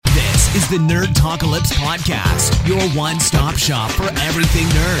This is the Nerd Talkalypse Podcast, your one-stop shop for everything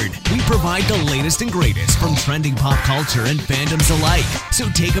nerd. We provide the latest and greatest from trending pop culture and fandoms alike. So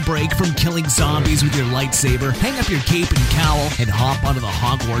take a break from killing zombies with your lightsaber, hang up your cape and cowl, and hop onto the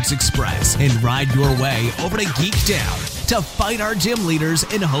Hogwarts Express and ride your way over to Geektown to fight our gym leaders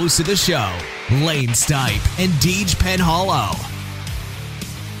and hosts of the show, Lane Stipe and Deej Penhollow.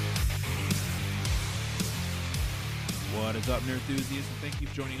 What is up, nerd enthusiasts, and thank you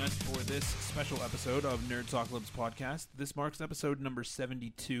for joining us for this special episode of Nerd Talkalypse Podcast. This marks episode number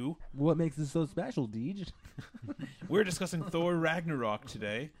 72. What makes this so special, Deej? We're discussing Thor Ragnarok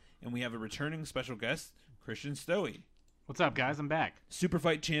today, and we have a returning special guest, Christian Stoey. What's up, guys? I'm back. Super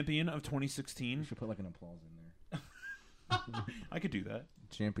Fight champion of You 2016. should put like an applause in there. I could do that.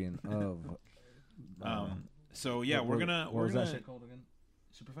 Champion of. So yeah, what we're gonna was that shit called again?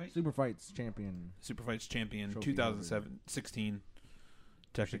 Super Fight. Super Fights Champion. Super Fights champion Trophy 2016. Should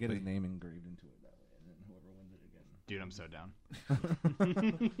get Technically, his name engraved into it that way, and then whoever wins it again. Dude, I'm so down.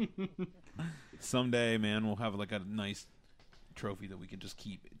 someday, man, we'll have like a nice trophy that we can just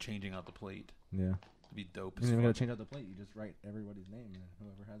keep changing out the plate. Yeah. It'd be dope. You As don't even fuck. gotta change out the plate. You just write everybody's name, and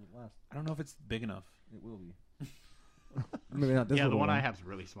whoever has it last, I don't know if it's big enough. it will be. Maybe not this Yeah, the little one I have is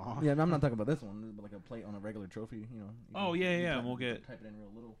really small. Yeah, I'm not talking about this one, but like a plate on a regular trophy. You know. You Oh, can- yeah, you yeah, type- and we'll get- type it in real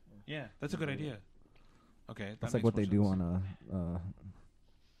little. Yeah, that's a good idea. Okay, that That's like makes what more they do sense. on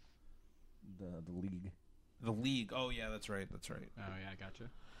the league. The league. Oh yeah, that's right. That's right. Oh, yeah, gotcha.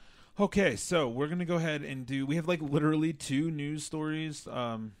 Okay, so we're gonna go ahead and do. We have like literally two news stories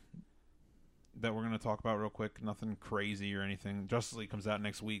that we're gonna talk about real quick. Nothing crazy or anything. Justice League comes out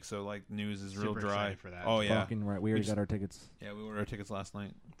next week, so like news is real Super dry excited for that. Oh yeah, Fucking right. We already just- got our tickets. yeah. We ordered our tickets last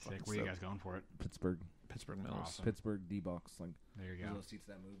night. Sick. Fucking Where you stoked. guys going for it? Pittsburgh. Pittsburgh Mills. Awesome. Pittsburgh D-Box. Like There you go. those seats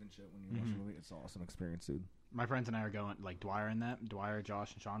that move and shit when you watch the movie. It's an awesome experience, dude. My friends and I are going, like Dwyer and that. Dwyer,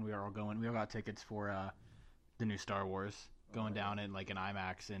 Josh, and Sean, we are all going. We all got tickets for the new Star Wars going down in like an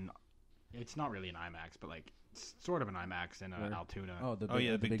IMAX. And it's not really an IMAX, but like it's sort of an IMAX in Where? Altoona. Oh,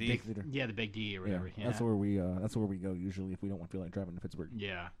 yeah, the Big D. theater. Yeah, the Big D or Yeah, whatever. Yeah. that's where we go usually if we don't feel like driving to Pittsburgh.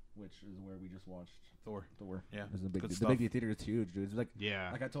 Yeah. Which is where we just watched Thor. Thor. Yeah, It's the big good the stuff. Big D theater is huge, dude. It's like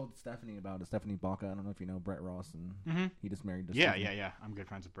Yeah. I told Stephanie about it. Stephanie Baca. I don't know if you know Brett Ross, and Mm-hmm. he just married. To Yeah, Stephanie. yeah, yeah. I'm good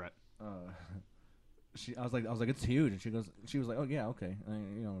friends with Brett. I was like, it's huge, and she was like, oh yeah, okay,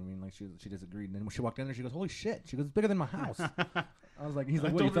 you know what I mean, like she disagreed, and then when she walked in there, she goes, holy shit, she goes, it's bigger than my house. I was like, he's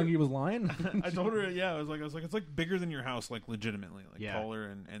like, what, you told her- think he was lying? I told her, yeah, I was like, it's like bigger than your house, like legitimately, like Yeah. taller,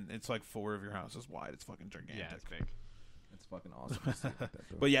 and it's like 4 of your house is wide. It's fucking gigantic. Yeah, it's big. It's fucking awesome. to see it like that,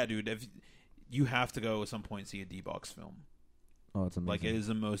 though. But yeah, dude, if you have to go at some point see a D-Box film. Oh, it's amazing. Like it is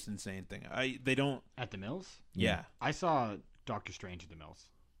the most insane thing. They don't. At the Mills? Yeah, I saw Doctor Strange at the Mills.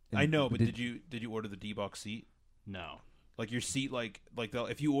 I know, but did you order the D-Box seat? No. Like your seat, like they'll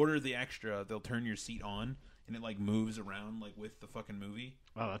if you order the extra, they'll turn your seat on and it like moves around like with the fucking movie.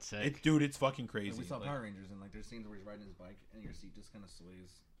 Oh, that's sick. Dude, it's fucking crazy. Yeah, we saw Like, Power Rangers, and like there's scenes where he's riding his bike, and your seat just kind of sways.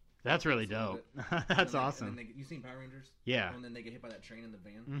 That's really Just a little dope. That's awesome. And then you seen Power Rangers? Yeah. And then they get hit by that train in the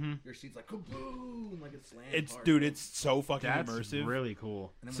van. Mm-hmm. Your seat's like kaboom, like it slams. It's hard. dude, it's so fucking That's immersive. really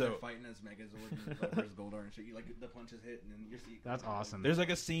cool. And then when so- they're fighting as Megazord versus Goldar and shit, you like the punches hit, and then your seat. That's awesome. There's like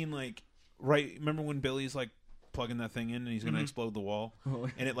a scene like right. Remember when Billy's like plugging that thing in and he's gonna Mhm. explode the wall, Oh,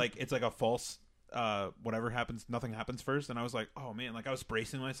 and it's like a false. Whatever happens, nothing happens first, and I was like, oh man, like I was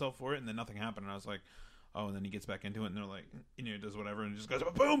bracing myself for it, and then nothing happened, and I was like, oh, and then he gets back into it, and they're like, does whatever, and it just goes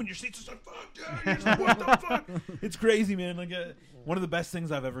boom, and your seat's just like, fuck, yeah, you're just like, what the fuck? It's crazy, man. Like one of the best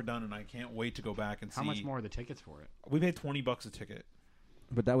things I've ever done, and I can't wait to go back and How see. much more are the tickets for it? We paid $20 a ticket.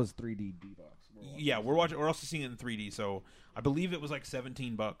 But that was 3D D-Box. Yeah, we're watching. We're also seeing it in 3D, so I believe it was like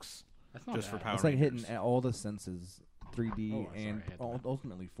 $17 That's not just for bad. Power It's like Rangers. hitting all the senses, 3D Oh, sorry, and I hit that.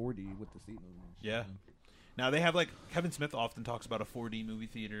 ultimately 4D with the seat movement. Yeah. Now they have like Kevin Smith often talks about a 4D movie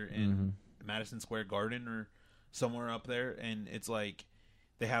theater in Madison Square Garden or somewhere up there, and it's like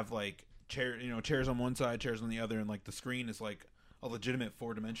they have like chairs on one side, chairs on the other, and like the screen is like a legitimate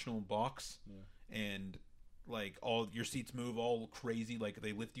 4-dimensional box, and like all your seats move all crazy, like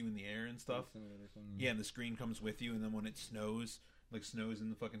they lift you in the air and stuff. Yeah, and the screen comes with you, and then when it snows, like snows in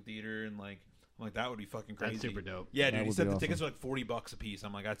the fucking theater, and like I'm like, that would be fucking crazy. That's super dope. Yeah, That dude. He would said be the awesome. tickets are like $40 a piece.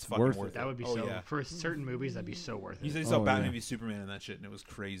 I'm like, that's fucking Worth worth it. it. That would be Oh, so yeah. for certain movies. That'd be so worth He it. said he saw Oh, Batman yeah. v Superman and that shit, and it was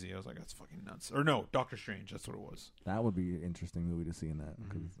crazy. I was like, that's fucking nuts. Or no, Doctor Strange. That's what it was. That would be an interesting movie to see in that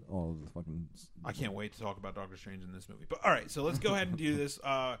because all of the fucking. I can't wait to talk about Doctor Strange in this movie. But all right, so let's go ahead and do this.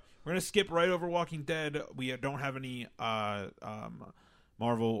 We're gonna skip right over Walking Dead. We don't have any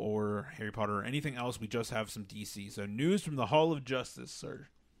Marvel or Harry Potter or anything else. We just have some DC. So news from the Hall of Justice, sir.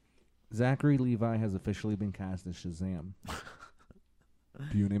 Zachary Levi has officially been cast as Shazam.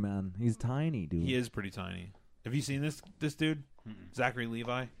 Puny man. He's tiny, dude. He is pretty tiny. Have you seen this dude? Zachary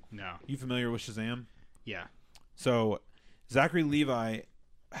Levi? No. You familiar with Shazam? Yeah. So Zachary Levi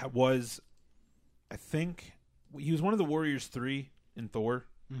was, I think, he was one of the Warriors 3 in Thor.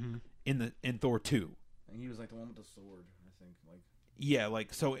 Mm-hmm. In Thor 2. And he was like the one with the sword, I think. Like, Yeah,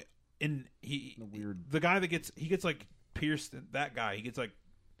 like so the guy that gets like pierced, that guy, he gets like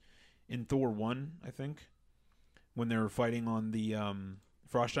in Thor 1, I think, when they were fighting on the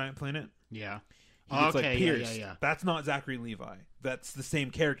Frost Giant planet. Yeah. He gets Okay, like pierced. yeah. That's not Zachary Levi. That's the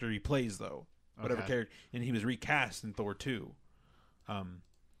same character he plays though. Whatever Okay. character, and he was recast in Thor 2. And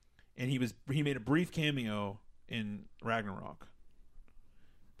he made a brief cameo in Ragnarok.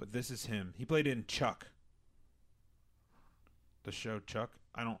 But this is him. He played in Chuck. The show Chuck.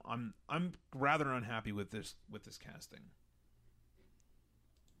 I'm rather unhappy with this casting.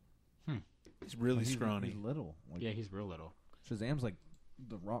 He's really scrawny. He's little. Like, Yeah, he's real little. Shazam's like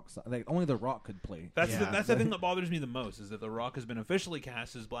the Rock. Like only the Rock could play. That's Yeah. the thing that bothers me the most is that The Rock has been officially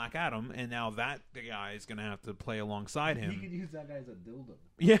cast as Black Adam, and now that guy is going to have to play alongside He him. could use that guy as a dildo.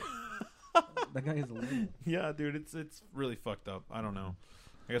 Yeah, That guy is a little. yeah, dude, it's really fucked up. I don't know.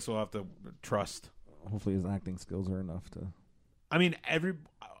 I guess we'll have to trust. Hopefully his acting skills are enough to. I mean,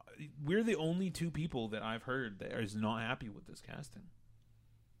 we're the only two people that I've heard that is not happy with this casting.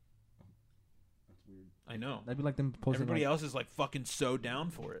 That's weird. I know. That'd be like them posting. Everybody like, else is like fucking so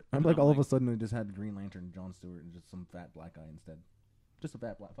down for it. I'm like I'm all of a sudden they just had Green Lantern, Jon Stewart, and just some fat black guy instead. Just a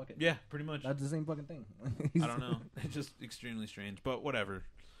fat black. Fuck it. Yeah, pretty much. That's the same fucking thing. I don't know. It's just extremely strange, but whatever.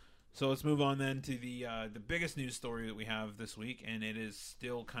 So let's move on then to the biggest news story that we have this week, and it is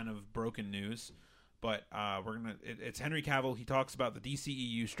still kind of broken news, but it's Henry Cavill. He talks about the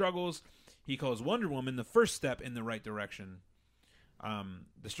DCEU struggles. He calls Wonder Woman the first step in the right direction.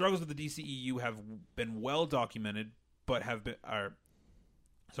 The struggles of the DCEU have been well documented, but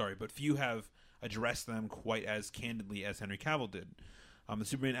few have addressed them quite as candidly as Henry Cavill did. The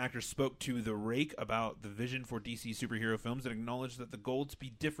Superman actor spoke to The Rake about the vision for DC superhero films and acknowledged that the goal to be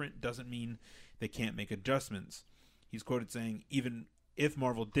different doesn't mean they can't make adjustments. He's quoted saying, "Even if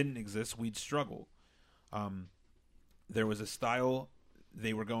Marvel didn't exist, we'd struggle." There was a style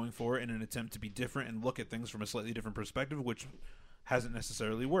they were going for in an attempt to be different and look at things from a slightly different perspective, which hasn't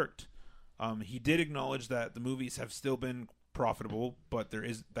necessarily worked. He did acknowledge that the movies have still been profitable, but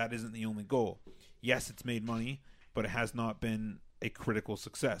that isn't the only goal. Yes, it's made money, but it has not been a critical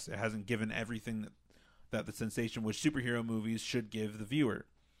success. It hasn't given everything that the sensation which superhero movies should give the viewer.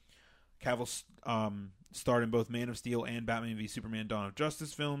 Cavill starred in both Man of Steel and Batman v Superman: Dawn of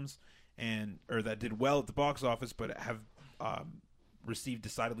Justice films, that did well at the box office, but have received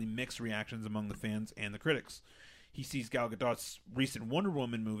decidedly mixed reactions among the fans and the critics. He sees Gal Gadot's recent Wonder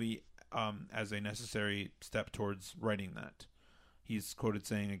Woman movie as a necessary step towards writing that. He's quoted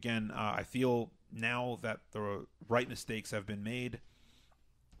saying, again, I feel now that the right mistakes have been made.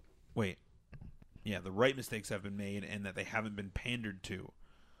 The right mistakes have been made and that they haven't been pandered to.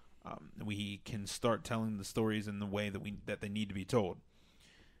 We can start telling the stories in the way that they need to be told.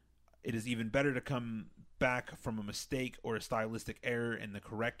 It is even better to come back from a mistake or a stylistic error in the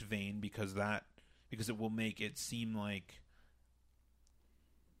correct vein because it will make it seem like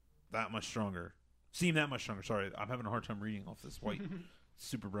that much stronger. Sorry, I'm having a hard time reading off this white.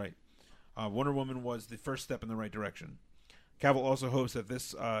 Super bright. Wonder Woman was the first step in the right direction. Cavill also hopes that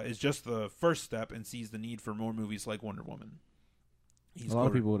this is just the first step and sees the need for more movies like Wonder Woman. A lot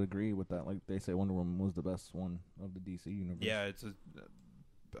of people would agree with that. Like they say Wonder Woman was the best one of the DC universe. Yeah,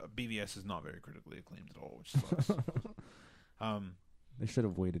 BVS is not very critically acclaimed at all, which sucks. They should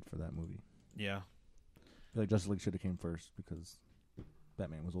have waited for that movie. Yeah. I feel like Justice League should have came first because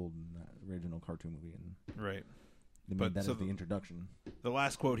Batman was old in that original cartoon movie, and Right. they made that as the introduction. The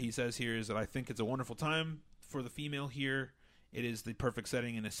last quote he says here is that I think it's a wonderful time for the female here. It is the perfect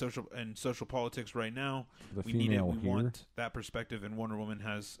setting in social politics right now. We need it. We want that perspective, and Wonder Woman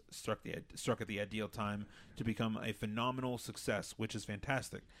has struck at the ideal time to become a phenomenal success, which is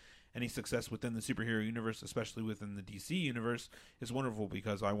fantastic. Any success within the superhero universe, especially within the DC universe, is wonderful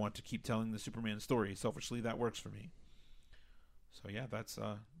because I want to keep telling the Superman story. Selfishly, that works for me. So yeah, that's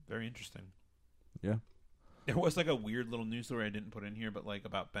very interesting. Yeah. There was like a weird little news story I didn't put in here, but like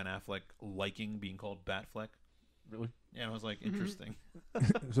about Ben Affleck liking being called Batfleck. Really? Yeah, it was like interesting.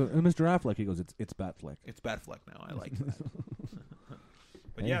 So Mr. Affleck, he goes, it's Batfleck. It's Batfleck now. I like that.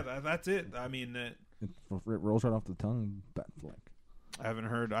 But yeah, that's it. I mean, It rolls right off the tongue, Batfleck. I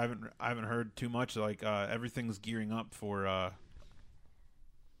haven't heard too much. Like everything's gearing up for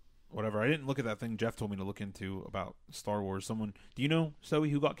whatever. I didn't look at that thing Jeff told me to look into about Star Wars. Do you know, Zoe,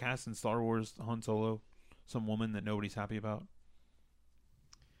 who got cast in Star Wars Han Solo? Some woman that nobody's happy about.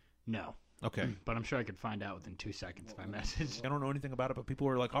 No, Okay. but I'm sure I could find out within 2 seconds if I message. I don't know anything about it, but people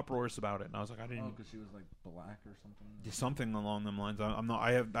were like uproarious about it, and I was like, I didn't. Oh, because she was like black or something. Something along them lines. I'm not.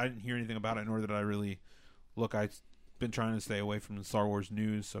 I didn't hear anything about it, nor did I really look. I've been trying to stay away from the Star Wars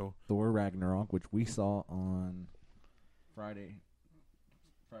news. So Thor Ragnarok, which we saw on Friday.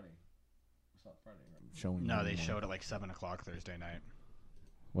 We saw it Friday. Right? Showing. No, they everyone. showed it like 7:00 Thursday night.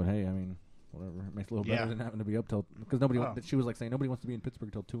 Well, hey, I mean, whatever. It makes it a little Yeah. better than having to be up till because nobody. Oh. She was like saying nobody wants to be in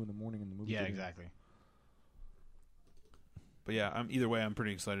Pittsburgh till 2 in the morning in the movie. Yeah, theater. exactly. but yeah, either way, I'm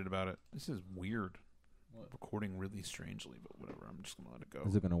pretty excited about it. This is weird. What? Recording really strangely, but whatever. I'm just gonna let it go.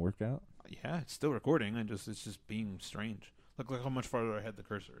 Is it going to work out? Yeah, it's still recording. It's just being strange. Look how much farther ahead the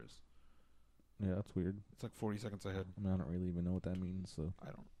cursor is. Yeah, that's weird. It's like 40 seconds ahead. I mean, I don't really even know what that means. So I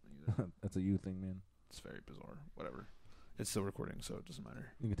don't either. that's a you thing, man. It's very bizarre. Whatever. It's still recording, so it doesn't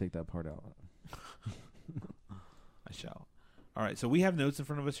matter. You can take that part out. I shall. All right, so we have notes in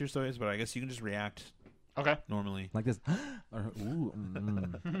front of us here, Stoyes, but I guess you can just react Okay. normally. Like this. Or, ooh,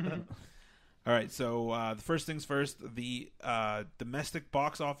 All right, so the first things first, the domestic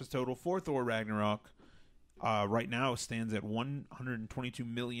box office total for Thor Ragnarok right now stands at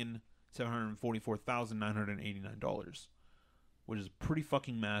 $122,744,989, which is pretty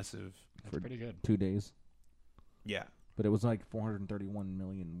fucking massive. That's pretty good. 2 days. Yeah, But it was like 431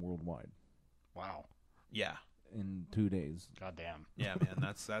 million worldwide Wow. yeah, in 2 days. God damn. yeah, man.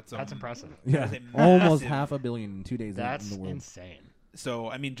 That's That's impressive. Yeah, is a almost massive- $500 million in 2 days That's in the world. insane. So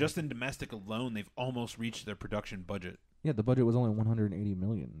I mean, just in domestic alone, they've almost reached their production budget. Yeah, the budget was only 180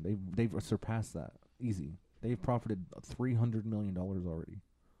 million. They've surpassed that easy. They've profited $300 million already.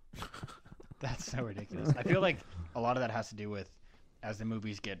 That's so ridiculous. I feel like a lot of that has to do with as the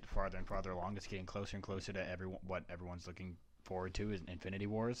movies get farther and farther along, it's getting closer and closer to what everyone's looking forward to is Infinity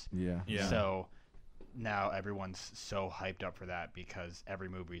Wars. Yeah. Yeah. So now everyone's so hyped up for that because every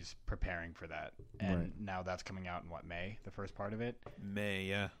movie's preparing for that. And Right. now that's coming out in May, the first part of it. May,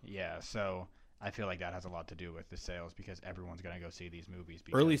 yeah. Yeah, so I feel like that has a lot to do with the sales because everyone's going to go see these movies.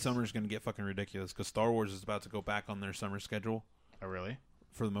 Because, Early summer's going to get fucking ridiculous because Star Wars is about to go back on their summer schedule Oh, really?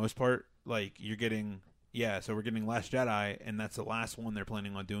 for the most part. Like, you're getting... Yeah, so we're getting Last Jedi, and that's the last one they're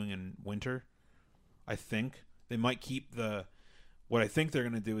planning on doing in winter, I think. They might keep the... What I think they're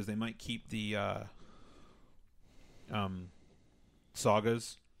going to do is they might keep the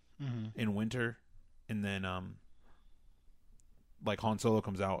sagas in winter, and then like Han Solo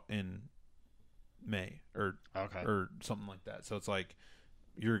comes out in May or Okay. or something like that. So it's like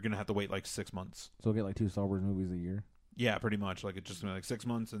you're going to have to wait like 6 months. So we'll get like 2 Star Wars movies a year. Yeah, pretty much. Like, it's just gonna be like 6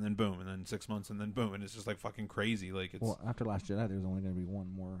 months and then boom, and then 6 months and then boom, and it's just like fucking crazy. Like, it's Well, after Last Jedi, there's only going to be one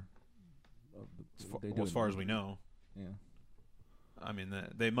more. as far as we know. Yeah. I mean,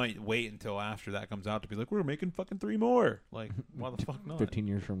 they might wait until after that comes out to be like, we're making fucking 3 more. Like, why the fuck not? 15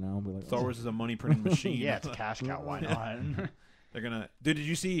 years from now, we'll be like, Star Wars is a money printing machine. Yeah, it's a cash cow. Why not? They're gonna. Dude, did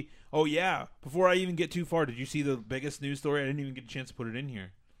you see? Oh yeah. Before I even get too far, did you see the biggest news story? I didn't even get a chance to put it in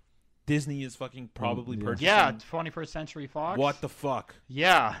here. Disney is fucking probably yeah. purchasing. Yeah, 21st Century Fox. What the fuck?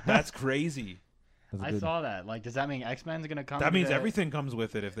 Yeah. That's crazy. That's I good. saw that. Like, does that mean X-Men's going to come? That to means the everything comes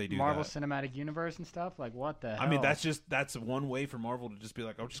with it if they do Marvel that. Cinematic Universe and stuff? Like, what the hell? I mean, that's one way for Marvel to just be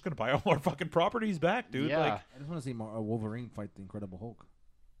like, I'm just gonna buy all our fucking properties back, dude. Yeah. Like, I just want to see Wolverine fight the Incredible Hulk.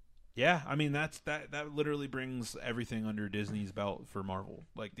 yeah. I mean, that literally brings everything under Disney's belt for Marvel,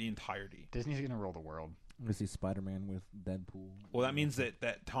 like the entirety. Disney's going to rule the world. I'm going to see Spider-Man with Deadpool. Well, that means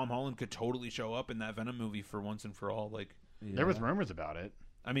that Tom Holland could totally show up in that Venom movie for once and for all. Like, Yeah. There was rumors about it.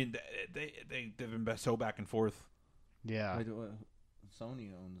 I mean, they've been so back and forth. Yeah. Wait,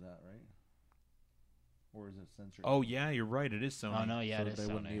 Sony owns that, right? Or is it censored? Oh yeah, you're right. It is Sony. Oh, no, yeah, so it is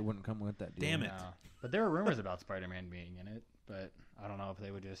Sony. it wouldn't come with that deal. Damn it. No. But there were rumors about Spider-Man being in it, but I don't know if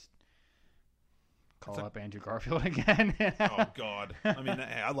they would just call It's up Andrew Garfield again. Oh God. I mean,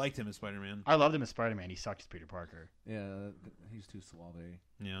 I liked him as Spider-Man. I loved him as Spider-Man. He sucked as Peter Parker. Yeah, he's too suave.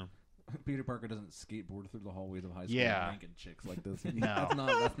 Yeah. Peter Parker doesn't skateboard through the hallways of high school Yeah. ranking chicks like this. No.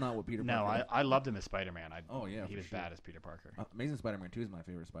 That's not what Peter No, Parker I loved him as Spider-Man. Oh, yeah, He for was sure. bad as Peter Parker. Amazing Spider-Man 2 is my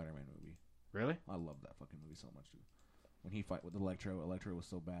favorite Spider-Man movie. Really? I love that fucking movie so much, dude. When he fight with Electro was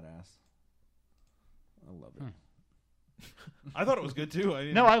so badass. I love it. I thought it was good too. I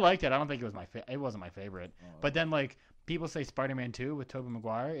mean, No, I liked it. I don't think it was it wasn't my favorite. Oh. But then, like, people say Spider-Man 2 with Tobey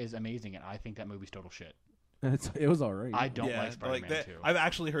Maguire is amazing, and I think that movie's total shit. It was alright. I don't yeah, like Spider-Man that, 2. I've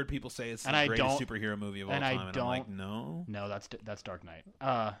actually heard people say it's And the I greatest don't- superhero movie of all and time, I and I'm like, don't- no. No, that's Dark Knight.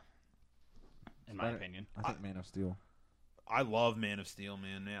 In my opinion. I think Man of Steel. I love Man of Steel,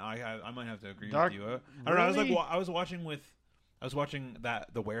 man. I might have to agree Dark- with you. I don't know. Really? I was watching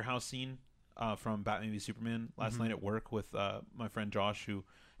that the warehouse scene from Batman v Superman last night at work with my friend Josh, who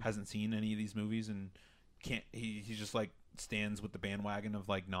hasn't seen any of these movies and can't. He just like stands with the bandwagon of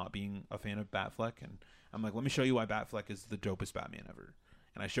like not being a fan of Batfleck, and I'm like, let me show you why Batfleck is the dopest Batman ever.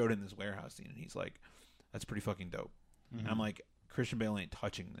 And I showed him this warehouse scene, and he's like, that's pretty fucking dope. And I'm like, Christian Bale ain't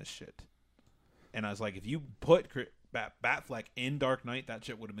touching this shit. And I was like, if you put Batfleck in Dark Knight, that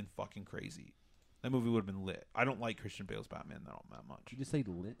shit would have been fucking crazy. That movie would have been lit. I don't like Christian Bale's Batman that much. Did you just say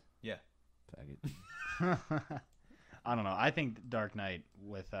lit? Yeah. Faggot. I don't know. I think Dark Knight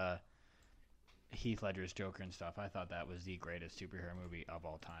with Heath Ledger's Joker and stuff, I thought that was the greatest superhero movie of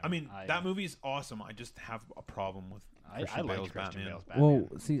all time. I mean, that movie's awesome. I just have a problem with Christian Bale's Christian Batman. Bale's Batman.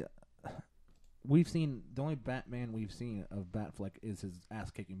 Well, see, we've seen the only Batman we've seen of Batfleck is his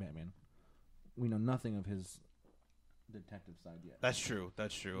ass-kicking Batman. We know nothing of his detective side yet. That's true.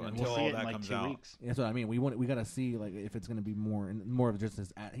 That's true. Yeah, Until we'll see all it that in like comes 2 out. weeks. That's what I mean. We got to see like if it's going to be more of just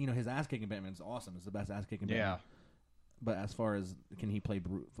his his ass-kicking Batman is awesome. It's the best ass-kicking Batman. Yeah. But as far as can he play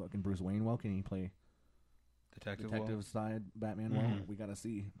fucking Bruce Wayne well? Can he play detective side Batman well? We got to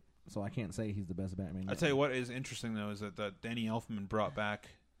see. So I can't say he's the best Batman. I tell you what is interesting though is that Danny Elfman brought back.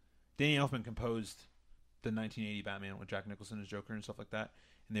 Danny Elfman composed the 1980 Batman with Jack Nicholson as Joker and stuff like that,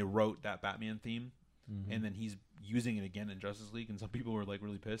 and they wrote that Batman theme, and then he's using it again in Justice League, and some people were like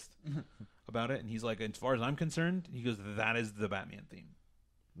really pissed about it, and he's like, as far as I'm concerned, he goes, that is the Batman theme.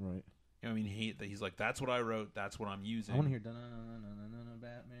 Right. You know what I mean? He's like, that's what I wrote, that's what I'm using. I want to hear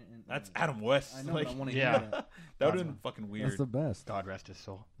Batman. That's Adam West. I know. Like, But I want to yeah. hear that. that would have been fucking weird. That's the best. God rest his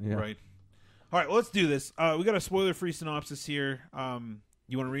soul. Yeah. Right. All right, well, let's do this. We got a spoiler-free synopsis here.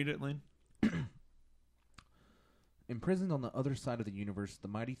 You want to read it, Lane? Imprisoned on the other side of the universe, the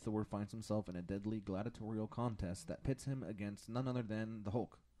mighty Thor finds himself in a deadly gladiatorial contest that pits him against none other than the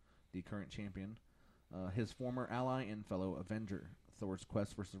Hulk, the current champion, his former ally and fellow Avenger. Thor's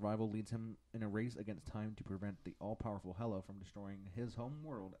quest for survival leads him in a race against time to prevent the all-powerful Hela from destroying his home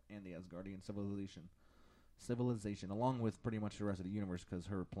world and the Asgardian civilization, along with pretty much the rest of the universe, because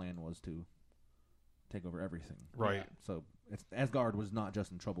her plan was to take over everything. Right. So Asgard was not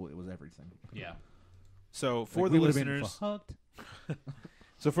just in trouble; it was everything. Yeah. So for Like, the we would've been listeners, fucked.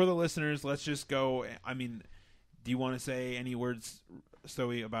 so for the listeners, let's just go. I mean, do you want to say any words,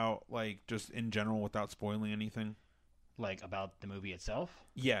 Stoey, about like just in general without spoiling anything? Like about the movie itself?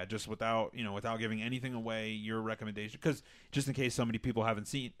 Yeah, just without giving anything away. Your recommendation, because just in case so many people haven't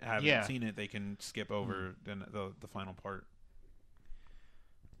seen it, they can skip over the final part.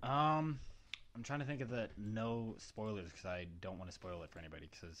 I'm trying to think of the no spoilers because I don't want to spoil it for anybody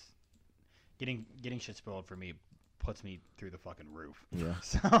because getting shit spoiled for me puts me through the fucking roof. Yeah.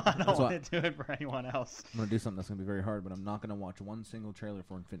 So I don't That's want to do it for anyone else. I'm gonna do something that's gonna be very hard, but I'm not gonna watch one single trailer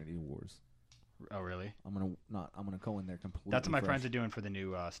for Infinity Wars. Oh, really? I'm gonna go in there completely. That's what my fresh. friends are doing for the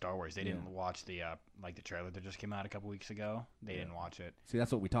new Star Wars. They didn't Yeah. watch the the trailer that just came out a couple weeks ago. They didn't watch it. See,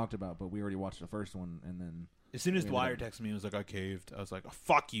 that's what we talked about, but we already watched the first one, and then As soon as Yeah, Dwyer but- texted me, he was like, I caved. I was like, oh,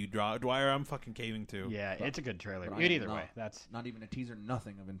 fuck you, Dwyer. I'm fucking caving too. Yeah, it's a good trailer. but I But am either not- way, that's not even a teaser,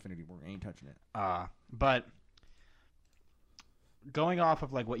 nothing of Infinity War. I ain't touching it. but going off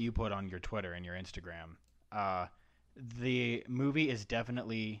of like what you put on your Twitter and your Instagram, the movie is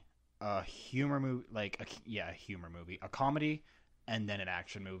definitely a humor movie, a humor movie, a comedy, and then an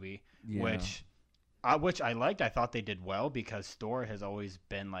action movie, Yeah. which I liked. I thought they did well because Thor has always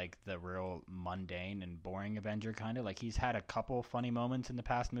been like the real mundane and boring Avenger kind of. Like he's had a couple funny moments in the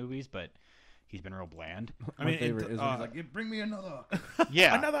past movies, but he's been real bland. I My mean, favorite is when he's like, "Yeah, bring me another."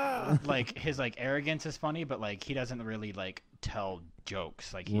 Yeah, Another! like his like arrogance is funny, but like he doesn't really like tell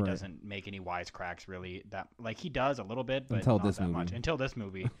jokes. Like he Right. doesn't make any wisecracks really. That like he does a little bit, but Until not this that movie. much. Until this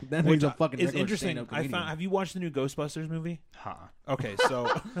movie, Then Which he's a fucking is regular interesting. stand-up comedian. Have you watched the new Ghostbusters movie? huh? Okay, so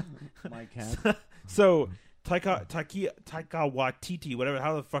My cat. so Taika Waititi, whatever,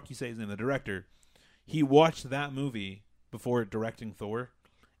 how the fuck you say his name, the director, he watched that movie before directing Thor,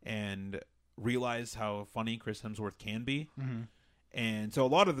 and realized how funny Chris Hemsworth can be. Mm-hmm. And so a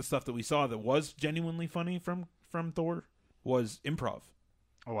lot of the stuff that we saw that was genuinely funny from Thor was improv.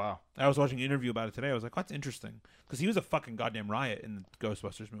 Oh wow. I was watching an interview about it today. I was like, that's interesting. Because he was a fucking goddamn riot in the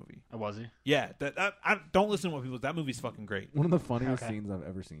Ghostbusters movie. Oh, was he? Yeah, I don't listen to what people... That movie's fucking great. One of the funniest Okay. scenes I've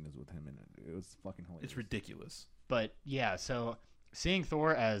ever seen is with him in it. It was fucking hilarious. It's ridiculous. But yeah, so seeing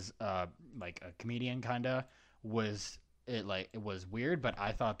Thor as like a comedian kinda was weird, but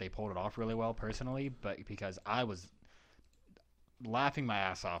I thought they pulled it off really well personally. But because I was laughing my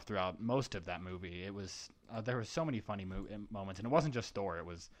ass off throughout most of that movie, it was there were so many funny moments, and it wasn't just Thor; it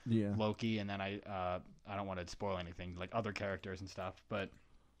was Yeah. Loki, and then I don't want to spoil anything like other characters and stuff, but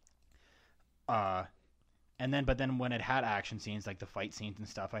but then when it had action scenes, like the fight scenes and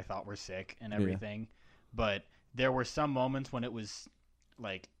stuff, I thought were sick and everything. But there were some moments when it was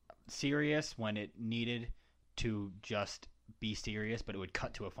like serious, when it needed to just be serious, but it would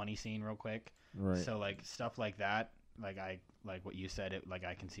cut to a funny scene real quick. Right. So like stuff like that, like what you said, it like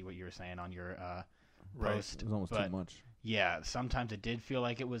I can see what you were saying on your post. It was almost too much. Yeah, sometimes it did feel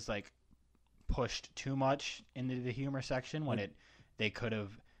like it was like pushed too much into the humor section when they could have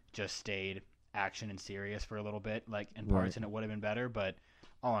just stayed action and serious for a little bit, like in parts, and it would have been better. But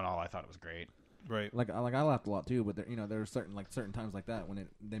all in all, I thought it was great. Right. Like I laughed a lot too, but there were certain times like that when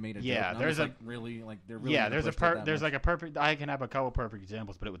they made a yeah. joke. There's a really like they're really there's like a perfect. I can have a couple perfect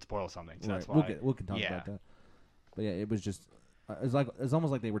examples, but it would spoil something. So that's why we can talk about that. But yeah, it was just it's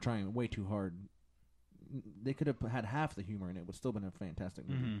almost like they were trying way too hard. They could have had half the humor, and it would still been a fantastic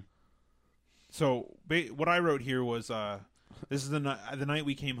movie. Mm-hmm. So what I wrote here was this is the night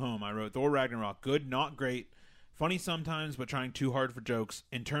we came home. I wrote Thor Ragnarok, good, not great. Funny sometimes, but trying too hard for jokes.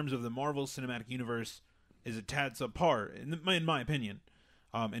 In terms of the Marvel Cinematic Universe, is a tad subpar, in my opinion.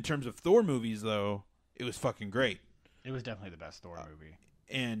 In terms of Thor movies, though, it was fucking great. It was definitely the best Thor movie.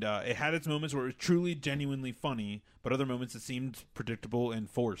 And it had its moments where it was truly, genuinely funny, but other moments it seemed predictable and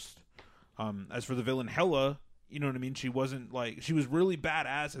forced. As for the villain Hela, you know what I mean? She wasn't like, she was really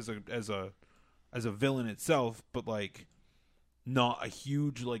badass as a villain itself, but like not a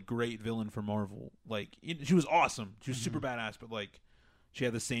huge, like, great villain for Marvel. Like, she was awesome. She was super badass, but like she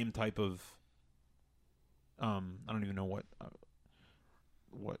had the same type of I don't even know what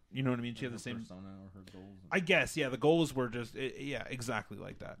you know what I mean? She had the same persona or her goals. I guess, yeah, the goals were just exactly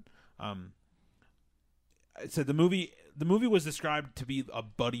like that. I said the movie was described to be a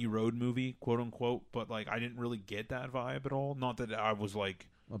buddy road movie, quote unquote, but like I didn't really get that vibe at all. Not that I was like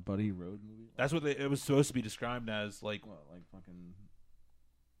a buddy road movie. That's what it was supposed to be described as, like what, like fucking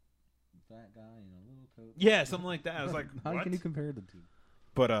fat guy in a little coat. Yeah, something like that. I was like, how what? can you compare the two?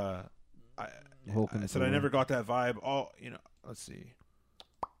 But I said I never got that vibe. Let's see.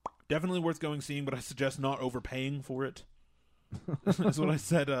 Definitely worth going seeing, but I suggest not overpaying for it. That's what I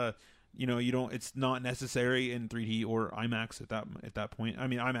said. You don't. It's not necessary in 3D or IMAX at that point. I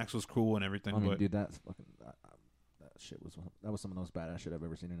mean, IMAX was cool and everything. But dude, that's fucking that shit was some of the most badass shit I've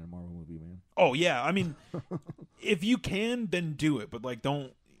ever seen in a Marvel movie, man. Oh yeah, I mean, if you can, then do it. But like,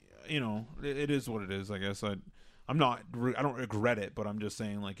 don't. It is what it is. I guess I don't regret it, but I'm just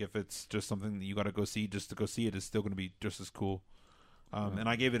saying, like, if it's just something that you got to go see just to go see it, it's still going to be just as cool. And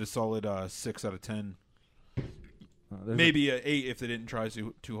I gave it a solid 6 out of 10. Maybe a 8 if they didn't try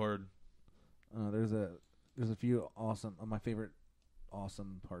too hard. There's a few awesome my favorite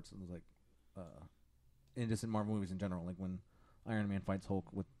awesome parts. It was like and just in Marvel movies in general, like when Iron Man fights Hulk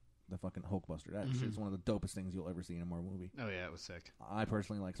with the fucking Hulkbuster. That shit's one of the dopest things you'll ever see in a Marvel movie. Oh yeah, it was sick. I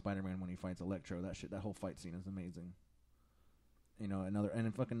personally like Spider-Man when he fights Electro. That whole fight scene is amazing.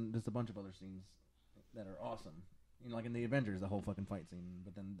 And fucking just a bunch of other scenes that are awesome. Like in the Avengers, the whole fucking fight scene.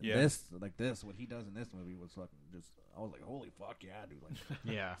 But then what he does in this movie was fucking just. I was like, holy fuck yeah, dude! Like,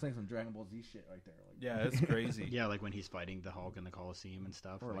 yeah, it's like some Dragon Ball Z shit right there. Like, yeah, it's crazy. Yeah, like when he's fighting the Hulk in the Coliseum and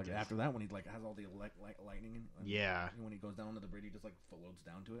stuff. Or like after that, when he like has all the lightning. And yeah. When he goes down to the bridge, he just like floats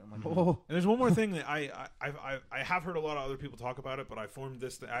down to it. I'm like, oh. And there's one more thing that I have heard a lot of other people talk about it, but I formed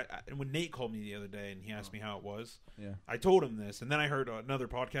this. And when Nate called me the other day and he asked me how it was, I told him this, and then I heard another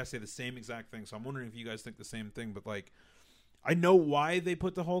podcast say the same exact thing. So I'm wondering if you guys think the same thing, but like. I know why they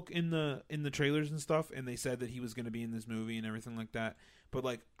put the Hulk in the trailers and stuff, and they said that he was going to be in this movie and everything like that. But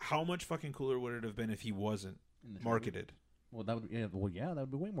like, how much fucking cooler would it have been if he wasn't marketed? Well, that would that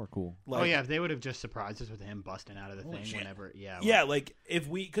would be way more cool. Like, if they would have just surprised us with him busting out of the thing whenever, like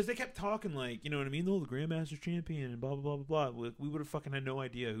if because they kept talking like, you know what I mean, the Grandmaster Champion and blah blah blah blah blah. We would have fucking had no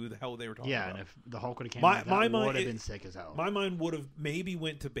idea who the hell they were talking about. Yeah, and if the Hulk would have came out, that would have been sick as hell. My mind would have maybe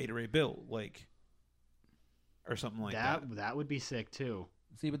went to Beta Ray Bill, like. Or something like that. That would be sick too.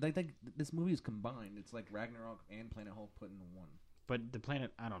 See, but they think this movie is combined. It's like Ragnarok and Planet Hulk put into one. But the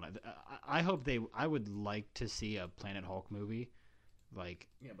Planet, I don't know. I would like to see a Planet Hulk movie, like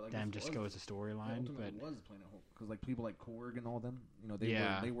them just go as a storyline. But it was Planet Hulk because like people like Korg and all them,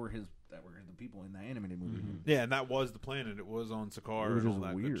 they were the people in the animated movie. Mm-hmm. Yeah, and that was the planet. It was on Sakaar and all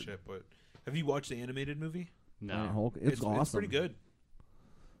that good shit. But have you watched the animated movie? No, Planet Hulk. It's awesome. It's pretty good.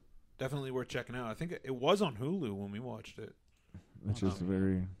 Definitely worth checking out. I think it was on Hulu when we watched it. It's just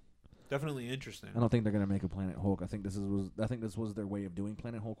very definitely interesting. I don't think they're gonna make a Planet Hulk. I think this was their way of doing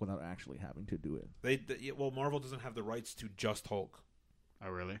Planet Hulk without actually having to do it. Well, Marvel doesn't have the rights to just Hulk.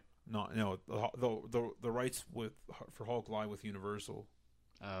 Oh, really? No. The rights for Hulk lie with Universal.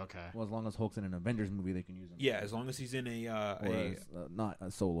 Oh, okay. Well, as long as Hulk's in an Avengers movie, they can use him. Yeah, as long as he's in not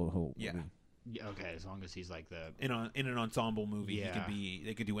a solo Hulk movie. Yeah, okay, as long as he's like the in an ensemble movie. Yeah.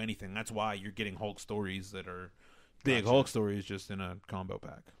 They could do anything. That's why you're getting Hulk stories that are big Gotcha. Hulk stories just in a combo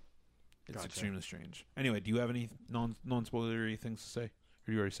pack. It's Gotcha. extremely strange. Anyway, do you have any non-spoilery things to say? Or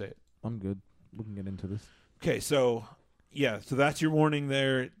do you already say it? I'm good. We can get into this. Okay, so that's your warning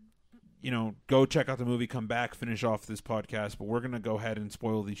there. Go check out the movie, come back, finish off this podcast, but we're going to go ahead and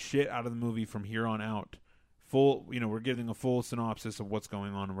spoil the shit out of the movie from here on out. We're giving a full synopsis of what's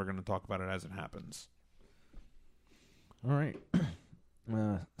going on, and we're going to talk about it as it happens. All right.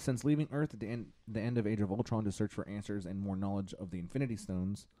 Since leaving Earth at the end of Age of Ultron to search for answers and more knowledge of the Infinity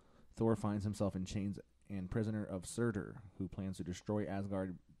Stones, Thor finds himself in chains and prisoner of Surtur, who plans to destroy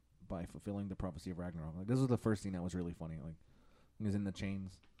Asgard by fulfilling the prophecy of Ragnarok. Like, this was the first scene that was really funny. Like, he was in the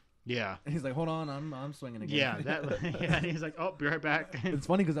chains. Yeah. And he's like, "Hold on, I'm swinging again." Yeah, and he's like, "Oh, be right back." It's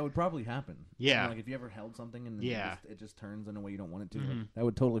funny because that would probably happen. Yeah. Like if you ever held something and Yeah. it just turns in a way you don't want it to, Mhm. like, that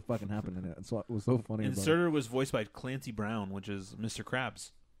would totally fucking happen. And it was so funny. And about Surtur was voiced by Clancy Brown, which is Mr. Krabs.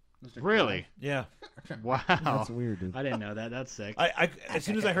 Mr. Really? Yeah. Wow. That's weird, dude. I didn't know that. That's sick. I as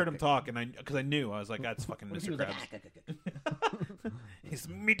soon as I heard him talk, because I knew, I was like, that's fucking What if he Mr. was Krabs. He's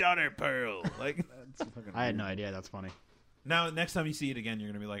me daughter Pearl. Like, I had no idea. That's funny. now next time you see it again, you're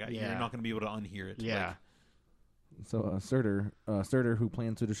gonna be like, you're Yeah. not gonna be able to unhear it. Yeah. So Surtur, who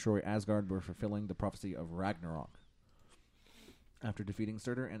plans to destroy Asgard by fulfilling the prophecy of Ragnarok. After defeating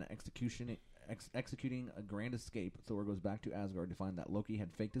Surtur and executing a grand escape, Thor goes back to Asgard to find that Loki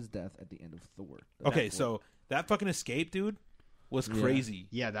had faked his death at the end of Thor. Okay, so that fucking escape, dude, was Yeah. crazy.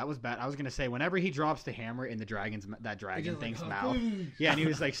 Yeah, that was bad. I was gonna say whenever he drops the hammer in the dragon thing's like, mouth, yeah, and he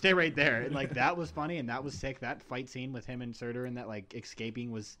was like, "Stay right there." And, like, that was funny and that was sick. That fight scene with him and Surtur and that like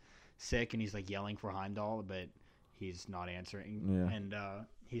escaping was sick. And he's like yelling for Heimdall, but he's not answering. Yeah. And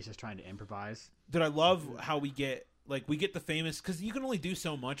he's just trying to improvise. Dude, I love how we get the famous, because you can only do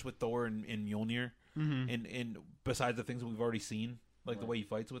so much with Thor and Mjolnir, and besides the things that we've already seen, like the way he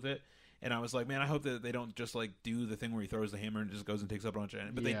fights with it. And I was like, man, I hope that they don't just like do the thing where he throws the hammer and just goes and takes up a bunch of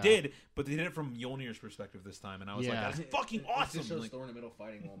it. But Yeah. they did it from Mjolnir's perspective this time, and I was like, Yeah. that's fucking awesome. It shows Like, Thor in the middle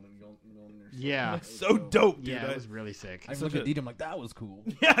fighting while Mjolnir's Yeah. It was so dope, dude. Yeah, it was really sick. I such looked at a- Deedham like, that was cool.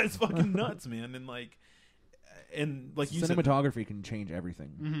 Yeah, it's fucking nuts, man. And like you said, Cinematography can change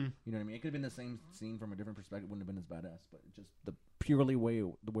everything. Mm-hmm. You know what I mean? It could have been the same scene from a different perspective. Wouldn't have been as badass, but just the purely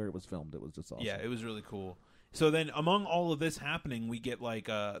where it was filmed, it was just awesome. yeah, it was really cool. So then, among all of this happening, we get like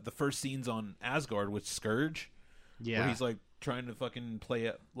the first scenes on Asgard with Scourge, Yeah. where he's like trying to fucking play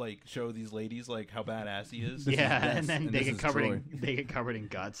it, like show these ladies like how badass he is. This is yeah, Des, and then and they this get is covered Troy. in they get covered in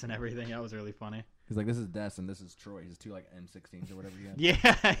guts and everything. That was really funny. He's like, this is Des and this is Troy. He's two like M16s or whatever he had.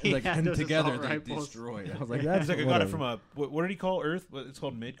 Yeah, He's like, yeah, and those together assault they rifles. destroyed. I was like, that's He's like, I got whatever. it from a what did he call Earth? It's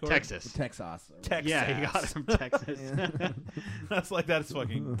called Midgard, Texas. Texas. Texas. Yeah, he got it from Texas. That's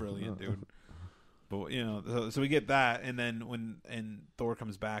fucking brilliant, dude. But so we get that, and then when Thor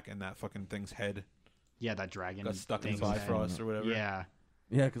comes back, and that fucking thing's head Yeah, that dragon got stuck in thing's Bifrost head. or whatever. Yeah,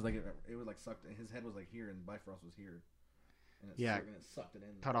 Yeah, because like it was like sucked. His head was like here, and Bifrost was here. And Yeah. and it sucked it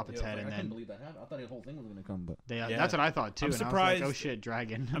in. Cut off its Yeah, I was head like, and I couldn't then- believe that happened. I thought the whole thing was gonna come, but yeah, Yeah. that's what I thought too. I'm and I was surprised- like, oh shit,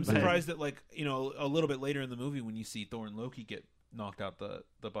 dragon. I'm But- surprised that like a little bit later in the movie when you see Thor and Loki get knocked out the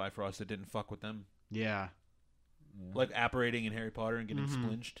Bifrost, it didn't fuck with them. Yeah, Like apparating in Harry Potter and getting Mhm.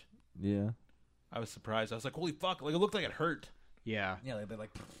 splinched. yeah, I was surprised. I was like, holy fuck! Like it looked like it hurt. yeah. yeah. Like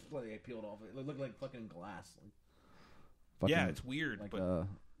they peeled off. It looked like fucking glass. Yeah, it's weird, like but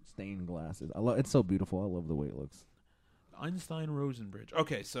stained glass. It's so beautiful. I love the way it looks. Einstein Rosenbridge.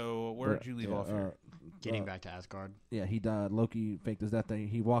 Okay, so where did you leave off here? Getting back to Asgard. Yeah, he died. Loki faked his death.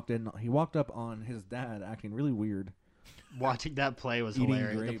 He walked up on his dad acting really weird. Watching that play was Eating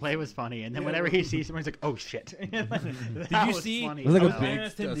hilarious. The grapes. play was funny, and then Yeah. whenever he sees someone, he's like, "Oh shit!" Did Did you see? Funny. It was like I a was gonna big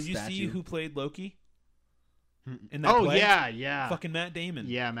ask him, did you see statue. who played Loki in that Oh play? yeah. Fucking Matt Damon.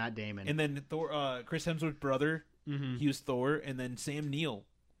 Yeah, Matt Damon. And then Thor, Chris Hemsworth's brother, Mhm. he was Thor, and then Sam Neill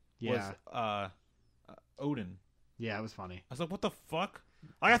yeah, was Odin. yeah, it was funny. I was like, what the fuck?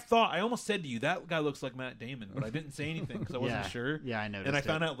 I almost said to you, that guy looks like Matt Damon, but I didn't say anything because I wasn't Yeah. sure. Yeah, I noticed. And I it.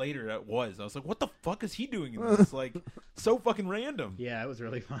 found out later that was. I was like, what the fuck is he doing in this? Like, so fucking random. Yeah, it was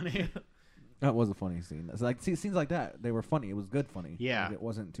really funny. That was a funny scene. It's like scenes like that. They were funny. It was good funny. Yeah. Like, it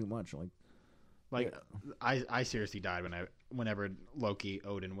wasn't too much. Like Like, I seriously died whenever Loki,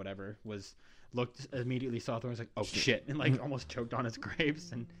 Odin, whatever, immediately saw Thor and was like, oh shit, and like almost choked on his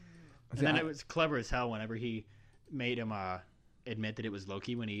grapes, and then it was clever as hell whenever he made him admit that it was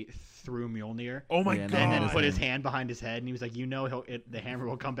Loki when he threw Mjolnir. Oh my Yeah, god! And then God. put his hand behind his head, and he was like, the hammer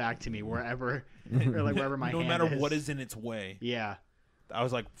will come back to me wherever, or like wherever my no hand matter is. what is in its way. Yeah, I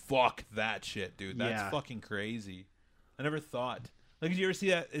was like, fuck that shit, dude. That's Yeah. fucking crazy. I never thought. Like, did you ever see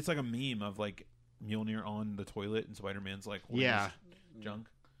that? It's like a meme of like Mjolnir on the toilet and Spider-Man's like holding Yeah. his junk.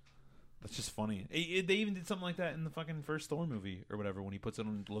 That's just funny. They even did something like that in the fucking first Thor movie or whatever when he puts it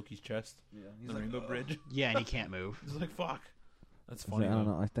on Loki's chest. Yeah, The Rainbow Bridge. Yeah, and he can't move. He's like, fuck. That's I funny. don't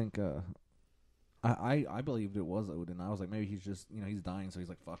though. know. I think I believed it was Odin. I was like, maybe he's just he's dying, so he's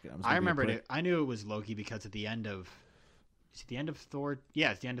like, fuck it. I'm just I gonna be a remembered prick. it. I knew it was Loki because at the end of, is it the end of Thor?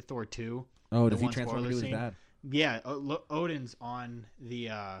 Yeah, it's the end of Thor 2. Oh, the does he one transform spoiler into his scene. dad? Yeah, Odin's on the.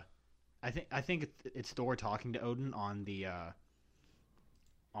 I think it's Thor talking to Odin on the.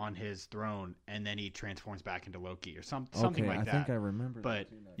 On his throne, and then he transforms back into Loki or something Okay, like I that. think I remember. But-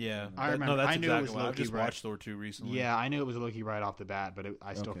 Yeah, I That- remember- No, that's I knew it exactly was why. I've Loki, just right? watched Thor 2 recently. Yeah, I knew it was Loki right off the bat, but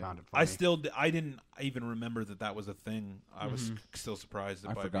I still Okay. found it funny. I didn't even remember that was a thing. I was still surprised.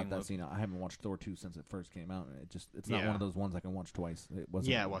 I by forgot being that Loki. scene. I haven't watched Thor 2 since it first came out, and it's not Yeah. one of those ones I can watch twice. It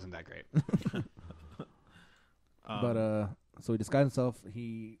wasn't. Yeah, it wasn't that great. But so he disguised himself.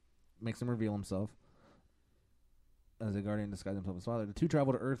 He makes him reveal himself as a guardian, disguised himself as father. The two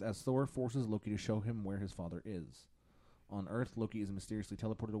travel to Earth as Thor forces Loki to show him where his father is. On Earth, Loki is mysteriously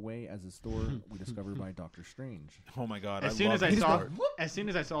teleported away, as is Thor. We discovered by Doctor Strange. Oh my god! As soon as I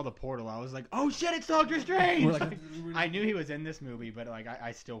saw the portal, I was like, "Oh shit, it's Doctor Strange!" We're like- I knew he was in this movie, but like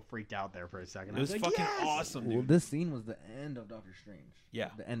I still freaked out there for a second. it was like, fucking "Yes!" awesome, Well, dude. this scene was the end of Doctor Strange. Yeah.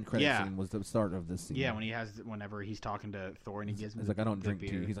 The end credit Yeah. scene was the start of this scene. Yeah, whenever he's talking to Thor and he gives him He's like, I don't the drink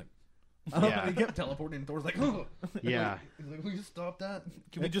beer. tea. He's like, Yeah. he kept teleporting, and Thor's like, oh. Yeah. He's like, will you stop that?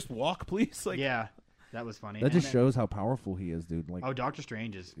 Can we just walk, please? Like, Yeah, that was funny. That And just then- shows how powerful he is, dude. Like, Oh, Doctor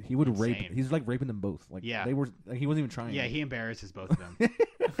Strange is. he would insane. rape. He's like raping them both. Like, Yeah. they were. Like, he wasn't even trying. Yeah, he embarrasses both of them.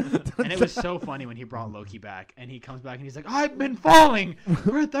 And it was so funny when he brought Loki back, and he comes back and he's like, "I've been falling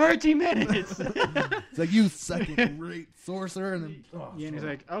for 30 minutes." It's like, you second-rate sorcerer, and then Yeah, and he's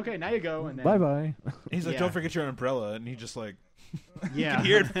like, "Okay, now you go." And then bye bye. he's like, Yeah. "Don't forget your umbrella," and he just like Yeah,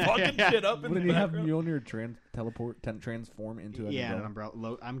 hear it fucking shit up in Wouldn't the he have background. Mjolnir transform into an Yeah, an umbrella?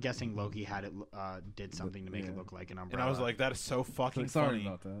 umbrella. I'm guessing Loki had it did something to make Yeah. it look like an And umbrella. I was like, "That is so fucking Like, sorry funny."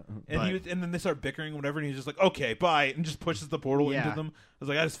 about that. And But- he was, and then they start bickering, whatever, and he's just like, "Okay, bye," and just pushes the portal Yeah. into them. I was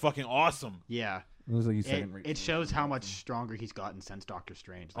like, "That is fucking awesome." yeah, It was like you second-rate. it shows how much stronger he's gotten since Doctor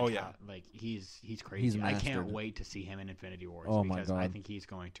Strange. Like Oh, yeah. how- like he's crazy. I can't mastered. wait to see him in Infinity Wars Oh, my because I God. think he's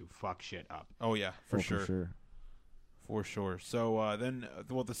going to fuck shit up. Oh yeah, for sure. For sure. So then,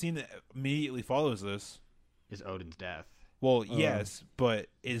 the scene that immediately follows this. Is Odin's death? Well, yes, but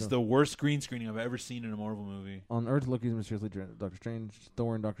is so- the worst green screening I've ever seen in a Marvel movie. On Earth, Loki is mysteriously Doctor Strange.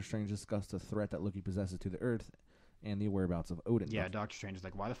 Thor and Doctor Strange discuss the threat that Loki possesses to the Earth and the whereabouts of Odin. Yeah, Doctor Strange is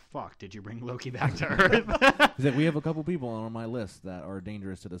like, "Why the fuck did you bring Loki back to Earth?" He's like, we have a couple people on my list that are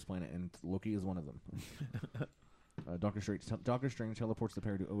dangerous to this planet, and Loki is one of them. Doctor Strange teleports the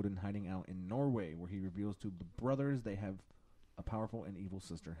pair to Odin, hiding out in Norway, where he reveals to the brothers they have a powerful and evil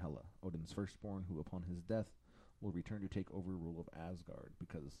sister, Hela, Odin's firstborn, who, upon his death, will return to take over rule of Asgard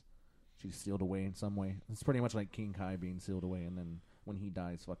because she's sealed away in some way. It's pretty much like King Kai being sealed away, and then when he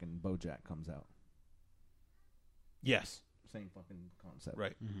dies, fucking BoJack comes out. Yes, Same fucking concept,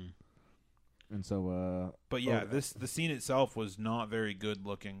 right. And so, But yeah, the scene itself was not very good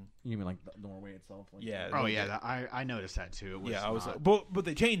looking. you mean like Norway itself? Like, Yeah. Oh Like yeah, it- I noticed that too. It was Yeah, I was not- like, but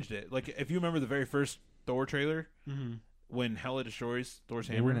they changed it. Like, if you remember the very first Thor trailer, Mhm. when Hela destroys Thor's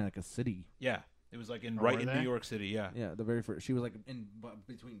they hammer, were in like a city. yeah, it was like in Oh, right were in they? New York City. Yeah, Yeah, the very first. She was like in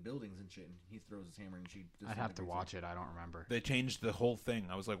between buildings and shit. And he throws his hammer, and she. I'd have to watch it. I don't remember. they changed the whole thing.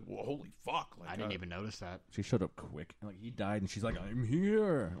 I was like, well, holy fuck! Like, I didn't even notice that. She showed up quick. And, like he died, and she's like, "I'm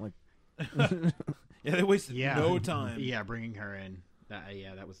here." Like, Yeah, they wasted Yeah, no time. Yeah, bringing her in.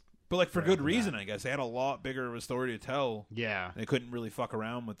 That was. But like for Right good off the reason, bat. I guess. They had a lot bigger of a story to tell. Yeah. They couldn't really fuck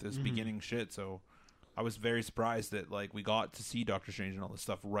around with Mm-hmm. this beginning shit. So I was very surprised that like we got to see Doctor Strange and all this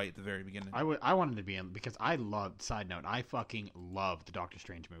stuff right at the very beginning. I wanted to be in because I loved. Side note, I fucking loved the Doctor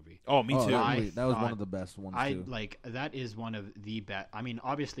Strange movie. Oh, me oh, too. that was one thought- of the best ones I too. like that is one of the best. I mean,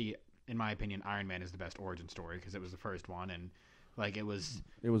 obviously, in my opinion, Iron Man is the best origin story because it was the first one, and like it was.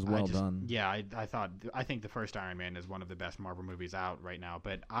 It was well done. Yeah, I think the first Iron Man is one of the best Marvel movies out right now.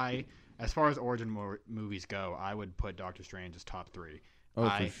 But as far as origin movies go, I would put Doctor Strange as top 3. Oh,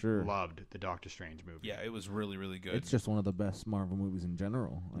 I for sure. loved the Doctor Strange movie. Yeah, it was really, really good. It's just one of the best Marvel movies in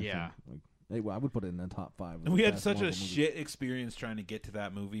general. I Yeah. think. Like, I would put it in the top 5. of And the we had best such a Marvel movies. shit experience trying to get to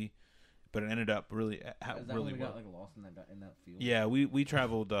that movie, but it ended up really, Is that really when we well. got like lost in that field? Yeah, we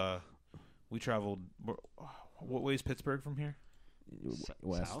traveled. What way is Pittsburgh from here?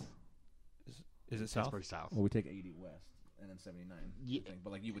 West. South? Is it south? Pittsburgh South. Well, we take 80 west and then 79. Yeah. I think.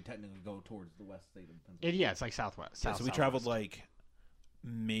 But like you would technically go towards the west state of Pennsylvania. Yeah, it's like Southwest. Yeah, so we traveled like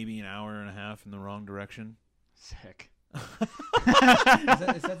maybe an hour and a half in the wrong direction. Sick.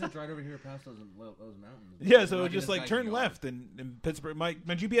 It says it's right over here past those mountains. Yeah, so it Like would just in this like guy's turn yard. left in Pittsburgh. My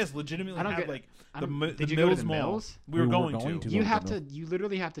GPS legitimately I don't had get- like I the don't- did the you go to Mills the Mall. Mills? We were We were going going to. to. You go have to to. You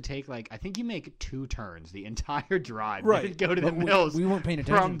literally have to take like I think you make 2 turns the entire drive. Right. To go to the But Mills. we weren't paying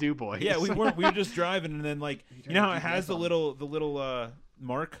attention. from Du Bois. Yeah, we weren't. We were just driving, and then like you know how it turned the has GPS the on. little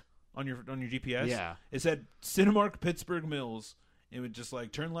mark on your GPS. Yeah. It said Cinemark Pittsburgh Mills. It would just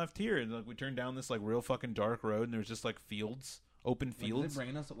like turn left here, and like we turned down this like real fucking dark road, and there was just like fields, open Like, fields. is it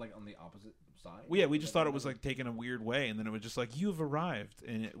bringing us like on the opposite side? Well, yeah, we just thought it was like taking a weird way, and then it was just like you've arrived,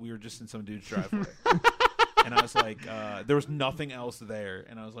 and we were just in some dude's driveway. And I was like, there was nothing else there,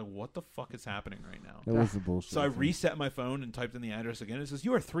 and I was like, what the fuck is happening right now? That was the bullshit. So I reset my phone and typed in the address again. It says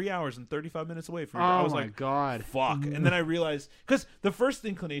you are 3 hours and 35 minutes away from. Oh I was my like, god. fuck. And then I realized because the first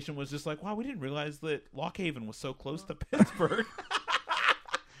inclination was just like, wow, we didn't realize that Lock Haven was so close to Pittsburgh.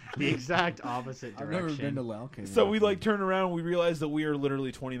 The exact opposite I've direction. never been to Lauke. So we like turn around, and we realized that we are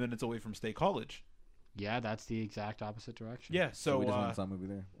literally 20 minutes away from State College. Yeah, that's the exact opposite direction. Yeah, So so we just went and saw a movie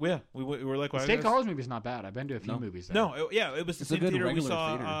there. yeah, we were like, The why State College movie's not bad. I've been to a few No. movies there. No, it was the It's a same good theater we regular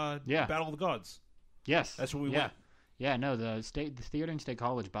saw. theater. Yeah. Battle of the Gods. Yes. That's where we yeah. went. Yeah, no, the theater in State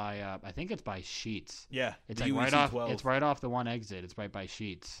College by I think it's by Sheets. Yeah, It's the like right UEC off 12. it's right off the one exit. It's right by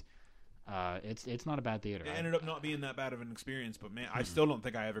Sheets. It's not a bad theater. It ended up not being that bad of an experience, but man, I still don't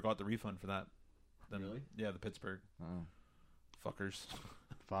think I ever got the refund for that. Really? Yeah, the Pittsburgh Oh. fuckers.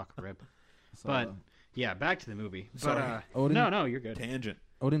 Fuck, rip. So, But yeah, back to the movie. Sorry. But Odin- no, you're good. Tangent.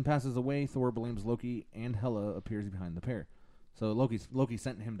 Odin passes away. Thor blames Loki, and Hela appears behind the pair. So Loki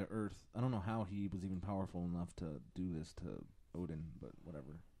sent him to Earth. I don't know how he was even powerful enough to do this to Odin, but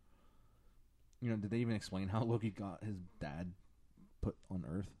whatever. You know, did they even explain how Loki got his dad put on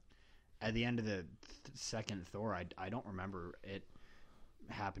Earth? At the end of the second Thor, I don't remember it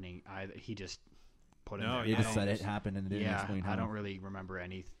happening. He just put him No, there. He yeah, just I said don't- it happened and it didn't Yeah, explain how. I don't really remember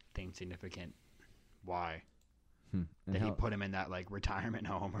anything significant. Why? And That he how- put him in that like retirement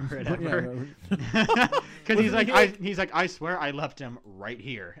home or Yeah, whatever. right. Because he's Wasn't like, he he's like, I swear I left him right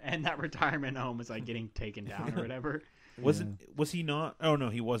here, and that retirement home was like getting taken down or whatever. Was he not? Oh no,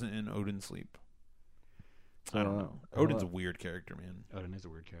 he wasn't in Odin's Sleep. I don't know. Odin's a weird character, man. Odin is a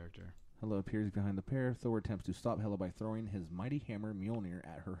weird character. Hela appears behind the pair. Thor attempts to stop Hela by throwing his mighty hammer Mjolnir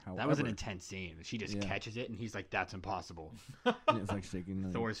at her. However, That was an intense scene. She just Yeah. catches it, and he's like, "That's impossible." and it's like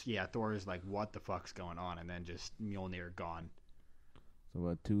shaking. Thor is like, "What the fuck's going on?" And then just Mjolnir gone.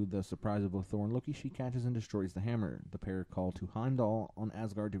 So, to the surprise of both Thor and Loki, she catches and destroys the hammer. The pair call to Heimdall on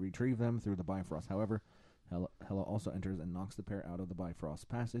Asgard to retrieve them through the Bifrost. However, Hela also enters and knocks the pair out of the Bifrost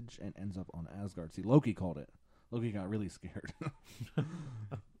passage and ends up on Asgard. See, Loki called it. Loki got really scared.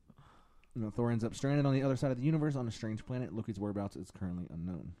 Thor ends up stranded on the other side of the universe on a strange planet. Loki's whereabouts is currently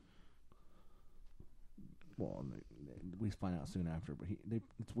unknown. Well, we find out soon after, but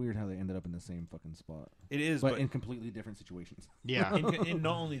it's weird how they ended up in the same fucking spot. It is, But but in completely different situations. Yeah, and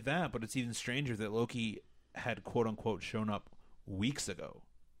not only that, but it's even stranger that Loki had quote unquote shown up weeks ago.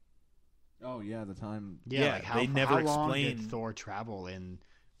 Oh, yeah, the time. Yeah, like they never how long did explained- Thor travel in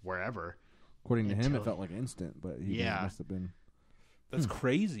wherever? According to him, Until- it felt like instant, but he Yeah. must have been. That's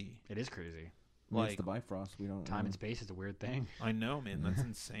crazy. It is crazy. Like, Like- it's the Bifrost. We don't Time know. and space is a weird thing. I know, man. That's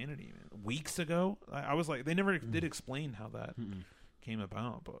insanity, man. Weeks ago, I was like, they never did explain how that came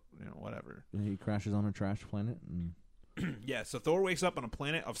about, but whatever. He crashes on a trash planet, and Yeah, so Thor wakes up on a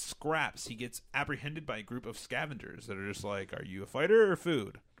planet of scraps. He gets apprehended by a group of scavengers that are just like, "Are you a fighter or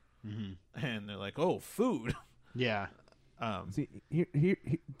food?" And they're like, "Oh, food." Yeah, see here,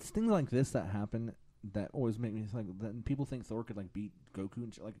 it's things like this that happen that always make me like. That people think Thor could like beat Goku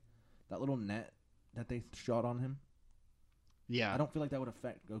and shit. Like that little net that they shot on him. yeah. I don't feel like that would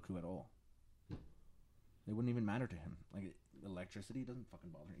affect Goku at all. It wouldn't even matter to him. Like electricity doesn't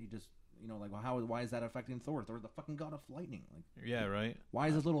fucking bother him. He just like well, why is that affecting Thor? Thor's the fucking god of lightning. Like Yeah, right. why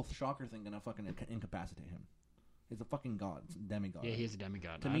is this little shocker thing gonna fucking incapacitate him? He's a fucking god. It's a demigod. Yeah, he's a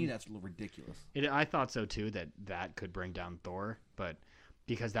demigod. To me, that's ridiculous. I thought so too. That could bring down Thor, but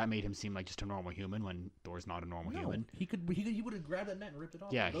because that made him seem like just a normal human when Thor's not a normal human. He would have grabbed that net and ripped it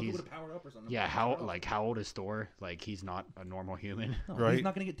off. Yeah, Goku he's- would have powered up or something. Yeah, Powered up. how old is Thor? Like he's not a normal human. No, Right. He's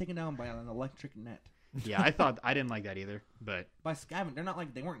not gonna get taken down by an electric net. Yeah, I didn't like that either. But By scavengers, they're not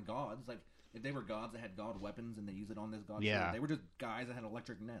like they weren't gods. Like if they were gods that had god weapons and they used it on this god, Yeah. show, they were just guys that had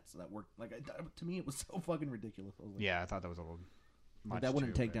electric nets that worked. Like to me, it was so fucking ridiculous. I was like, yeah, I thought that was a little. like, Much that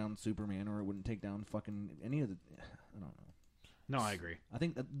wouldn't too, take but- down Superman or it wouldn't take down fucking any of the. I don't know. No, I agree. I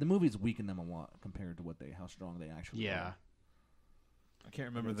think that the movies weaken them a lot compared to how strong they actually Yeah, are. I can't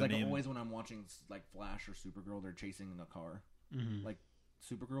remember It's the like name. always when I'm watching like Flash or Supergirl, they're chasing a car. mm-hmm. Like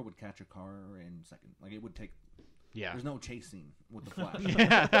Supergirl would catch a car in a second. Like it would take Yeah. There's no chase scene with the Flash.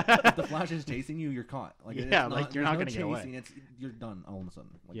 Yeah. If the Flash is chasing you, you're caught. Like, it's Yeah, like, you're there's not no gonna get away. chasing, you're done all of a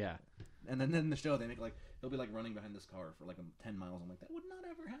sudden. Like, Yeah. And then in the show, they make like he'll be like running behind this car for like 10 miles. I'm like, that would not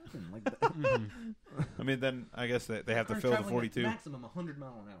ever happen. Like, I mean, then I guess they have to car's fill the traveling at 42. maximum 100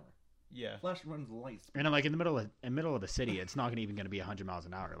 mile an hour. Yeah. Flash runs light speed. And I'm like in the middle of the city, it's not even going to be 100 miles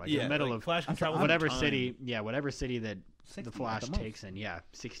an hour. Like in Yeah, the middle like of Flash can travel whatever time. city, whatever city that 60 the at Flash the most. takes in,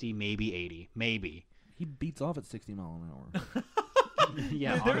 60, maybe 80, maybe. He beats off at 60 mile an hour.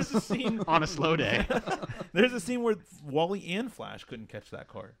 Yeah, Dude, there's a scene on a slow day. There's a scene where Wally and Flash couldn't catch that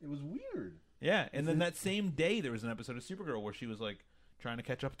car. It was weird. Yeah, and then that same day there was an episode of Supergirl where she was like trying to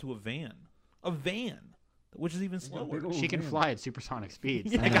catch up to a van, which is even slower. big old- She can man. fly at supersonic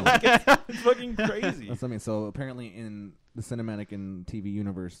speeds. Yeah, I know. it's fucking crazy. That's something. So apparently, in the cinematic and TV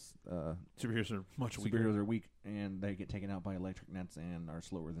universe, Superheroes are much weaker. superheroes are weak and they get taken out by electric nets and are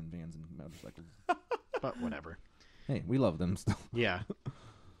slower than vans and motorcycles. But whatever. Hey, we love them still. Yeah.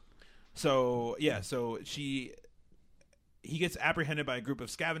 So he gets apprehended by a group of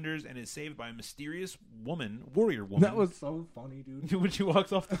scavengers and is saved by a mysterious warrior woman. That was so funny, dude. when she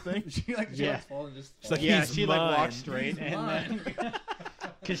walks off the thing. she Yeah. likes falling just. She's like, Yeah, "He's she like mine." walks straight He's and mine. then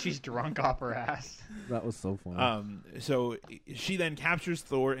because she's drunk off her ass. That was so funny. So she then captures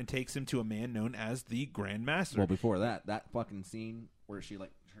Thor and takes him to a man known as the Grand Master. Well, before that fucking scene where she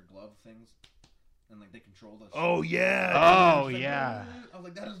like her glove things and like they control the. Oh yeah. Oh She's like, yeah. I was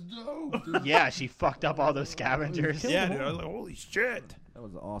like, that is dope. Dude. Yeah, she fucked up all those scavengers. Yeah, dude. I was like, holy shit. That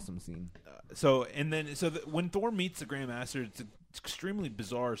was an awesome scene. When Thor meets the Grand Master, it's an extremely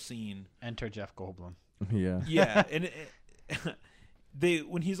bizarre scene. Enter Jeff Goldblum. Yeah. Yeah, and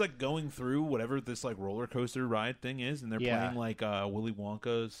when he's like going through whatever this like roller coaster ride thing is, and they're Yeah. playing like Willy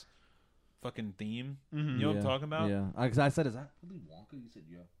Wonka's fucking theme. Mhm. You know what I'm talking about? Yeah. Because I said, is that Willy Wonka? You said,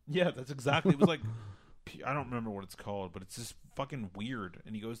 yeah. Yeah, that's exactly. It was like I don't remember what it's called, but it's just fucking weird.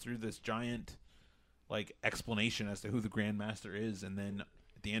 And he goes through this giant like explanation as to who the Grand Master is, and then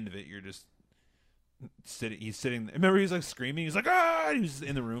at the end of it, you're just sitting. He's sitting. Remember, he's like screaming. He's like, ah! He was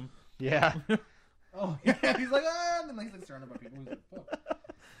in the room. Yeah. Oh, yeah. He's like, ah! And then he's like surrounded by people. He's like, fuck.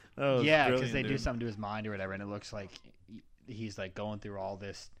 Oh, it's Yeah, because brilliant, they do dude. something to his mind or whatever, and it looks like he's like going through all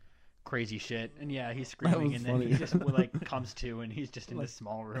this crazy shit. And yeah, he's screaming, was and then funny. he just like comes to, and he's just in this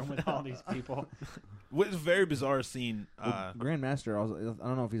small room with all these people. What is a very bizarre scene. Well, Grandmaster, also, I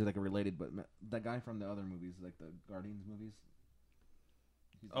don't know if he's like related, but that guy from the other movies, like the Guardians movies.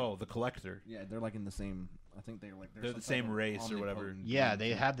 The Collector. Yeah, they're like in the same. I think they're like They're the same race or whatever. Yeah,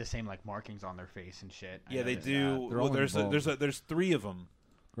 they have the same like markings on their face and shit. I Yeah, they noticed do. They're Well, all involved. there's three of them.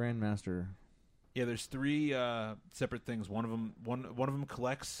 Grandmaster, Yeah, there's three separate things. One of them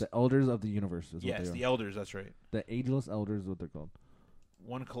collects. the Elders of the Universe is what Yes, they are. the elders. That's right. The Ageless Elders is what they're called.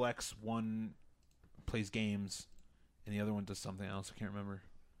 One collects, one plays games, and the other one does something else. I can't remember.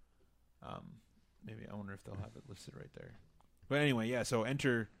 Maybe I wonder if they'll have it listed right there. But anyway, yeah. So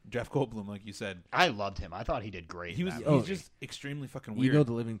enter Jeff Goldblum, like you said. I loved him. I thought he did great. He in was. that He's movie. just extremely fucking weird. Ego,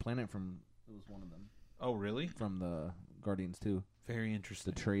 the Living Planet from it was one of them Oh, really? from the Guardians too. Very The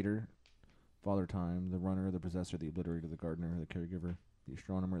interesting. Traitor, Father Time, the Runner, the Possessor, the Obliterator, the Gardener, the Caregiver, the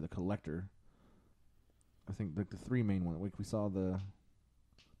Astronomer, the Collector. I think the three main ones. We saw the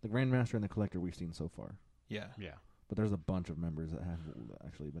Grandmaster and the Collector we've seen so far, Yeah. Yeah. but there's a bunch of members that have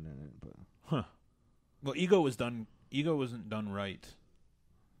actually been in it. But Well, Ego wasn't done right.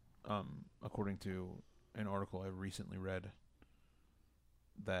 According to an article I recently read,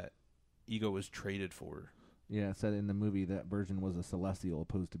 that Ego was traded for. yeah, it said in the movie that version was a Celestial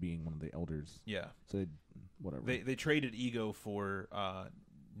opposed to being one of the Elders. Yeah. So whatever. They traded Ego for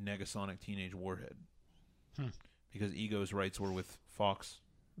Negasonic Teenage Warhead because Ego's rights were with Fox.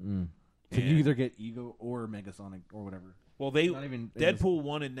 So you And- either get Ego or Megasonic or whatever. Well, Not even Deadpool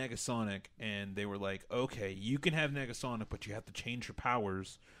wanted Negasonic, and they were like, "Okay, you can have Negasonic, but you have to change your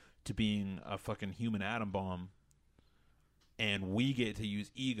powers to being a fucking human atom bomb, and we get to use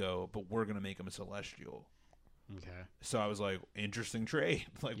Ego, but we're gonna make him a Celestial." Okay. So I was like, "Interesting trade."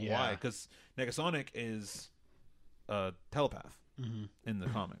 Like, Yeah. why? Because Negasonic is a telepath in the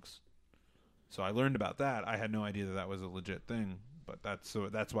comics. So I learned about that. I had no idea that was a legit thing, but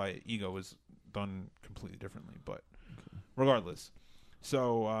that's why Ego was done completely differently. But regardless,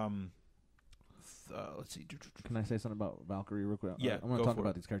 so let's see. Can I say something about Valkyrie real quick? Yeah, I'm going go to talk for about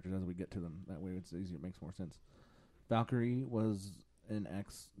it. these characters as we get to them. That way it's easier. It makes more sense. Valkyrie was an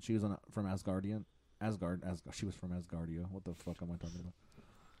ex. She was from Asgardian. She was from Asgardia. What the fuck am I talking about?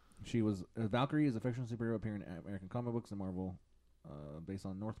 She was Valkyrie is a fictional superhero appearing in American comic books and Marvel, based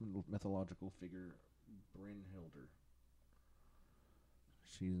on Norse mythological figure Brynhildr.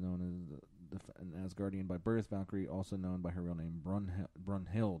 She's known as an Asgardian by birth. Valkyrie, also known by her real name,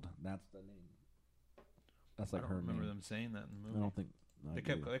 Brunhild. That's the name. That's like I her don't remember name. them saying that in the I movie. don't think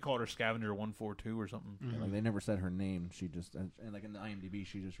They called her Scavenger 142 or something. Yeah, like they never said her name. She just and like in the IMDb,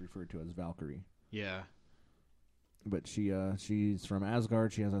 she just referred to as Valkyrie. Yeah. But she's from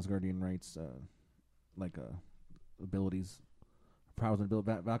Asgard. She has Asgardian rights, abilities, prowess and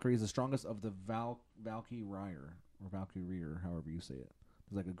ability. Valkyrie is the strongest of the Valkyrie, however you say it.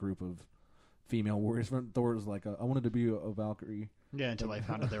 There's like a group of female warriors. Thor was like, I wanted to be a Valkyrie. Yeah, until I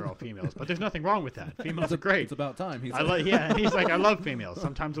found out they were all females. But there's nothing wrong with that. Females are great. It's about time. He's And he's like, I love females.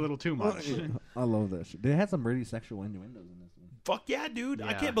 Sometimes a little too much. I love that shit. They had some really sexual innuendos in this one. Fuck yeah, dude!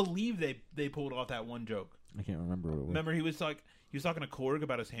 I Yeah. can't believe they pulled off that one joke. I can't remember what it was. Remember, he was talking to Korg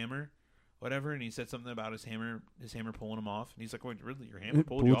about his hammer, whatever, and he said something about his hammer pulling him off, and he's like, "Wait, really? Your hammer It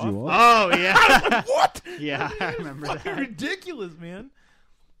pulled you off?" Oh, yeah. What? Yeah, I remember Fucking that. ridiculous, man.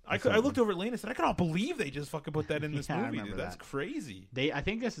 I looked over at Lane and said, I cannot believe they just fucking put that in this Yeah, I movie, dude. remember That's that. crazy. I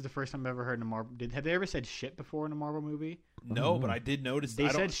think this is the first time I've ever heard in a Marvel. Have they ever said shit before in a Marvel movie? No, but I did notice. They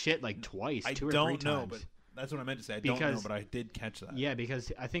I said shit like twice, I 2 or 3 don't times. know, but that's what I meant to say. I don't know, Because- but I did catch that. Yeah, because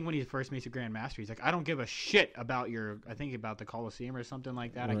I think when he first meets the Grand Master, he's like, I don't give a shit about about the Coliseum or something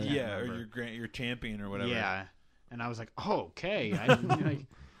like that. I Right. can't Yeah, remember. or your champion or whatever. Yeah. And I was like, oh, okay. Like,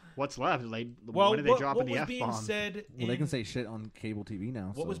 what's left? Like, Well, when did they drop what in the was being F-bomb? said? Well, they can say shit on cable TV now.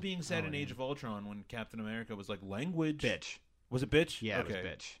 What so. was being said in yeah. Age of Ultron when Captain America was like language? Bitch. Was it bitch? Yeah, okay. it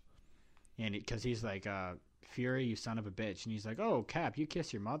was bitch. And because he's like, Fury, you son of a bitch. And he's like, oh, Cap, you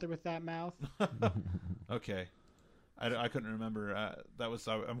kiss your mother with that mouth? Okay. I couldn't remember.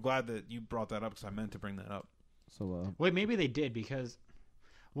 I'm glad that you brought that up because I meant to bring that up. So, Wait, maybe they did because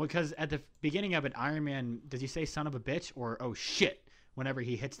at the beginning of it, Iron Man, does he say son of a bitch or oh shit whenever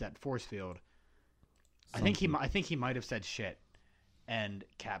he hits that force field? I think he might have said shit, and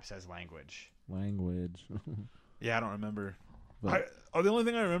Cap says language. language. Yeah, I don't remember. But- The only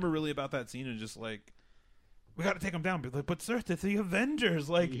thing I remember really about that scene is just like, we got to take him down. But sir, it's the Avengers.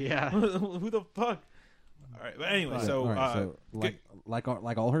 Like, Yeah. who the fuck? All right, but anyway, so,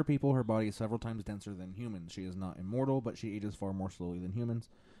 like all her people, her body is several times denser than humans. She is not immortal, but she ages far more slowly than humans.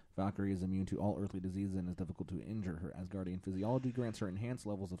 Valkyrie is immune to all earthly diseases and is difficult to injure. Her Asgardian physiology grants her enhanced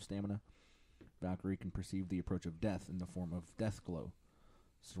levels of stamina. Valkyrie can perceive the approach of death in the form of death glow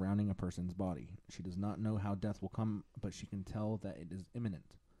surrounding a person's body. She does not know how death will come, but she can tell that it is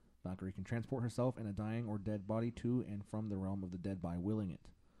imminent. Valkyrie can transport herself and a dying or dead body to and from the realm of the dead by willing it.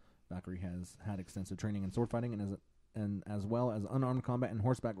 Valkyrie has had extensive training in sword fighting and as well as unarmed combat and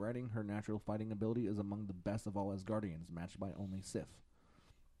horseback riding. Her natural fighting ability is among the best of all Asgardians, matched by only Sif.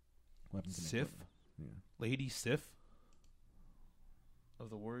 Sif? Yeah. Lady Sif of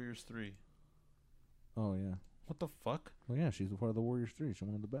the Warriors 3. Oh, yeah. What the fuck? Well, yeah, she's part of the Warriors 3. She's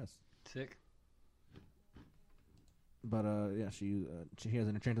one of the best. Sick. But, yeah, she has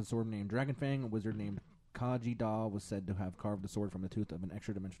an enchanted sword named Dragonfang. A wizard named Kaji Da was said to have carved the sword from the tooth of an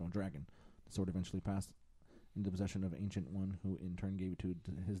extra-dimensional dragon. The sword eventually passed into possession of Ancient One, who in turn gave it to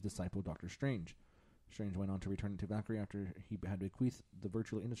his disciple, Doctor Strange. Strange went on to return it to Valkyrie after he had bequeathed the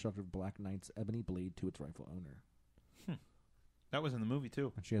virtually indestructible Black Knight's ebony blade to its rightful owner. That was in the movie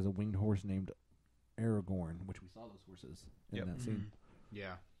too. And she has a winged horse named Aragorn, which we saw those horses in Yep. that scene.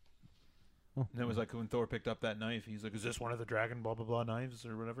 Yeah. Oh, And it was like when Thor picked up that knife, he's like, "Is this one of the dragon blah blah blah knives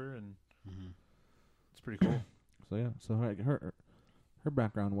or whatever?" And it's pretty cool. so yeah, so her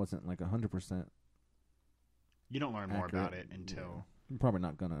background wasn't like 100%. You don't learn more accurate. about it until You're probably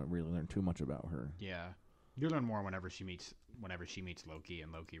not gonna really learn too much about her. yeah. You learn more whenever she meets Loki,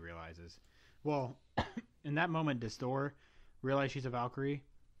 and Loki realizes. Well, in that moment, does Thor realize she's a Valkyrie?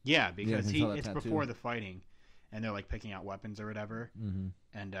 Yeah, because he saw that it's tattoo. before the fighting, and they're like picking out weapons or whatever. Mm-hmm.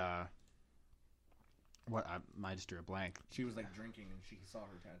 And I just drew a blank. She was like drinking and she saw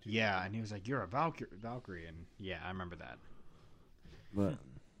her tattoo. Yeah, and he was like, "You're a Valkyrie," and yeah, I remember that. But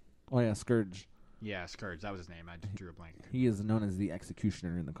oh yeah, Scourge. Yeah, Scourge, that was his name. I just drew a blank. He is known as the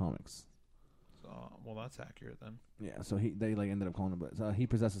Executioner in the comics. So, well, that's accurate then. Yeah, so they like ended up calling him. But he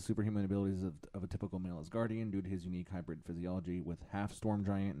possesses superhuman abilities of a typical male Asgardian due to his unique hybrid physiology with half Storm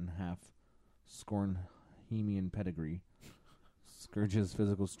Giant and half Scornhemian pedigree. Scourge's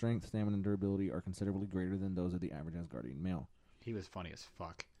physical strength, stamina, and durability are considerably greater than those of the average Asgardian male. He was funny as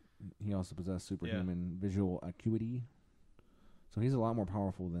fuck. He also possessed superhuman visual acuity, so he's a lot more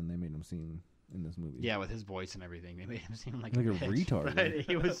powerful than they made him seem in this movie. Yeah, with his voice and everything, they made him seem like Like a bitch, retard, But man.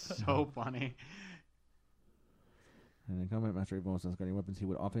 he was so funny. And in combat mastery of most Asgardian weapons, he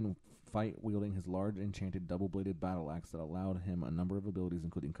would often fight wielding his large enchanted double-bladed battle axe that allowed him a number of abilities,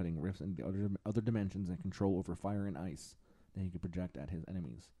 including cutting rifts into other dimensions and control over fire and ice. that he could project at his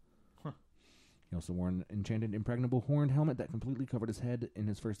enemies. Huh. He also wore an enchanted, impregnable horned helmet that completely covered his head. In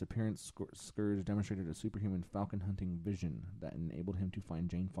his first appearance, Scourge demonstrated a superhuman falcon hunting vision that enabled him to find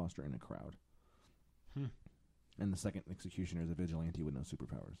Jane Foster in a crowd. And the second Executioner is a vigilante with no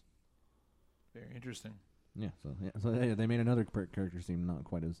superpowers. Very interesting. So they made another character seem not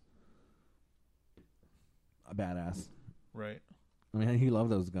quite as a badass. Right. I mean, he loved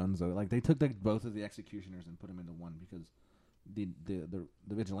those guns though. Like they took both of the Executioners and put them into one because the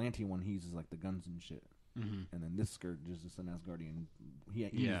vigilante one he uses like the guns and shit, and then this Scourge is just an Asgardian. He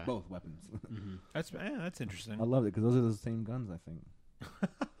uses both weapons. That's interesting. I love it because those are the same guns. I think.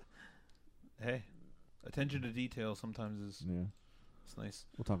 Hey, attention to detail sometimes is it's nice.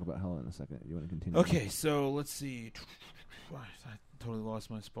 We'll talk about Hela in a second. You want to continue? Okay, so let's see. I totally lost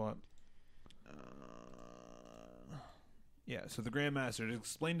my spot. Yeah, so the Grandmaster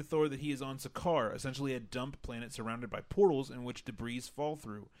explained to Thor that he is on Sakaar, essentially a dump planet surrounded by portals in which debris fall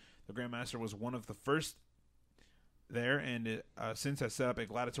through. The Grandmaster was one of the first there, and since has set up a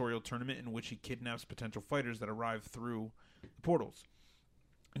gladiatorial tournament in which he kidnaps potential fighters that arrive through the portals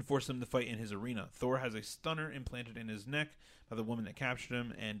and force them to fight in his arena. Thor has a stunner implanted in his neck by the woman that captured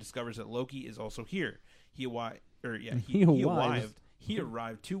him, and discovers that Loki is also here. He arrived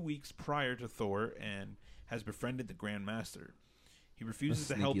 2 weeks prior to Thor and has befriended the Grandmaster. He refuses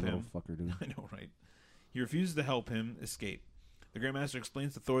to help him. Little fucker, dude. I know, right? He refuses to help him escape. The Grandmaster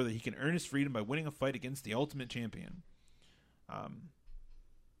explains to Thor that he can earn his freedom by winning a fight against the Ultimate Champion.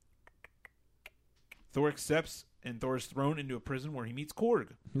 Thor accepts, and Thor is thrown into a prison where he meets Korg.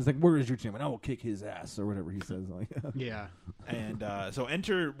 He's like, "Where is your champion? I will kick his ass," or whatever he says. Like, Yeah. And so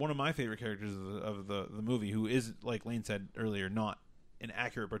enter one of my favorite characters of the movie, who is, like Lane said earlier, not an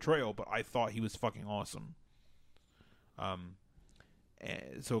accurate portrayal, but I thought he was fucking awesome.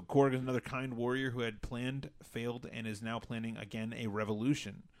 So Korg is another kind warrior who had failed, and is now planning again a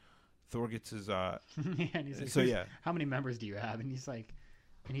revolution. Thor gets his and he's like, so yeah. How many members do you have? And he's like,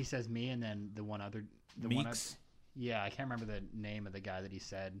 and he says me, and then the one other, Meeks. Yeah, I can't remember the name of the guy that he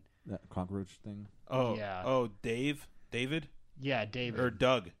said. that cockroach thing. Oh yeah. Oh, David. Yeah, David Or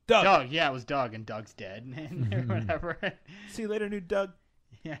Doug. Doug. Yeah, it was Doug, and Doug's dead, and whatever. See you later, new Doug.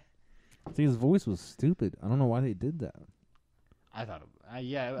 Yeah. See, his voice was stupid. I don't know why they did that. I thought, I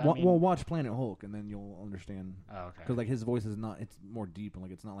Well, mean, watch Planet Hulk, and then you'll understand. oh, okay. Because like his voice is not, it's more deep, and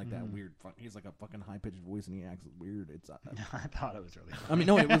like it's not like that Mhm. weird. He's like a fucking high pitched voice, and he acts weird. It's. I thought it was really funny. I mean,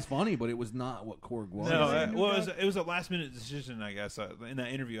 no, it was funny, but it was not what Korg was. No, it was a last minute decision, I guess. In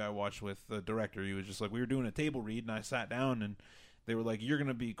that interview I watched with the director, he was just like, we were doing a table read, and I sat down, and they were like, "You're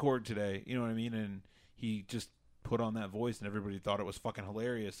gonna be Korg today," you know what I mean? And he just put on that voice, and everybody thought it was fucking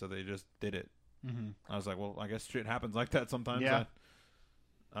hilarious, so they just did it. Mm-hmm. I was like, well, I guess shit happens like that sometimes. Yeah.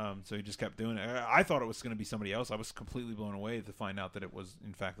 So he just kept doing it. I thought it was going to be somebody else. I was completely blown away to find out that it was,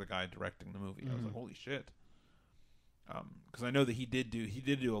 in fact, the guy directing the movie. I was like, holy shit. Because I know that he did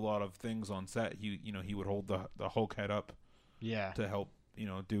do a lot of things on set. He would hold the Hulk head up, Yeah. to help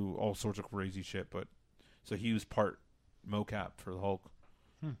do all sorts of crazy shit. But so he was part mocap for the Hulk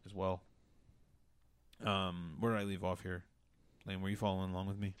as well. Where did I leave off here? Lane, were you following along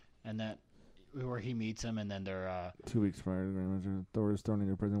with me? And that where he meets him, and then they're 2 weeks prior to Grandmaster, Thor is thrown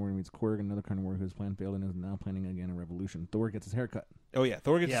into prison where he meets Korg, another kind of warrior whose plan failed and is now planning again a revolution. Thor gets his haircut. Oh yeah,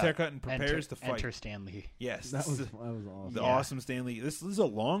 Thor gets his haircut and prepares to fight. Enter Stan Lee. Yes, That was awesome. the awesome Stan Lee. This is a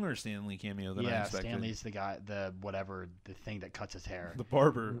longer Stan Lee cameo than I Yeah, expected. Stan Lee's the guy, the thing that cuts his hair. The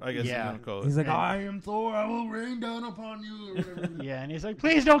barber, I guess Yeah. you're gonna call it. He's like, And- "I am Thor. I will rain down upon you." Or whatever. Yeah, and he's like,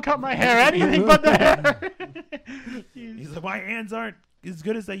 "Please don't cut my hair. Anything but the hair." He's like, my hands aren't as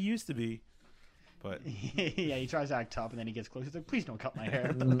good as they used to be. But yeah, he tries to act tough, and then he gets close. He's like, "Please don't cut my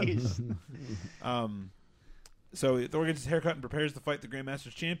hair, please." so Thor gets his haircut and prepares to fight the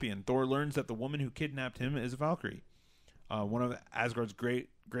Grandmaster's champion. Thor learns that the woman who kidnapped him is a Valkyrie, one of Asgard's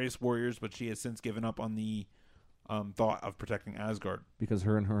greatest warriors, but she has since given up on the thought of protecting Asgard. Because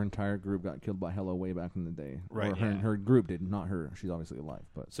her and her entire group got killed by Hela way back in the day. Right, Or her group did, not her. She's obviously alive,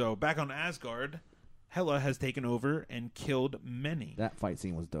 but So back on Asgard, Hela has taken over and killed many. that fight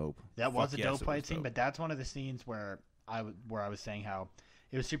scene was dope. That was Fuck a yes, dope it fight was scene, dope. but that's one of the scenes where I was saying how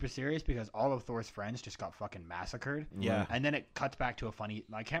it was super serious because all of Thor's friends just got fucking massacred. Yeah. And then it cuts back to a funny.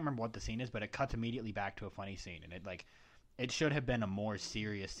 I can't remember what the scene is, but it cuts immediately back to a funny scene, and it should have been a more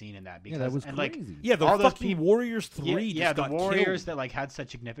serious scene in that because Yeah, that was and crazy. Yeah, the all those fucking people- Warriors 3 yeah, just the got warriors killed. that had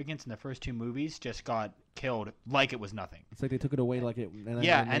such significance in the first two movies just got killed like it was nothing. It's like they took it away like it.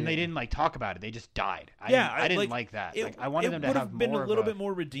 And they didn't talk about it; they just died. I didn't like that. I wanted them to would have been more a little of bit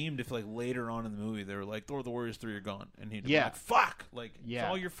more redeemed if, like, later on in the movie they were like, "Thor: The Warriors 3 are gone," and he'd be Yeah. like, "Fuck!" Like, Yeah. it's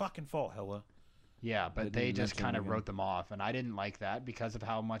all your fucking fault, Hela. Yeah, but They they didn't just mention kind it of again. wrote them off, and I didn't like that because of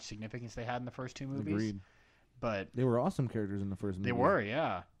how much significance they had in the first two movies. Agreed. But They were awesome characters in the first movie. they were,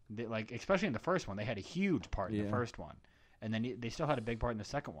 yeah. Like especially in the first one, they had a huge part in the Yeah. first one, and then they still had a big part in the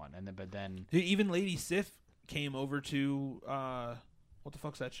second one. And then, but then, Even Lady Sif came over to what the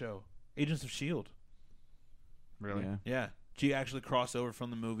fuck's that show? Agents of S.H.I.E.L.D. really, Yeah, Yeah, she actually crossed over from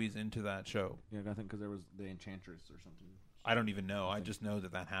the movies into that show. yeah. I think because there was the Enchantress or something. I don't even know. I just know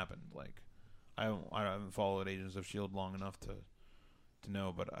that happened. Like, I haven't followed Agents of S.H.I.E.L.D. long enough to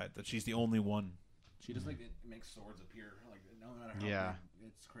know, but that she's the only one. She just like it makes swords appear like no matter how Yeah.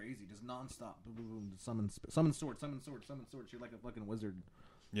 big, it's crazy, just nonstop. Boom, boom, boom, summon sword, summon sword, summon sword. She's like a fucking wizard.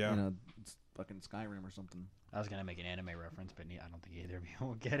 Yeah. In a fucking Skyrim or something. I was gonna make an anime reference, but I don't think either of you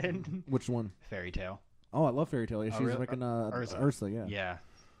will get it. Which one? Fairy Tale. Oh, I love Fairy Tale. Yeah, Oh, she's really? like an Ursa. yeah. Yeah,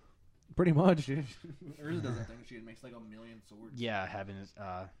 Pretty much. Ursa does that thing. She makes like a million swords. yeah. Heaven's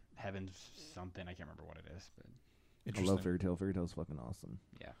something. I can't remember what it is, but I Interesting. love Fairy Tale. Fairy Tale's fucking awesome.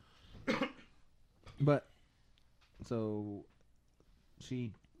 yeah. But so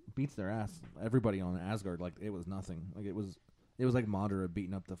she beats their ass. Everybody on Asgard, like it was nothing. Like it was like Madara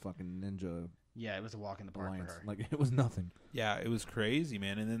beating up the fucking ninja Yeah, it was a walk in the park alliance. for her. Like it was nothing. Yeah, it was crazy,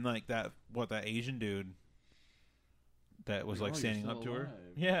 man. And then like that Asian dude that was like Oh, you're standing still up to her. alive.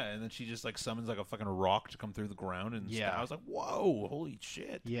 Yeah, and then she just like summons like a fucking rock to come through the ground and Yeah. I was like, whoa, holy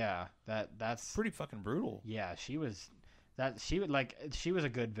shit. Yeah, that's Pretty fucking brutal. yeah. She was a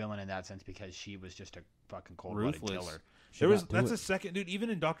good villain in that sense because she was just a fucking cold-blooded Ruthless. killer. That's a second dude, even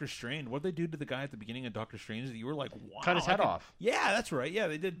in Doctor Strange, what they do to the guy at the beginning of Doctor Strange that you were like, wow. Cut his head off. Yeah, that's right. Yeah,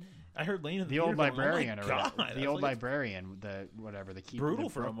 they did. I heard Lane in The old theater going, librarian, oh or my whatever. God. The I old was like, librarian, the keeper, Brutal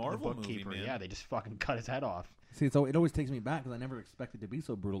the for a book- the Marvel movie, bookkeeper. man. Yeah, they just fucking cut his head off. See, so it always takes me back because I never expected to be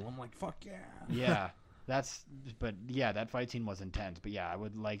so brutal. I'm like, fuck yeah. Yeah, that fight scene was intense. But yeah, I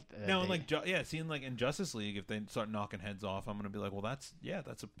would like. No, and like seeing like in Justice League, if they start knocking heads off, I'm gonna be like, well, that's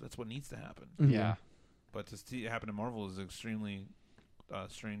what needs to happen. yeah, But to see it happen in Marvel is extremely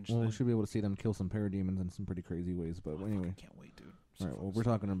strange. Well, we thing. should be able to see them kill some parademons in some pretty crazy ways. But I anyway, fucking can't wait, dude. So all right. Well, fucking we're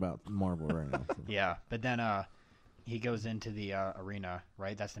talking about Marvel right now. So. yeah. But then he goes into the arena.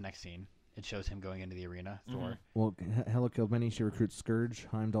 Right, that's the next scene. It shows him going into the arena. Thor. Well, Hela killed many. She recruits Scourge,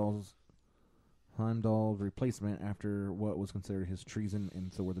 Heimdall's replacement, after what was considered his treason in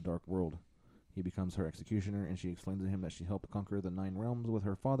Thor: The Dark World. He becomes her executioner, and she explains to him that she helped conquer the 9 realms with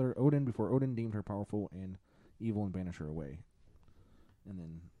her father Odin before Odin deemed her powerful and evil and banished her away. And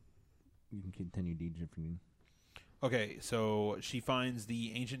then you can continue, DJ, if you need. Okay, so she finds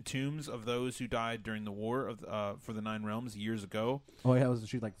the ancient tombs of those who died during the war of for the 9 realms years ago. Oh yeah,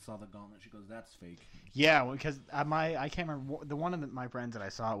 she like saw the gauntlet. She goes, "That's fake." Yeah, because I can't remember the one of my friends that I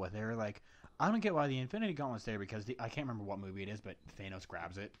saw it with. They were like, I don't get why the Infinity Gauntlet's there because I can't remember what movie it is, but Thanos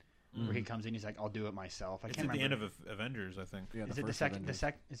grabs it. Where he comes in, he's like, "I'll do it myself." It's can't at the remember. end of Avengers, I think. Yeah, Is it the first second? Avengers.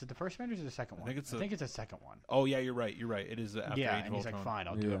 Is it the first Avengers or the second one? think it's I think it's the second one. Oh yeah, you're right. You're right. It is after Yeah, Age and of he's like, Ultron. "Fine,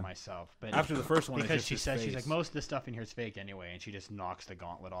 I'll do Yeah. it myself." But After the first one, it's because just she his says she's face. like, most of the stuff in here is fake anyway, and she just knocks the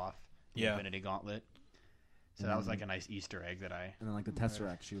gauntlet off. The Yeah. Infinity Gauntlet. So that was like a nice Easter egg that I. And then like the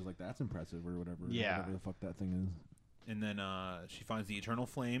Tesseract, she was like, "That's impressive," or whatever. Yeah. Whatever the fuck that thing is. And then she finds the Eternal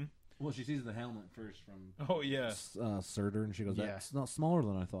Flame. Well, she sees the helmet first from Oh yeah. Surtur, and she goes, Yeah. "That's not smaller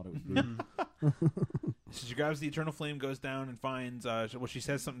than I thought it would be." So she grabs the Eternal Flame, goes down and finds. She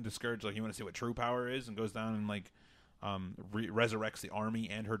says something to Scourge, like, "You want to see what true power is?" And goes down and like resurrects the army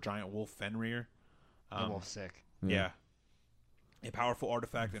and her giant wolf Fenrir. The wolf's sick. Yeah. A powerful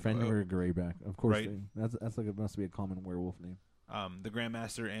artifact. And, Fenrir Greyback, of course. Right. That's like it must be a common werewolf name. the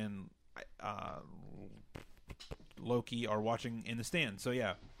Grandmaster and Loki are watching in the stands. So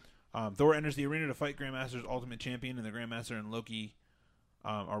yeah, Thor enters the arena to fight Grandmaster's ultimate champion, and the Grandmaster and Loki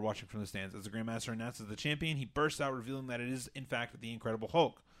are watching from the stands. As the Grandmaster announces the champion, he bursts out, revealing that it is in fact the Incredible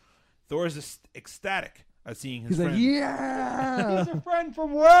Hulk. Thor is ecstatic at seeing his He's friend. like, "Yeah, He's a friend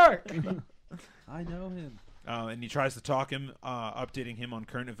from work. I know him." And he tries to talk him, updating him on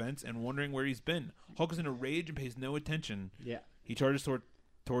current events and wondering where he's been. Hulk is in a rage and pays no attention. Yeah. He charges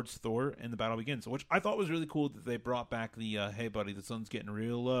towards Thor, and the battle begins. Which I thought was really cool that they brought back the "Hey, buddy, the sun's getting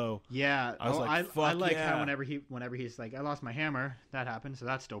real low." Yeah, I was like, I "Fuck like yeah." how whenever he's like, "I lost my hammer," that happened, so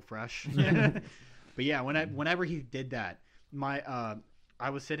that's still fresh. But yeah, whenever he did that, I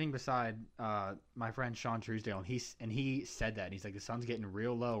was sitting beside my friend Sean Truesdale, and he said that, and he's like, "The sun's getting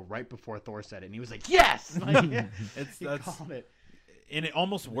real low," right before Thor said it, and he was like, "Yes!" Like, he That's called it. and it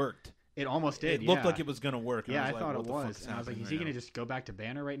almost worked. It almost did. It looked like it was gonna work. And Yeah, I was thought like, it what the was. fuck's And I was like, happening is he right going to now? just go back to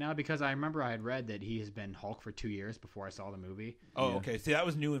Banner right now? Because I remember I had read that he has been Hulk for 2 years before I saw the movie. Oh, okay. See, that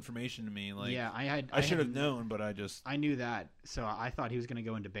was new information to me. Like, Yeah, I should have known, but I knew that, so I thought he was going to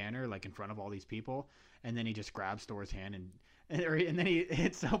go into Banner like in front of all these people, and then he just grabs Thor's hand and then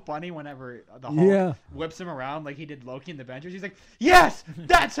it's so funny whenever the Hulk whips him around like he did Loki in the Avengers. He's like, "Yes,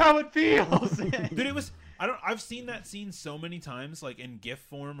 that's how it feels." dude, it was. I've seen that scene so many times, like in GIF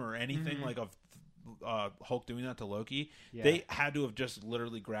form or anything, like of Hulk doing that to Loki. Yeah. They had to have just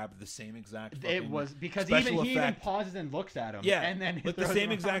literally grabbed the same exact. It was because special he even effect. pauses and looks at him. Yeah, and then with the throws same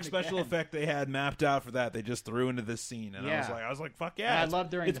him exact around special again. effect they had mapped out for that, they just threw into this scene, and Yeah. I was like, fuck And yeah! I love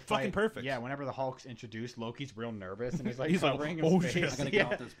during it's the fucking fight. perfect. Yeah, whenever the Hulk's introduced, Loki's real nervous and he's like He's like, covering "Oh, his shit, face. I gotta yeah.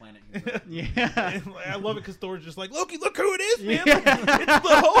 get off this planet. He's like, Yeah. And, like, I love it because Thor's just like, Loki, look who it is, man! Like, it's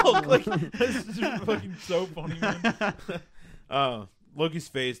the Hulk. Like, this is fucking so funny, man. Loki's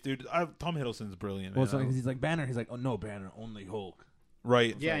face, dude. Tom Hiddleston's brilliant. well, Man. so he's like Banner. He's like, oh no, Banner, only Hulk.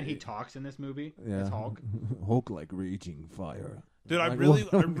 Right. Yeah, and he talks in this movie as Hulk. Hulk like raging fire. Dude, I Like,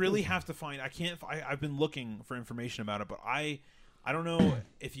 really have to find. I've been looking for information about it, but I don't know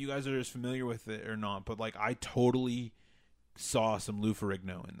if you guys are as familiar with it or not. But like, I totally saw some Lou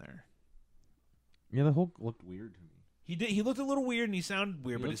Ferrigno in there. Yeah, the Hulk looked weird to me. He did. He looked a little weird and he sounded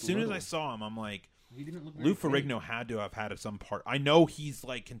weird. He But looked as soon as little. I saw him, I'm like, He didn't look Lou very Ferrigno had to have had some part. I know he's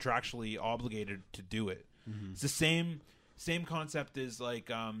like contractually obligated to do it. Mm-hmm. It's the same concept as like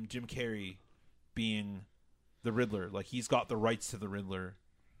Jim Carrey being the Riddler. Like he's got the rights to the Riddler,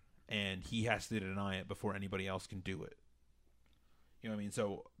 and he has to deny it before anybody else can do it. You know what I mean?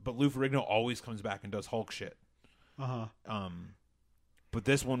 So, but Lou Ferrigno always comes back and does Hulk shit. But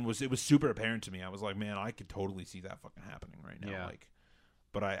this one was super apparent to me. I was like, man, I could totally see that fucking happening right now. Yeah. Like,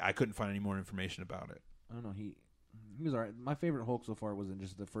 but I couldn't find any more information about it. I don't know. He was alright. My favorite Hulk so far was in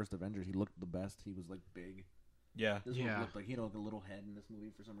just the first Avengers. He looked the best. He was like big. Yeah. This Yeah. one looked like he had like a little head in this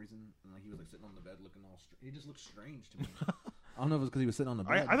movie for some reason, and like he was like sitting on the bed looking all. He just looked strange to me. I don't know if it was because he was sitting on the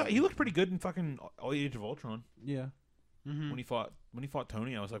bed. I thought he looked pretty good in fucking Age of Ultron. Yeah, When he fought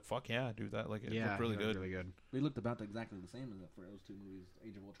Tony, I was like, "Fuck yeah, dude! That like it looked really good." Really good. they looked about exactly the same as that for those two movies,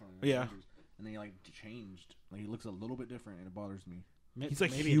 Age of Ultron and Yeah. Avengers. And they like changed. Like he looks a little bit different, and it bothers me. He's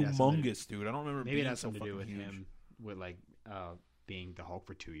like Maybe it has something to- humongous, dude. I don't remember. Maybe it being has so something to do with fucking huge. him, with like being the Hulk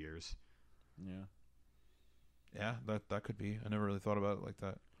for 2 years. Yeah. Yeah, that could be. I never really thought about it like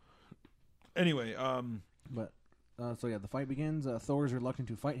that. Anyway, But so yeah, the fight begins. Thor is reluctant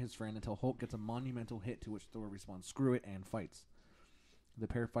to fight his friend until Hulk gets a monumental hit, to which Thor responds, "Screw it," and fights. The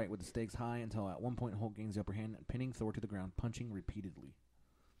pair fight with the stakes high until at one point Hulk gains the upper hand, pinning Thor to the ground, punching repeatedly.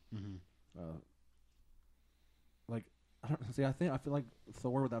 Like I don't see. I feel like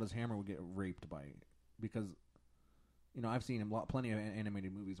Thor without his hammer would get raped because I've seen plenty of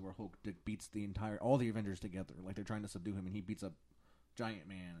animated movies where Hulk beats all the Avengers together, like they're trying to subdue him, and he beats up Giant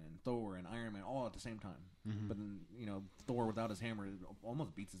Man and Thor and Iron Man all at the same time. But then Thor without his hammer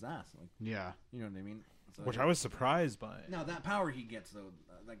almost beats his ass. Like Yeah. you know what I mean? So, which I was surprised by. now that power he gets though,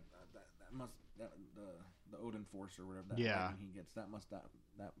 that must the Odin Force or whatever that Yeah. lightning he gets that was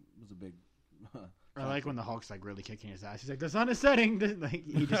a big. I like when the Hulk's like really kicking his ass. He's like, "The sun is setting." Like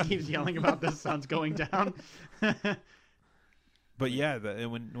he just keeps yelling about the sun's going down. But yeah,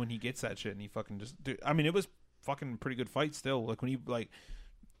 when he gets that shit and he fucking just, dude, I mean, it was fucking pretty good fight still. Like when he like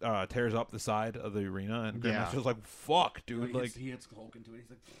tears up the side of the arena and Yeah. Grandmaster's like, "Fuck, dude!" Like, he hits Hulk into it. He's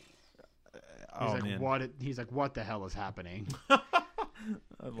like, oh He's like, man, He's like, "What the hell is happening?" I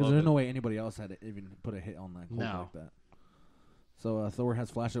because love there's it. no way anybody else had to even put a hit on that Hulk No. like that. So Thor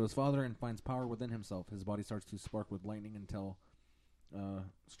has flash of his father and finds power within himself. His body starts to spark with lightning until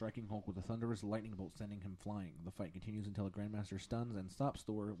striking Hulk with a thunderous lightning bolt, sending him flying. The fight continues until the Grandmaster stuns and stops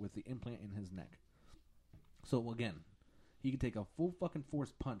Thor with the implant in his neck. So again, he can take a full fucking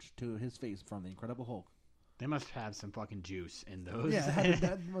force punch to his face from the Incredible Hulk. They must have some fucking juice in those. Yeah,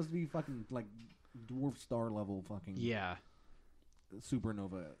 that must be fucking like dwarf star level fucking Yeah.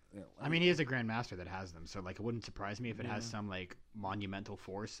 supernova. I mean, he is a grandmaster that has them, so like it wouldn't surprise me if it has some like monumental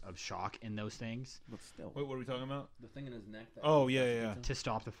force of shock in those things but still, Wait, what are we talking about? the thing in his neck. That Oh, yeah. to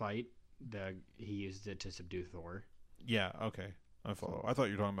stop the fight. He used it to subdue Thor. Yeah, okay, I follow. I thought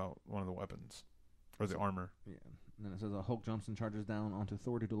you were talking about one of the weapons or the armor. Yeah. And then it says Hulk jumps and charges down onto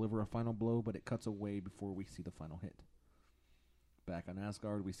Thor to deliver a final blow, but it cuts away before we see the final hit. Back on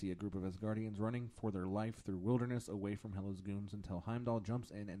Asgard, we see a group of Asgardians running for their life through wilderness away from Hela's goons until Heimdall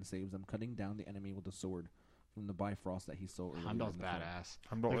jumps in and saves them, cutting down the enemy with a sword from the Bifrost that he stole earlier. Heimdall's in the film. badass.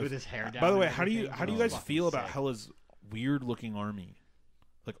 Heimdall Like, is- with his hair down. By the way, and how do you everything. guys Fucking feel about sick. Hela's weird looking army,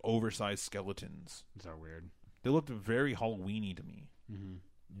 like oversized skeletons? So weird. They looked very Halloweeny to me.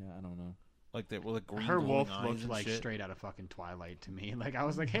 Yeah, I don't know. Like that, with like green Her glowing wolf eyes looked and like shit. straight out of fucking Twilight to me. Like I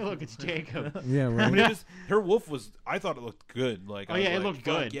was like, hey, look, it's Jacob. Yeah, I right. mean, her wolf was. I thought it looked good. Like, Oh I was yeah, it like, looked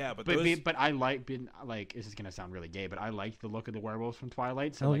fuck, good. Yeah, but but I like this is gonna sound really gay, but I liked the look of the werewolves from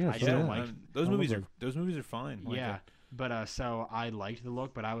Twilight. So Oh, like yeah, I so still yeah. liked. those I movies love are fine. Like, Yeah, but so I liked the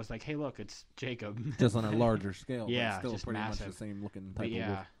look, but I was like, hey, look, it's Jacob. Just on a larger scale. Yeah, but still just pretty much massive. the same looking type But of yeah,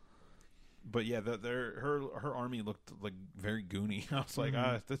 wolf. But yeah, her army looked like very goony. I was like,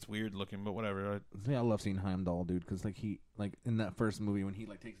 that's weird looking, but whatever. See, I love seeing Heimdall, dude, because like he in that first movie when he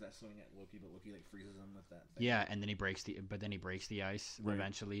like takes that swing at Loki, but Loki like freezes him with that thing. yeah, and then he breaks the ice Right.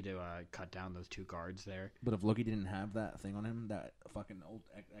 eventually to cut down those 2 guards there. But if Loki didn't have that thing on him, that fucking old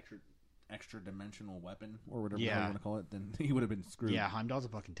extra dimensional weapon or whatever you Yeah. want to call it, then he would have been screwed. Yeah, Heimdall's a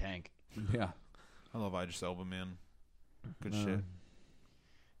fucking tank. Yeah. I love Idris Elba, man. Good Uh, shit.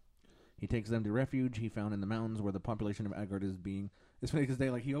 He takes them to refuge he found in the mountains where the population of Asgard is being. It's funny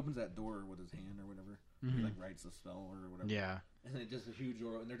because he opens that door with his hand or whatever. He like writes a spell or whatever. Yeah. And then just a huge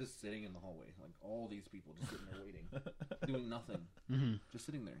door, and they're just sitting in the hallway, like all these people just sitting there waiting, doing nothing, just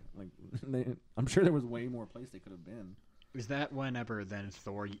sitting there. Like I'm sure there was way more place they could have been. Is that whenever then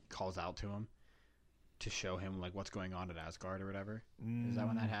Thor calls out to him to show him like what's going on at Asgard or whatever? Is that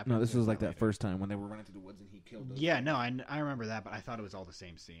when that happens? No, this or was like that later? first time when they were running through the woods and he killed those. Yeah, no, I remember that, but I thought it was all the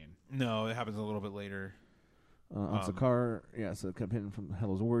same scene. No, it happens a little bit later. On Sakaar, so it kept hitting from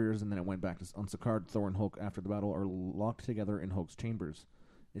Hela's warriors, and then it went back to on Sakaar. Thor and Hulk, after the battle, are locked together in Hulk's chambers.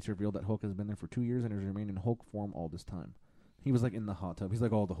 It's revealed that Hulk has been there for 2 years and has remained in Hulk form all this time. He was like in the hot tub. He's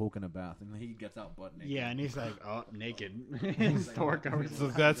like, the Hulk in a bath, and he gets out butt naked. Yeah, and he's like, oh, naked. Thor covers So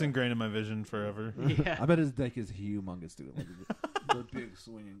that's ingrained in my vision forever. Yeah. I bet his dick is humongous, dude. Like the big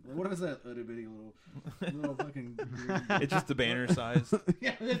swinging. Like, what is that itty bitty little fucking? It's just the banner size.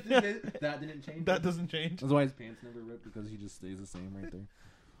 Yeah, that didn't change. That doesn't change. That's why his pants never rip, because he just stays the same right there.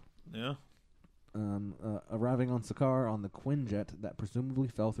 Yeah. Arriving on Sakaar on the Quinjet that presumably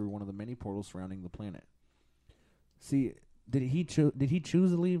fell through one of the many portals surrounding the planet. See, did he choose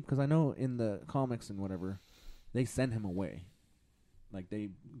to leave? Because I know in the comics and whatever, they send him away. Like they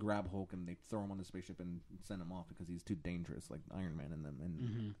grab Hulk and they throw him on the spaceship and send him off because he's too dangerous, like Iron Man and them.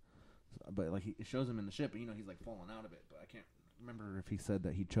 And but like it shows him in the ship, and he's like falling out of it. But I can't remember if he said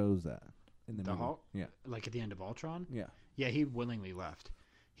that he chose that in the movie. Hulk? Yeah, Like at the end of Ultron? yeah. Yeah, he willingly left.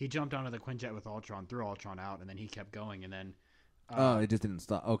 He jumped onto the Quinjet with Ultron, threw Ultron out, and then he kept going, and then It just didn't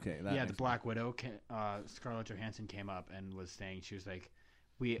stop. Okay, that yeah, the makes Black Widow, Scarlett Johansson came up and was saying she was like,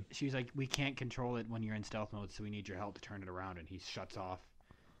 we can't control it when you're in stealth mode, so we need your help to turn it around. And he shuts off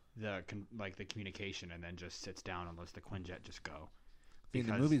the communication and then just sits down and lets the Quinjet just go. in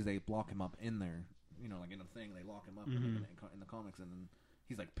the movies they block him up in there, like in a thing they lock him up in the comics, and then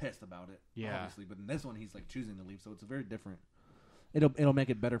he's like pissed about it. Yeah. Obviously, but in this one he's like choosing to leave, so it's a very different. It'll make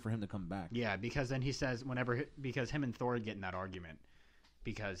it better for him to come back. Yeah, because then he says because him and Thor get in that argument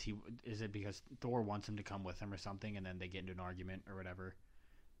because Thor wants him to come with him or something, and then they get into an argument or whatever.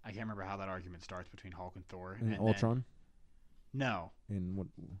 I can't remember how that argument starts between Hulk and Thor. In and Ultron. No, In what?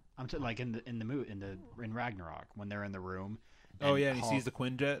 I'm like in Ragnarok when they're in the room. Oh yeah, and he Hulk- sees the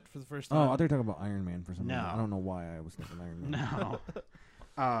Quinjet for the first time. Oh, I thought you were talking about Iron Man for some reason. No. I don't know why I was thinking Iron Man.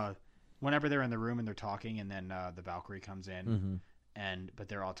 No. Whenever they're in the room and they're talking, and then the Valkyrie comes in, but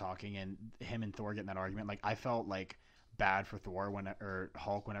they're all talking, and him and Thor get in that argument. Like I felt like bad for Thor or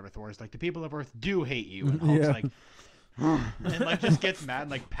Hulk whenever Thor's like, the people of Earth do hate you, and Hulk's like, and like just gets mad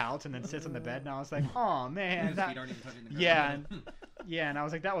and like pouts and then sits on the bed, and I was like, oh man, His feet aren't even touching the ground. yeah, and I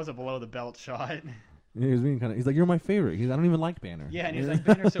was like, that was a below the belt shot. He was being he's like, you're my favorite. I don't even like Banner. Yeah, and he's like,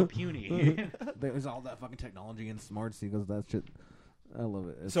 Banner's so puny. There's all that fucking technology and smarts. He goes, that shit. I love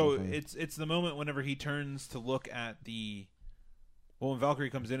it. It's So funny. it's the moment whenever he turns to look at when Valkyrie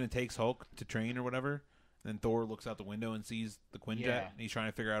comes in and takes Hulk to train or whatever, then Thor looks out the window and sees the Quinjet, Yeah. and he's trying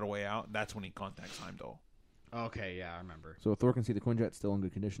to figure out a way out. And that's when he contacts Heimdall. Okay, yeah, I remember. So Thor can see the Quinjet still in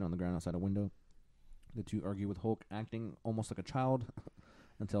good condition on the ground outside a window. The two argue with Hulk, acting almost like a child,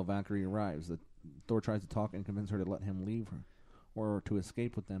 until Valkyrie arrives. Thor tries to talk and convince her to let him leave her, or to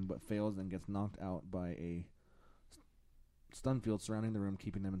escape with them, but fails and gets knocked out by a stun field surrounding the room,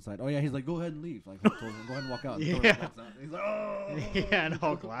 keeping them inside. Oh yeah, he's like, go ahead and leave. Like Hulk told him, go ahead and walk out. And Thor Yeah. walks out. He's like, oh, Yeah, and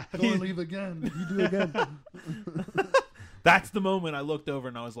Hulk laughs. Thor, leave again. You do again. That's the moment I looked over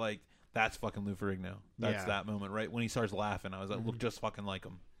and I was like, that's fucking Lou Ferrigno. That's Yeah. that moment, right? When he starts laughing, I was like, look just fucking like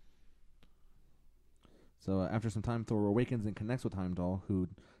him. So after some time, Thor awakens and connects with Heimdall, who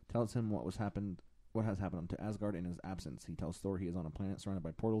tells him what has happened to Asgard in his absence. He tells Thor he is on a planet surrounded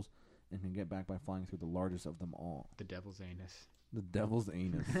by portals and can get back by flying through the largest of them all. The devil's anus. The devil's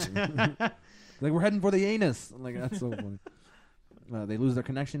anus. Like, we're heading for the anus. I'm like, that's so funny. They lose their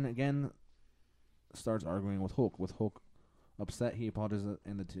connection again. Starts arguing with Hulk. With Hulk upset, he apologizes,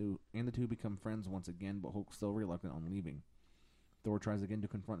 and the two become friends once again. But Hulk's still reluctant on leaving. Thor tries again to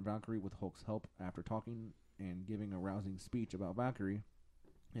confront Valkyrie with Hulk's help. After talking and giving a rousing speech about Valkyrie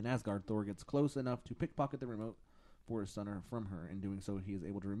in Asgard, Thor gets close enough to pickpocket the remote for his stunner from her. In doing so, he is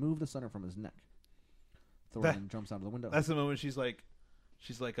able to remove the stunner from his neck. Thor then jumps out of the window. That's the moment she's like,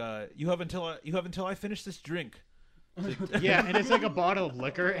 you have until I finish this drink. Yeah, and it's like a bottle of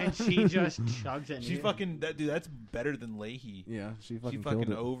liquor, and she just chugs it. She fucking dude. That's better than Leahy. Yeah, she fucking killed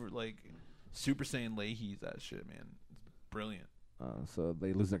it. Over like Super Saiyan Leahy's that shit, man. It's brilliant. So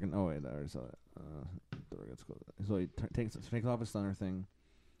they lose their oh wait, I already saw it. Thor gets close. So he takes off his stunner thing.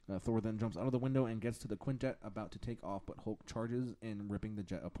 Thor then jumps out of the window and gets to the Quinjet about to take off, but Hulk charges in, ripping the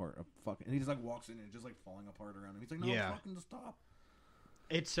jet apart. And he just like walks in and it's just like falling apart around him. He's like, no, fucking stop.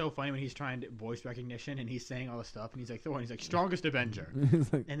 It's so funny when he's trying to voice recognition and he's saying all this stuff and he's like Thor and he's like strongest Avenger.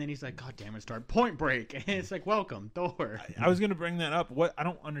 Like, and then he's like, God damn it, start Point Break. And it's like, welcome, Thor. I was gonna bring that up. What I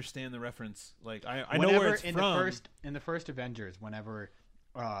don't understand the reference. Like I know where it's from. In the first Avengers, whenever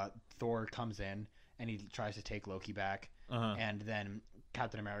Thor comes in and he tries to take Loki back, and then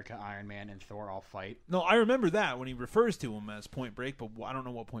Captain America, Iron Man, and Thor all fight. No, I remember that when he refers to him as Point Break, but I don't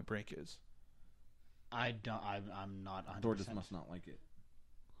know what Point Break is. I'm not 100%. Thor just must not like it.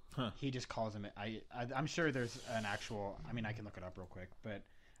 Huh. He just calls him. I'm sure there's an actual. I mean, I can look it up real quick, but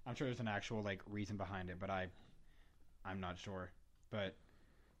I'm sure there's an actual like reason behind it. But I'm not sure. But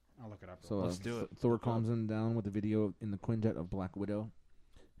I'll look it up. So let's do it. Thor calms him down with a video in the Quinjet of Black Widow,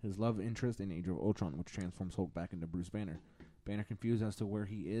 his love interest in Age of Ultron, which transforms Hulk back into Bruce Banner. Banner, confused as to where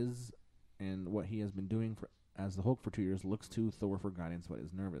he is and what he has been doing as the Hulk for 2 years, looks to Thor for guidance, but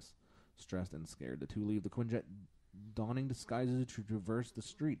is nervous, stressed, and scared. The two leave the Quinjet, donning disguises to traverse the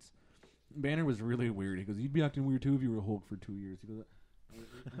streets. Banner was really weird. He goes, "You'd be acting weird too if you were Hulk for 2 years." He goes,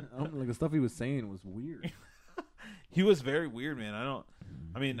 like the stuff he was saying was weird. He was very weird, man.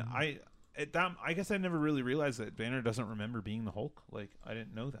 I guess I never really realized that Banner doesn't remember being the Hulk. Like, I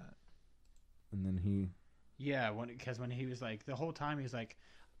didn't know that. And then yeah, because when he was like, the whole time he was like,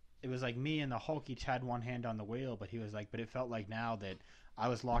 it was like me and the Hulk each had one hand on the wheel, but he was like, but it felt like now that I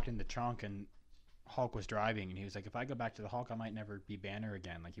was locked in the trunk and Hulk was driving, and he was like, if I go back to the Hulk, I might never be Banner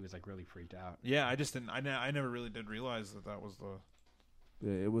again. Like, he was like really freaked out. Yeah, I just didn't. I never really did realize that was the.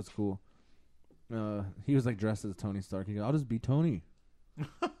 Yeah, it was cool. He was like dressed as Tony Stark. He goes, "I'll just be Tony."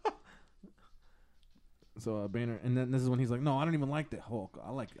 So Banner, and then this is when he's like, "No, I don't even like the Hulk.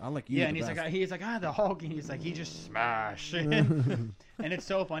 I like you." Yeah, and he's like, the Hulk, and he's like, he just smash. And it's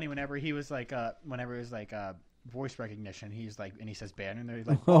so funny whenever he was like, whenever it was like voice recognition, he's like, and he says Banner, and they're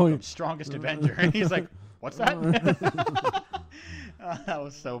like, strongest Avenger, and he's like, what's that? That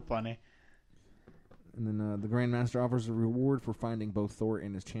was so funny. And then the Grandmaster offers a reward for finding both Thor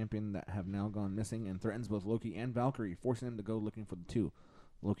and his champion that have now gone missing, and threatens both Loki and Valkyrie, forcing them to go looking for the two.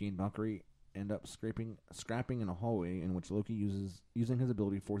 Loki and Valkyrie end up scrapping in a hallway in which Loki using his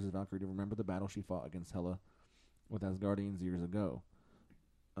ability forces Valkyrie to remember the battle she fought against Hela with Asgardians years ago,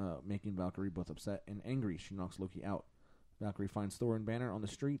 making Valkyrie both upset and angry. She knocks Loki out. Valkyrie finds Thor and Banner on the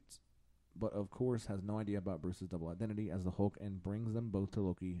streets, but of course has no idea about Bruce's double identity as the Hulk, and brings them both to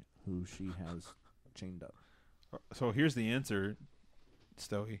Loki, who she has chained up. So here's the answer,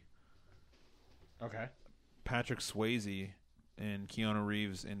 Stoey. Okay. Patrick Swayze and Keanu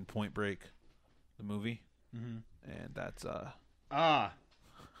Reeves in Point Break, the movie, and that's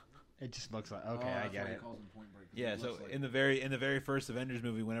it just looks like I get it. Yeah, so like in the very first Avengers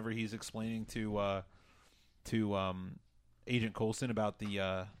movie, whenever he's explaining to Agent Coulson about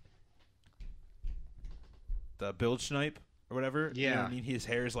the Bildschnipe or whatever, yeah, you know what I mean, his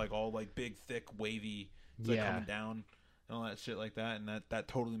hair is like all like big, thick, wavy, it's like coming down and all that shit like that, and that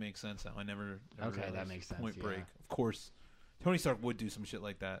totally makes sense now. I never that makes sense. Point Break, of course. Tony Stark would do some shit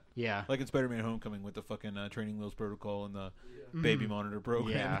like that. Yeah. Like in Spider-Man Homecoming with the fucking Training Wheels Protocol and the baby monitor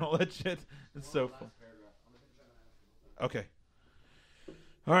program and all that shit. It's so fun. Okay.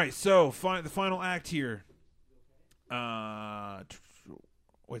 All right, so the final act here.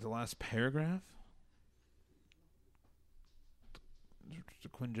 Wait, the last paragraph? The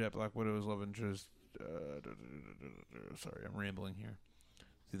Quinjet, Black Widow's love interest. Sorry, I'm rambling here.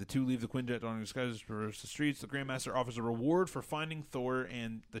 The two leave the Quinjet donning disguises to traverse the streets. The Grandmaster offers a reward for finding Thor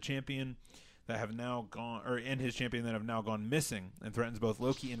and the champion that have now gone, and his champion that have now gone missing, and threatens both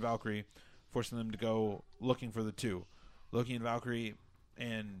Loki and Valkyrie, forcing them to go looking for the two. Loki and Valkyrie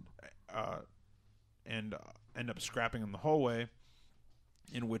and end up scrapping in the hallway,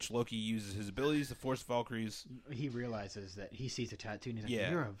 in which Loki uses his abilities to force Valkyrie's. He realizes that he sees a tattoo and he's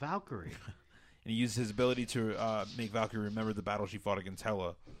like, "You're a Valkyrie." and he uses his ability to make Valkyrie remember the battle she fought against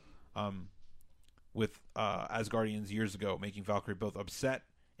Hela with Asgardians years ago, making Valkyrie both upset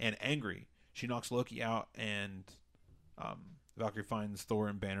and angry. She knocks Loki out, and Valkyrie finds Thor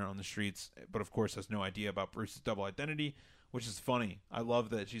and Banner on the streets, but of course has no idea about Bruce's double identity, which is funny. I love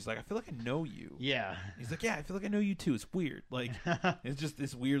that she's like, I feel like I know you. Yeah. He's like, yeah, I feel like I know you too. It's weird. Like, it's just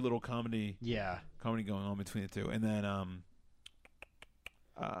this weird little comedy going on between the two. And then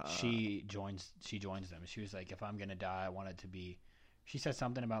she joins them. She was like, if I'm gonna die, I want it to be. She said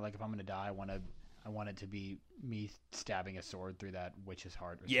something about like, if I'm gonna die, I want it to be me stabbing a sword through that witch's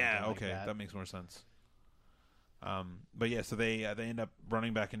heart. Or yeah, something okay, like that makes more sense. But yeah, so they end up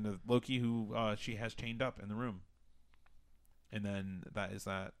running back into Loki, who she has chained up in the room. And then is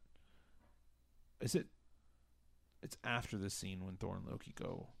it? It's after this scene when Thor and Loki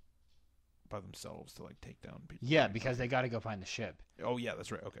go by themselves to like take down people. Yeah, because they got to go find the ship. Oh yeah,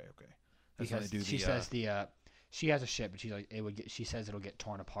 that's right. Okay. That's because when they do she says she has a ship, but she's like she says it'll get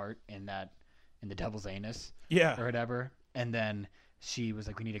torn apart in the Devil's Anus. Yeah. Or whatever. And then she was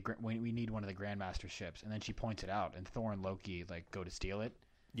like, we need one of the Grandmaster ships, and then she points it out, and Thor and Loki like go to steal it.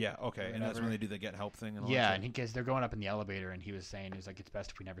 Yeah, okay, and that's when they do the get help thing. And all yeah, that and because they're going up in the elevator, and he was like, it's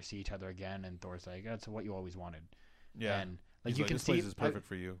best if we never see each other again, and Thor's like, that's what you always wanted. Yeah, and like you can this see, place is perfect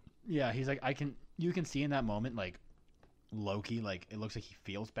for you. Yeah, he's like, you can see in that moment, like Loki, like it looks like he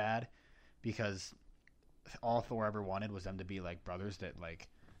feels bad because all Thor ever wanted was them to be like brothers that like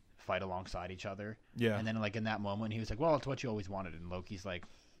fight alongside each other. Yeah, and then like in that moment, he was like, well, it's what you always wanted, and Loki's like,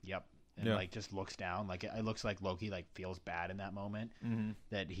 yep. And like just looks down, like it looks like Loki like feels bad in that moment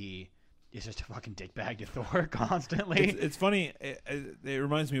that he is just a fucking dickbag to Thor constantly. It's funny. It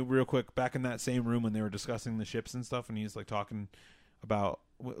reminds me real quick back in that same room when they were discussing the ships and stuff, and he's like talking about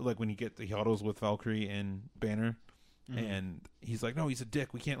like when he huddles with Valkyrie and Banner, and he's like, no, he's a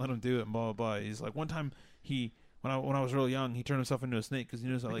dick. We can't let him do it. And blah blah blah. He's like, one time when I was real young, he turned himself into a snake because he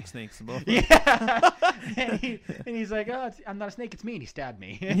knows I like snakes and blah, blah. Yeah, and he's like, "Oh, I'm not a snake, it's me." And he stabbed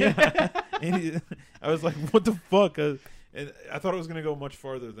me. Yeah, and I was like, "What the fuck?" And I thought it was gonna go much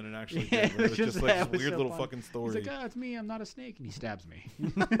farther than it actually did. It was just like this weird little fucking story. He's like, "Oh, it's me. I'm not a snake," and he stabs me.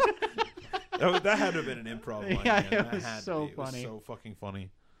 that had to have been an improv line. Yeah, man. it was so funny. It was so fucking funny.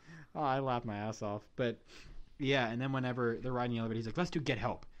 Oh, I laughed my ass off. But yeah, and then whenever they're riding the elevator, he's like, "Let's do Get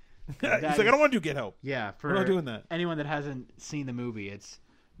Help." He's like, I don't want to do Get Help. Yeah, we're not doing that. Anyone that hasn't seen the movie, it's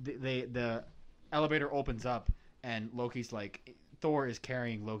the elevator opens up and Loki's like, Thor is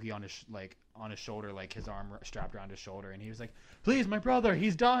carrying Loki on his shoulder, like his arm strapped around his shoulder, and he was like, "Please, my brother,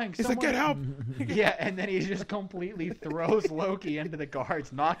 he's dying." He's like, "Get help!" Yeah, and then he just completely throws Loki into the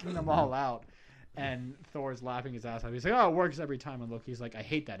guards, knocking them all out. And Thor's laughing his ass off. He's like, "Oh, it works every time." And Loki's like, "I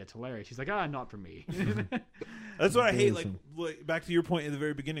hate that. It's hilarious." He's like, not for me." That's what I hate. Like back to your point in the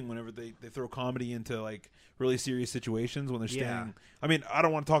very beginning, whenever they throw comedy into like really serious situations when they're standing. I mean, I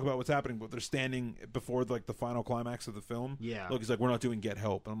don't want to talk about what's happening, but they're standing before like the final climax of the film. Yeah. Loki's like, "We're not doing Get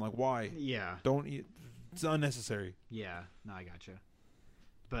Help," and I'm like, "Why? Yeah. Don't. It's unnecessary." Yeah. No, I gotcha.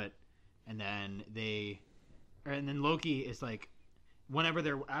 But and then Loki is like, whenever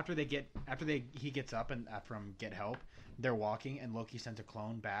he gets up and from Get Help, they're walking, and Loki sends a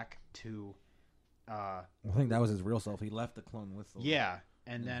clone back to. I think that was his real self. He left the clone with. Yeah,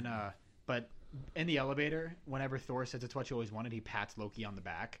 and then but in the elevator, whenever Thor says it's what you always wanted, he pats Loki on the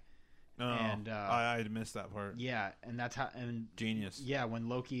back. Oh, and I missed that part. Yeah, and that's how genius. Yeah, when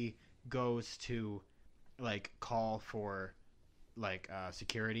Loki goes to like call for like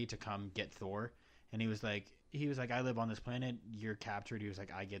security to come get Thor, and he was like, I live on this planet, you're captured. He was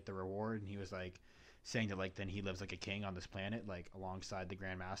like, I get the reward, and he was like saying that like then he lives like a king on this planet, like alongside the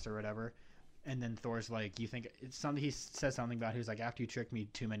Grandmaster or whatever. And then Thor's like, you think it's something? He says something about, he was like, after you trick me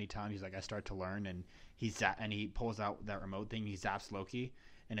too many times, he's like, I start to learn. And he pulls out that remote thing, he zaps Loki,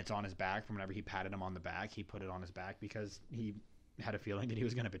 and it's on his back. From whenever he patted him on the back, he put it on his back because he had a feeling that he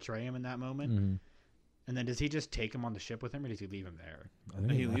was going to betray him in that moment. Mm-hmm. And then does he just take him on the ship with him, or does he leave him there? I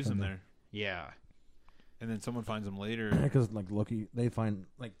think he leaves him there. Yeah. And then someone finds him later. Because like Loki, they find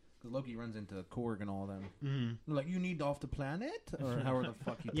like Loki runs into Korg and all of them. Mm-hmm. They're like, you need off the planet, or however the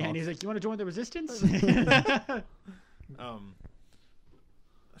fuck he talks. Yeah, and he's like, you want to join the Resistance?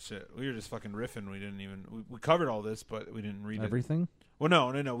 Shit, we were just fucking riffing. We didn't even we covered all this, but we didn't read everything. Well,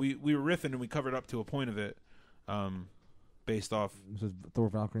 no. We were riffing and we covered up to a point of it, based off. It says Thor,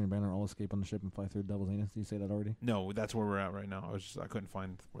 Valkyrie, and Banner all escape on the ship and fly through Devil's Anus. Did you say that already? No, that's where we're at right now. I couldn't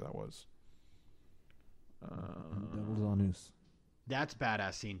find where that was. Devil's Anus. That's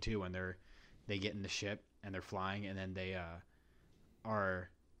badass scene too when they get in the ship and they're flying, and then they are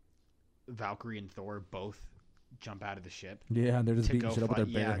Valkyrie and Thor both jump out of the ship. Yeah, and they're just To beating go shit up with their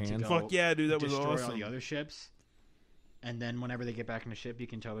fight- bare yeah, to hands. go- Fuck yeah, dude, that was Destroy awesome. all the other ships. And then whenever they get back in the ship, you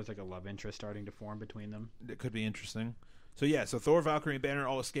can tell there's like a love interest starting to form between them. It could be interesting. So yeah, so Thor, Valkyrie, and Banner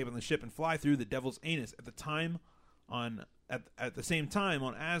all escape on the ship and fly through the Devil's Anus. At the same time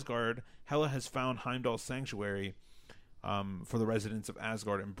on Asgard, Hela has found Heimdall's sanctuary for the residents of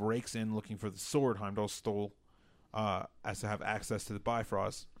Asgard and breaks in looking for the sword Heimdall stole, as to have access to the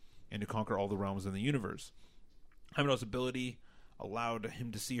Bifrost and to conquer all the realms in the universe. Heimdall's ability allowed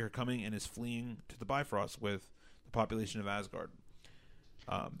him to see her coming and is fleeing to the Bifrost with the population of Asgard.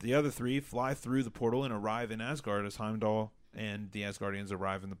 The other three fly through the portal and arrive in Asgard as Heimdall and the Asgardians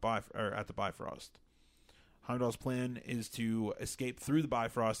arrive at the Bifrost. Heimdall's plan is to escape through the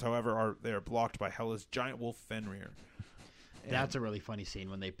Bifrost, however, they are blocked by Hela's giant wolf Fenrir. That's a really funny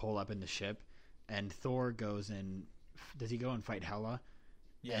scene when they pull up in the ship, and Thor goes in. Does he go and fight Hela?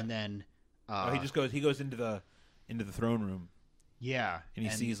 Yeah. And then He goes into the throne room yeah, and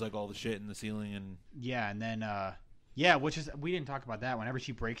he sees like all the shit in the ceiling and yeah, and then which is we didn't talk about that. Whenever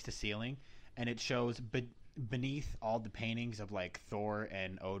she breaks the ceiling, and it shows beneath all the paintings of like Thor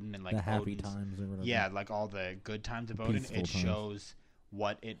and Odin and like the happy Odin's, times or whatever. yeah, like all the good times of Odin, peaceful it times. shows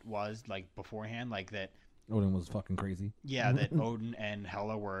what it was like beforehand, like that. Odin was fucking crazy. Yeah, that Odin and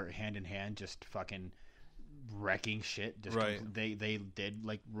Hela were hand in hand, just fucking wrecking shit. Just Right. They did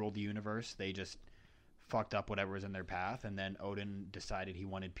like rule the universe. They just fucked up whatever was in their path, and then Odin decided he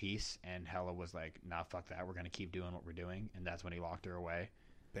wanted peace, and Hela was like, "Nah, fuck that. We're gonna keep doing what we're doing," and that's when he locked her away.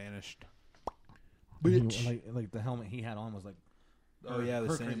 banished. Like the helmet he had on was like, Oh yeah, the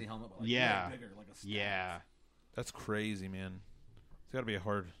her same. crazy helmet, but like Yeah. way bigger, like a staff. Yeah, That's crazy, man. It's got to be a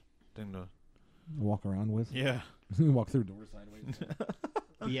hard thing to. Walk around with. Yeah. You walk through doors sideways.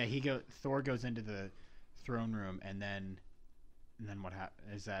 but yeah. Thor goes into the throne room, and then what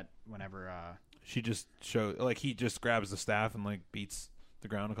is that? Whenever She just he just grabs the staff and like beats the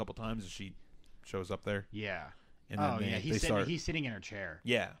ground a couple times, and she shows up there. yeah. And then He's sitting in her chair.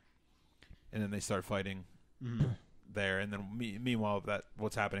 Yeah. And then they start fighting there, and then meanwhile,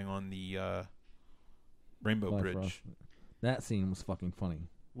 what's happening on the Rainbow Bifrost. Bridge? That scene was fucking funny.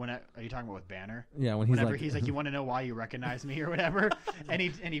 Are you talking about with Banner? Yeah, when Whenever he's like, "You want to know why you recognize me or whatever," and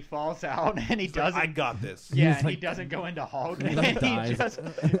he falls out and he doesn't. I got this. Yeah, He's and he like- doesn't go into Hulk, He and like he dies. just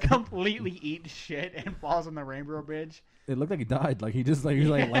completely eats shit and falls on the Rainbow Bridge. It looked like he died. Like he just like he was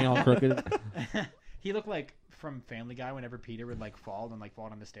like laying all crooked. He looked like from Family Guy whenever Peter would like fall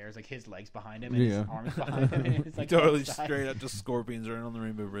down the stairs, like his legs behind him and his Yeah. arms behind him. And it's like Totally outside. straight up, just scorpions right on the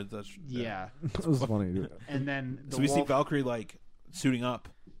Rainbow Bridge. That's Yeah, It was funny, dude. and then the So we see wolf- Valkyrie like suiting up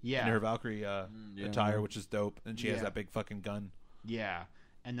Yeah, in her Valkyrie attire, which is dope, and she has Yeah. that big fucking gun. yeah,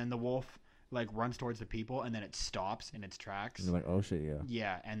 and then the wolf like runs towards the people, and then it stops in its tracks. You're like, oh shit, yeah.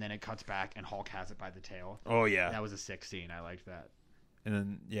 Yeah, and then it cuts back, and Hulk has it by the tail. Oh yeah, That was a sick scene. I liked that. and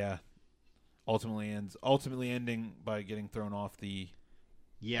then ultimately ending by getting thrown off the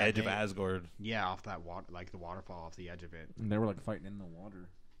Yeah, edge of Asgard. Yeah, off that water, like the waterfall off the edge of it. And they were like fighting in the water.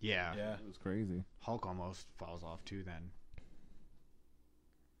 Yeah. Yeah. It was crazy. Hulk almost falls off too. Then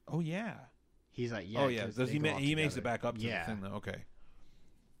Oh yeah. he's like, yeah. Oh yeah. 'cause Does they he? go off He makes it together. back up to Yeah. the thing though. Okay.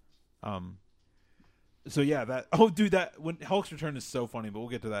 So yeah, that. Oh, dude, that when Hulk's return is so funny, but we'll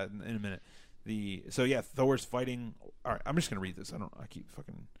get to that in a minute. Thor's fighting. All right, I'm just gonna read this. I keep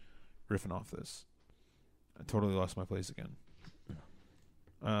fucking riffing off this. I totally lost my place again.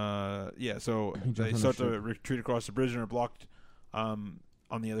 So He jumped they on start the to ship. retreat across the bridge and are blocked on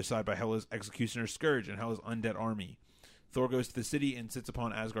the other side by Hela's executioner Scourge and Hela's undead army. Thor goes to the city and sits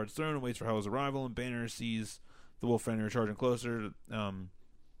upon Asgard's throne and waits for Hela's arrival. And Banner sees the wolf Fenrir charging closer to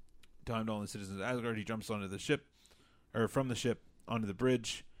Heimdall and the citizens of Asgard. He jumps onto the ship, or from the ship onto the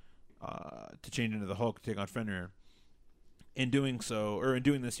bridge, to change into the Hulk to take on Fenrir. In doing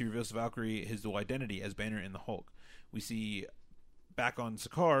this, he reveals to Valkyrie his dual identity as Banner and the Hulk. We see back on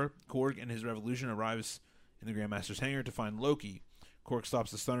Sakaar, Korg and his revolution arrives in the Grandmaster's hangar to find Loki. Korg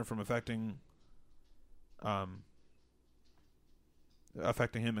stops the stunner from affecting him,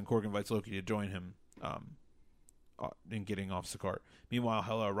 and Korg invites Loki to join him in getting off Sakaar. Meanwhile,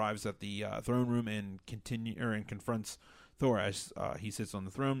 Hela arrives at the throne room and confronts Thor as he sits on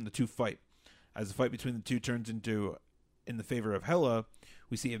the throne. The two fight. As the fight between the two turns in the favor of Hela,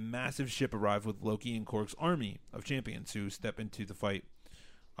 we see a massive ship arrive with Loki and Korg's army of champions who step into the fight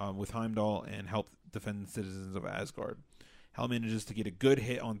with Heimdall and help defend the citizens of Asgard. Hela manages to get a good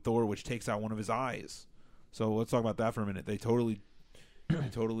hit on Thor, which takes out one of his eyes. So let's talk about that for a minute. They totally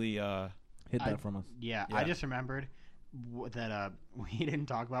Hid that from us. Yeah, Yeah. I just remembered that we didn't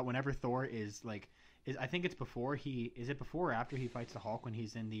talk about whenever Thor is like, I think it's before is it before or after he fights the Hulk when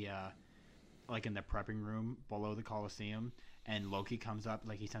he's in the like in the prepping room below the Coliseum, and Loki comes up,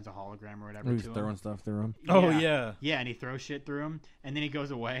 like he sends a hologram or whatever He's to him. throwing stuff through him. Oh, yeah. Yeah, and he throws shit through him, and then he goes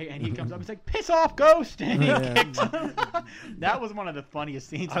away, and he comes up, and he's like, "Piss off, Ghost!" And he kicks him. That was one of the funniest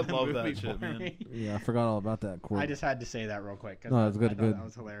scenes I in the love movie that shit, for man. me. Yeah, I forgot all about that quote. I just had to say that real quick. 'Cause No, it's good, I thought good. That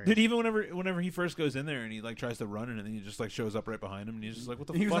was hilarious. Dude, even whenever he first goes in there and he like tries to run and then he just like shows up right behind him and he's just like, what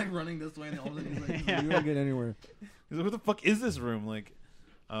the he was fuck? like running this way, and all of a sudden he's like, Yeah. "You don't get anywhere." He's like, what the fuck is this room? Like,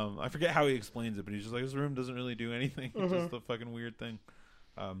 I forget how he explains it, but he's just like, this room doesn't really do anything. It's just a fucking weird thing.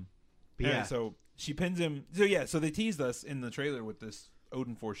 But Anyway, yeah. so she pins him. So they teased us in the trailer with this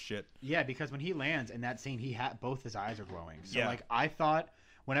Odin Force shit. Yeah, because when he lands in that scene, both his eyes are glowing. So Yeah. like I thought,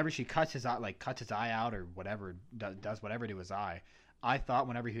 whenever she cuts his eye out or whatever, does whatever to his eye, I thought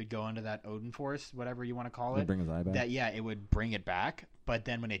whenever he would go into that Odin Force, whatever you want to call He'll it, bring his eye back. that it would bring it back. But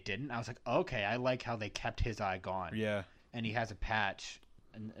then when it didn't, I was like, okay, I like how they kept his eye gone. Yeah. And he has a patch.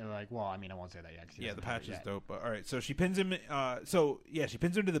 And like, well, I mean, I won't say that yet. 'Cause he Yeah, the doesn't have patch it is yet. dope. But, all right, so she pins him. She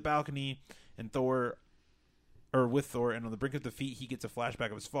pins him to the balcony, and with Thor, and on the brink of defeat, he gets a flashback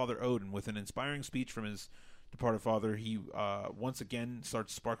of his father Odin with an inspiring speech from his departed father. He once again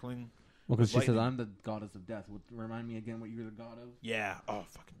starts sparkling. Well, because she lightning. says, "I'm the goddess of death." Remind me again what you're the god of. Yeah. Oh,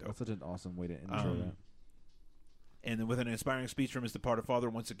 fucking dope. That's such an awesome way to intro that. And then with an inspiring speech from his departed father,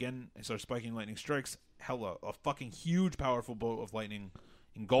 once again, he starts spiking lightning strikes. Hela, a fucking huge, powerful bolt of lightning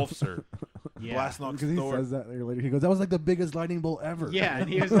engulfs her. Yeah. Blast knocks Because he Thor. says that later. He goes, "That was like the biggest lightning bolt ever." Yeah, and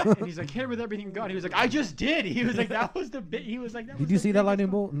he was like, and he's like, hit her with everything you got. He was like, I just did. He was like, that was the bit. He was like, that was Did you the see that biggest lightning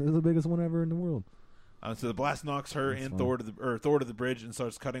one. bolt? It was the biggest one ever in the world. So the blast knocks her That's and fun. Thor to the bridge and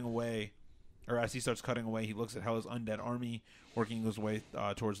starts cutting away. Or as he starts cutting away, he looks at Hela's undead army working his way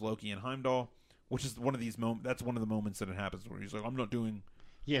towards Loki and Heimdall, which is one of these moments. That's one of the moments that it happens where he's like, "I'm not doing."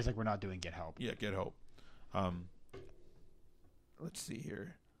 Yeah, it's like, we're not doing get help. Yeah, get help. Let's see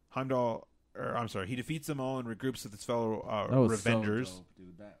here. Heimdall, he defeats them all and regroups with his fellow That was Revengers. so dope,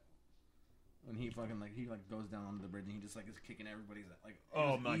 dude. That when he fucking goes down onto the bridge and he just is kicking everybody's like. It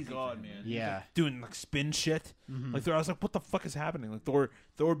Oh was my easy God, for him, man. Yeah. Doing like spin shit. Like I was like, what the fuck is happening? Like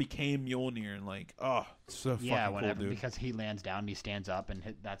Thor became Mjolnir and like, oh, it's so Yeah, fucking whatever. cool, dude. Because he lands down and he stands up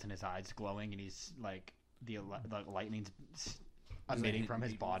and that's in his eyes glowing and he's like the lightning's emitting from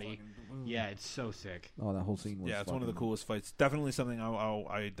his body. Yeah, it's so sick. Oh, that whole scene was. Yeah, it's one of the coolest fights. Definitely something I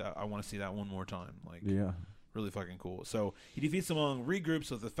want to see that one more time. Like, Yeah. really fucking cool. So he defeats them all, and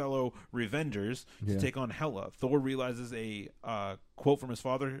regroups with the fellow Revengers to Yeah. take on Hela. Thor realizes a quote from his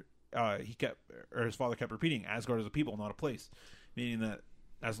father. His father kept repeating, "Asgard is a people, not a place," meaning that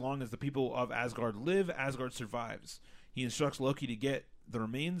as long as the people of Asgard live, Asgard survives. He instructs Loki to get the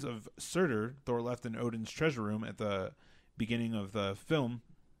remains of Surtur, Thor left in Odin's treasure room at the beginning of the film,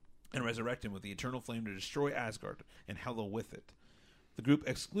 and resurrect him with the eternal flame to destroy Asgard and Hela with it. The group,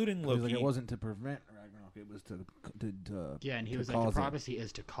 excluding He's Loki, like, it wasn't to prevent Ragnarok; it was to Yeah, and he to was like, the cause it. prophecy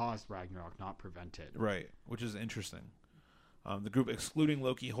is to cause Ragnarok, not prevent it. right, which is interesting. The group, excluding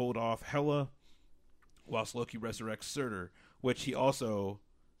Loki, hold off Hela, whilst Loki resurrects Surtur, which he also,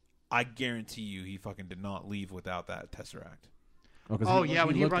 I guarantee you, he fucking did not leave without that Tesseract. Oh, yeah,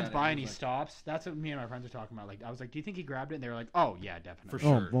 when he looked runs at it, by and he was like, stops. That's what me and my friends were talking about. Like, I was like, do you think he grabbed it? And they were like, oh, yeah, definitely. For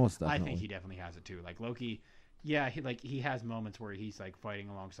 "Oh, sure. most I definitely." think he definitely has it too. Like Loki, yeah, he has moments where he's like fighting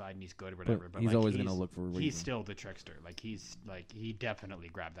alongside and he's good or whatever. But he's like, always gonna look for a He's reason. still the trickster. Like he definitely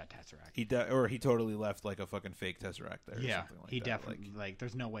grabbed that Tesseract. He totally left like a fucking fake Tesseract there. Or Yeah, something like he that. definitely like.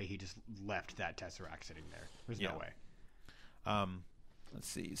 There's no way he just left that Tesseract sitting there. There's Yeah. no way. Let's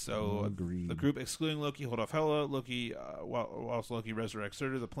see. So Agreed. the group, excluding Loki, hold off Hela. Whilst Loki resurrects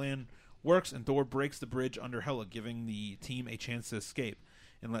Surtur, the plan works, and Thor breaks the bridge under Hela, giving the team a chance to escape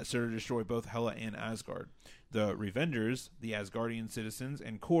and let Surtur destroy both Hela and Asgard. The Revengers, the Asgardian citizens,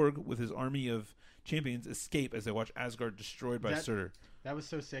 and Korg, with his army of champions, escape as they watch Asgard destroyed by Surtur. That was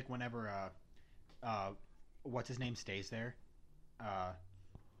so sick. Whenever what's his name stays there,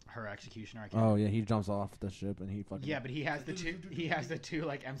 her executioner. I can't Oh yeah, he jumps off the ship and he fucking. Yeah, but he has the two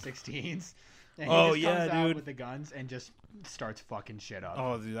like M16s. And Oh, he just comes yeah, out dude. with the guns and just starts fucking shit up.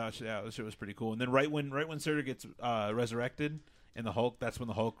 Oh, dude, that shit was pretty cool. And then right when Surtur gets resurrected and the Hulk, that's when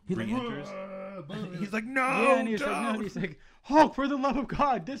the Hulk He's like, re-enters. He's like, no, yeah, and he's like, no, don't!" and he's like, Hulk, for the love of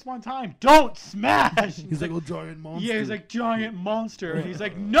God, this one time, don't smash. He's like, "Oh, giant monster." yeah, he's like giant monster, and he's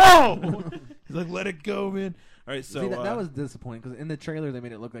like, no. He's like, let it go, man. All right, so See, that was disappointing because in the trailer they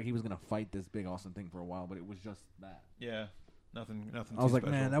made it look like he was gonna fight this big awesome thing for a while, but it was just that. yeah, nothing. I was too like, special.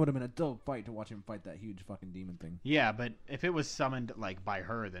 man, that would have been a dope fight to watch him fight that huge fucking demon thing. Yeah, but if it was summoned like by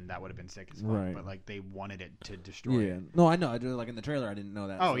her, then that would have been sick as fuck. Right. But like they wanted it to destroy Yeah, it. no, I know. I just like in the trailer, I didn't know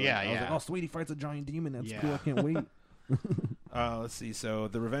that. Oh, so, yeah, I was yeah. like, oh, sweet, he fights a giant demon. That's Yeah. cool. I can't wait. Let's see. So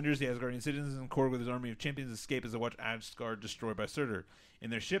the Revengers, the Asgardian citizens, and Korg with his army of champions escape as they watch Asgard destroyed by Surtur. In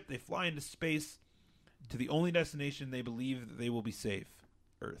their ship, they fly into space to the only destination they believe that they will be safe: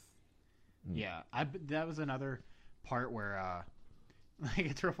 Earth. Yeah, that was another part where, like,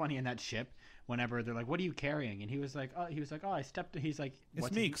 it's real funny in that ship. Whenever they're like, "What are you carrying?" and he was like, "Oh, I stepped." He's like, It's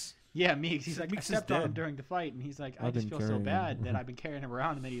 "What's Meeks. Yeah, Meeks. He's like, Meeks I is stepped on him dead. during the fight, and he's like, I I've just been feel so carrying bad him. that I've been carrying him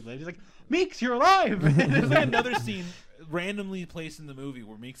around, and then he lives. He's like, Meeks, you're alive. There's like another scene randomly placed in the movie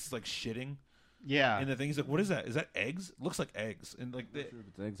where Meeks is like shitting, Yeah, and the thing is like, "What is that? Is that eggs? It looks like eggs." And like, Not sure if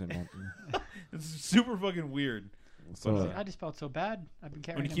it's eggs or not. it's super fucking weird. So, But, I just felt so bad. I've been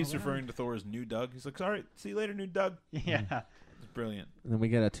carrying When he him keeps around. referring to Thor as New Doug, he's like, "All right, see you later, New Doug." Yeah, It's brilliant. And then we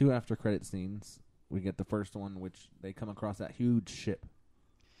get 2 after credit scenes. We get the first one, which they come across that huge ship.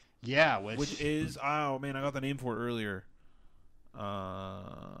 yeah, Which is, oh man, I got the name for it earlier.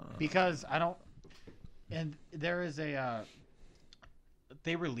 because I don't. And there is a.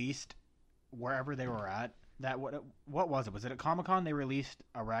 They released wherever they were at. That what was it? Was it at Comic-Con? They released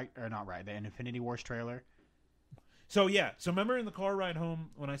the Infinity Wars trailer. So yeah, so remember in the car ride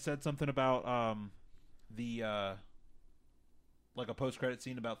home when I said something about the like a post credit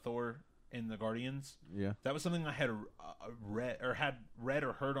scene about Thor in the Guardians? Yeah. That was something I had read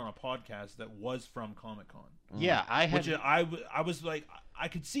or heard on a podcast that was from Comic-Con. Yeah, I had. Which I was like, I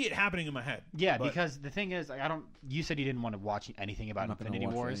could see it happening in my head. Yeah, but- because the thing is, like, I don't. You said you didn't want to watch anything about I'm not gonna Infinity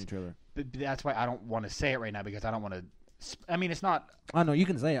watch Wars, any trailer. but that's why I don't want to say it right now because I don't want to. I mean, it's not. I know you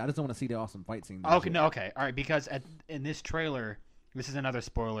can say it. I just don't want to see the awesome fight scene. Okay, no, okay, all right. Because in this trailer, this is another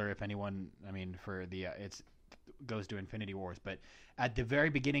spoiler. If anyone, I mean, for the it's goes to Infinity Wars, but at the very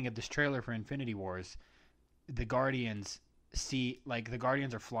beginning of this trailer for Infinity Wars, the Guardians the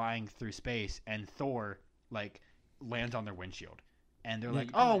Guardians are flying through space, and Thor lands on their windshield, and they're Yeah, like,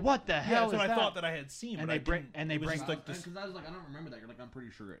 you "Oh, kinda- what the Yeah, hell that's is what that?" I thought that I had seen. And but they I bring- didn't- and they it was bring- just like this. Because I was like, I don't remember that. You're like, I'm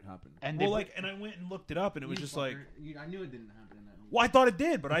pretty sure it happened. And they Well, bring- like, and I went and looked it up, and it was just like, I knew it didn't happen in that movie. well, I thought it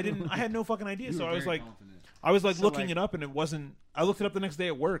did, but I didn't. I had no fucking idea. You So were I was very like, confident. looking like- it up, and it wasn't. I looked it up the next day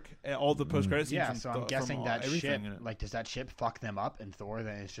at work. At all the post credit scenes. yeah, from so I'm from guessing all- that everything ship, in it. does that ship fuck them up, and Thor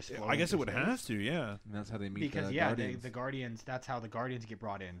then is just floating I guess it through would space? have to. Yeah. And that's how they meet Because the yeah, Guardians. the Guardians. That's how the Guardians get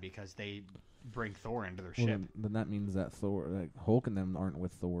brought in because they bring Thor into their Well, ship. then that means that Thor, Hulk and them aren't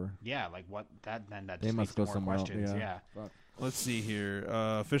with Thor. Yeah, like what that then that They just must leads go to more somewhere else. questions. Yeah. Yeah. Fuck. Let's see here.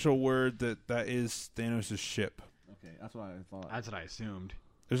 Official word that is Thanos' ship. Okay, that's what I thought. That's what I assumed.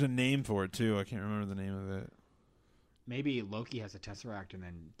 There's a name for it too. I can't remember the name of it. Maybe Loki has a Tesseract and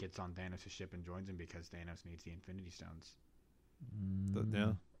then gets on Thanos' ship and joins him because Thanos needs the Infinity Stones.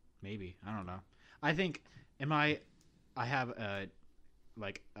 Yeah. Maybe, I don't know. I think I have a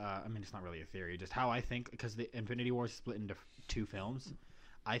I mean it's not really a theory, just how I think because the Infinity War is split into 2 films.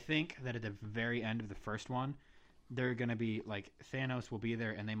 I think that at the very end of the first one, they're gonna be like Thanos will be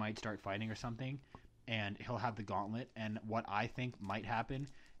there and they might start fighting or something, and he'll have the gauntlet. And what I think might happen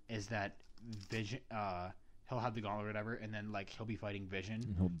is that Vision, he'll have the gauntlet or whatever, and then he'll be fighting Vision,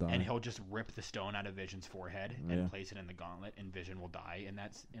 And he'll die. and he'll just rip the stone out of Vision's forehead Yeah. and place it in the gauntlet, and Vision will die. And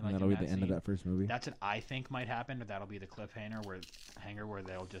that's And that'll be the end of that first movie. That's what I think might happen. But that'll be the cliffhanger where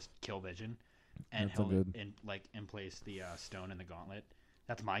they'll just kill Vision, and That's a he'll good- in place the stone in the gauntlet.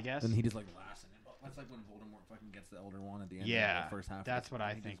 That's my guess. And he just laughs in it. That's like when Voldemort fucking gets the Elder Wand at the end Yeah, of the first half. that's Of what the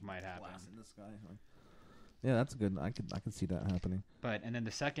I he think just might happen. blasts in the sky. Yeah, that's good. I could see that happening. But and then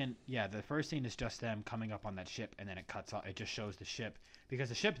the first scene is just them coming up on that ship, and then it cuts off. It just shows the ship because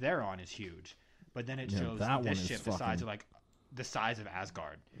the ship they're on is huge, but then it Yeah, shows that one this is ship the size fucking- of the size of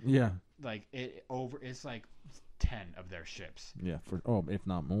Asgard. Yeah, It's like 10 of their ships. yeah. If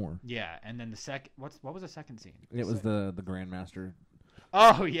not more. Yeah, and then what was the second scene? It was the Grandmaster.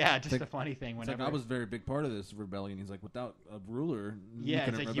 Oh yeah, just like- a funny thing. It's Whenever I was a very big part of this rebellion. He's like, without a ruler, yeah, it's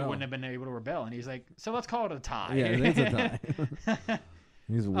couldn't like you rebel. wouldn't have been able to rebel, and he's like, so let's call it a tie. Yeah, it's a tie.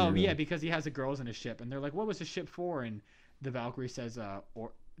 He's weird. Oh yeah, because he has the girls in his ship, and they're like, "What was the ship for?" And the Valkyrie says,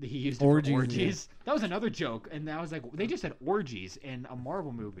 he used it Orgies, for orgies." That was another joke, and I was like, "They just said orgies in a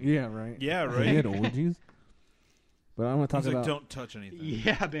Marvel movie." Yeah, right. Yeah, He right. had orgies. But I want to talk He's like, about. don't touch anything.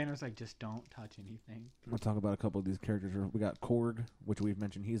 Yeah, Banner's like, "Just don't touch anything." We'll talk about a couple of these characters. We got Korg, which we've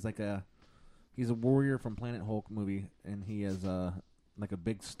mentioned. He's he's a warrior from Planet Hulk movie, and he is like a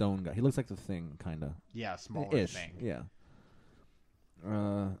big stone guy. He looks like the Thing, kind of. Yeah, smaller Ish, thing. yeah.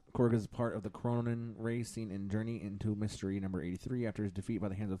 Korg is part of the Cronin race seen in Journey into Mystery number 83 after his defeat by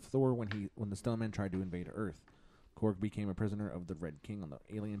the hands of Thor when the Stonemen tried to invade Earth. Korg became a prisoner of the Red King on the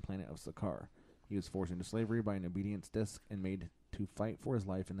alien planet of Sakaar. He was forced into slavery by an obedience disc and made to fight for his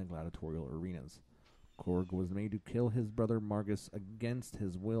life in the gladiatorial arenas. Korg was made to kill his brother Margus against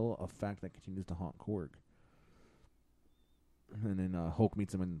his will, a fact that continues to haunt Korg. And then Hulk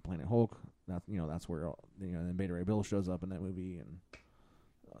meets him in Planet Hulk. That's where then Beta Ray Bill shows up in that movie, and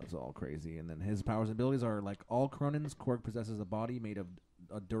it's all crazy. And then his powers and abilities are like all Cronins. Korg possesses a body made of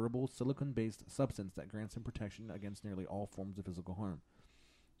a durable silicon-based substance that grants him protection against nearly all forms of physical harm,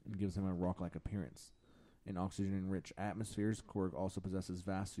 and gives him a rock-like appearance. In oxygen-rich atmospheres, Korg also possesses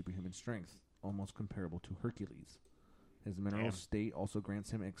vast superhuman strength, almost comparable to Hercules. His mineral state also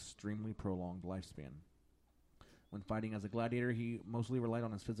grants him extremely prolonged lifespan. When fighting as a gladiator, he mostly relied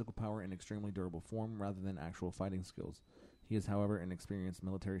on his physical power and extremely durable form rather than actual fighting skills. He is, however, an experienced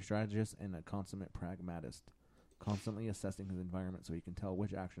military strategist and a consummate pragmatist, constantly assessing his environment so he can tell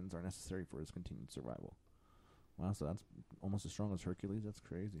which actions are necessary for his continued survival. Wow, so that's almost as strong as Hercules. That's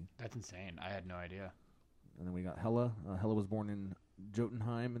crazy. That's insane. I had no idea. And then we got Hela. Hela was born in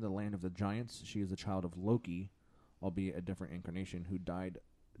Jotunheim, in the land of the giants. She is a child of Loki, albeit a different incarnation, who died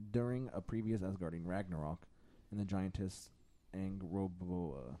during a previous Asgardian Ragnarok, and the giantess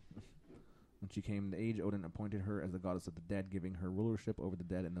Angrboda. When she came of age, Odin appointed her as the goddess of the dead, giving her rulership over the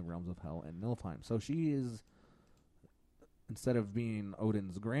dead in the realms of Hel and Niflheim. So she is, instead of being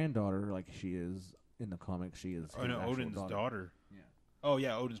Odin's granddaughter like she is in the comics, she is his actual Odin's daughter. Yeah. Oh,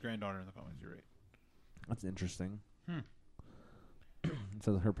 yeah, Odin's granddaughter in the comics. You're right. That's interesting. It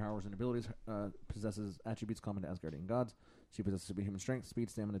says her powers and abilities possesses attributes common to Asgardian gods. She possesses superhuman strength, speed,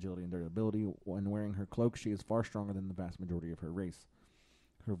 stamina, agility, and durability. When wearing her cloak, she is far stronger than the vast majority of her race.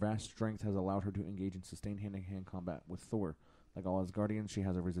 Her vast strength has allowed her to engage in sustained hand-to-hand combat with Thor. Like all Asgardians, she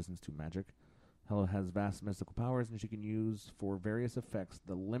has a resistance to magic. Hela has vast mystical powers, and she can use for various effects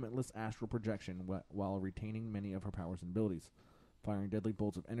the limitless astral projection while retaining many of her powers and abilities, firing deadly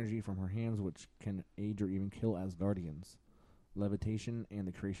bolts of energy from her hands which can age or even kill Asgardians. Levitation and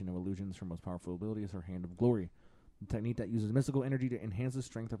the creation of illusions, her most powerful ability, is her Hand of Glory, a technique that uses mystical energy to enhance the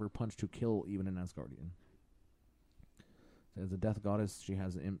strength of her punch to kill even an Asgardian. As a death goddess, she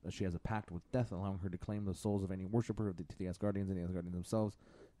has a pact with death, allowing her to claim the souls of any worshipper to the Asgardians and the Asgardians themselves,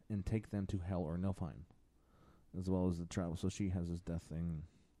 and take them to Hel or Niflheim, as well as the travel. So she has this death thing.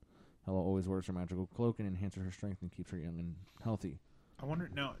 Hela always wears her magical cloak and enhances her strength and keeps her young and healthy. I wonder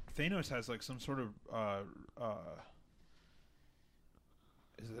now. Thanos has like some sort of.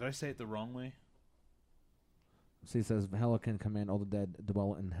 Did I say it the wrong way? So he says Hela can command all the dead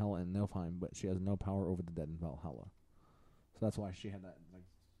dwell in Hel and Niflheim, but she has no power over the dead in Valhalla. So that's why she had that like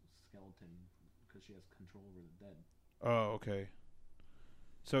skeleton, because she has control over the dead. Oh, okay.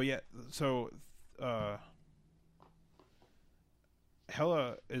 So yeah,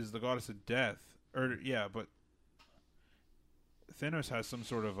 Hela is the goddess of death, but Thanos has some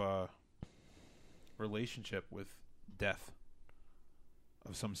sort of relationship with death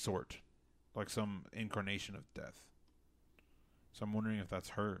of some sort, like some incarnation of death. So I'm wondering if that's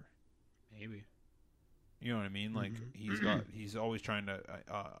her. Maybe. You know what I mean? Like he's always trying to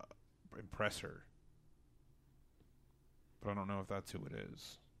impress her, but I don't know if that's who it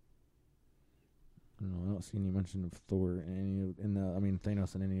is. No, I don't see any mention of Thor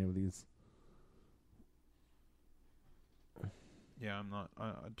Thanos in any of these. Yeah, I'm not.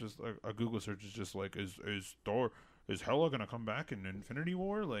 Just a Google search is just like, is Hela gonna come back in Infinity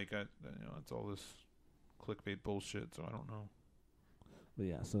War? Like, it's all this clickbait bullshit. So I don't know. But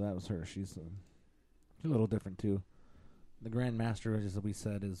yeah, so that was her. She's a little different too. The Grand Master, as we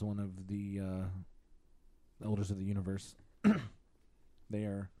said, is one of the elders of the universe. They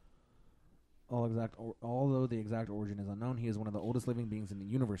are although the exact origin is unknown, he is one of the oldest living beings in the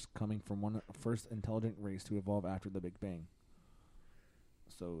universe, coming from one first intelligent race to evolve after the Big Bang.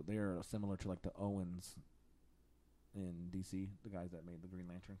 So they are similar to like the Owens in DC, the guys that made the Green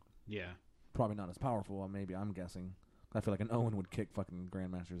Lantern. Yeah. Probably not as powerful, maybe, I'm guessing. I feel like an Owen would kick fucking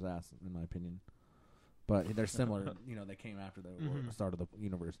Grandmaster's ass, in my opinion. But they're similar. They came after the start of the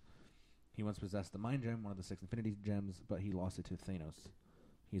universe. He once possessed the Mind Gem, one of the 6 Infinity Gems, but he lost it to Thanos.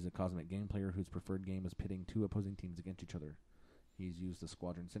 He's a cosmic game player whose preferred game is pitting 2 opposing teams against each other. He's used the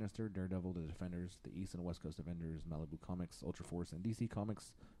Squadron Sinister, Daredevil, the Defenders, the East and West Coast Avengers, Malibu Comics, Ultra Force, and DC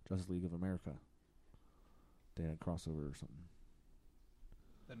Comics, Justice League of America. They had a crossover or something.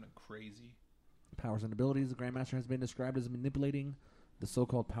 Isn't it crazy? Powers and abilities. The Grandmaster has been described as manipulating the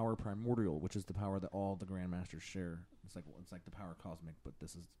so-called power primordial, which is the power that all the Grandmasters share. It's like the power cosmic, but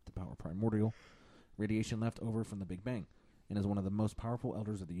this is the power primordial. Radiation left over from the Big Bang, and is one of the most powerful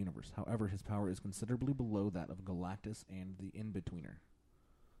elders of the universe. However, his power is considerably below that of Galactus and the In-Betweener.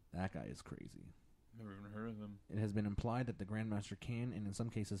 That guy is crazy. Never even heard of him. It has been implied that the Grandmaster can, and in some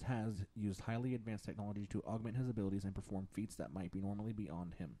cases has, used highly advanced technology to augment his abilities and perform feats that might be normally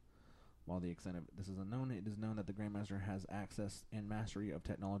beyond him. While the extent of this is unknown, it is known that the Grandmaster has access and mastery of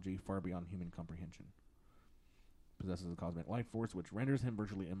technology far beyond human comprehension. possesses a cosmic life force which renders him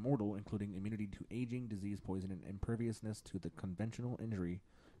virtually immortal, including immunity to aging, disease, poison, and imperviousness to the conventional injury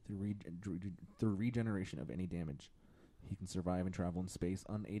through regeneration of any damage. He can survive and travel in space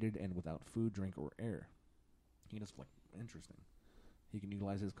unaided and without food, drink, or air. He does interesting. He can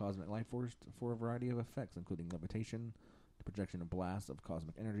utilize his cosmic life force for a variety of effects, including levitation, the projection of blasts of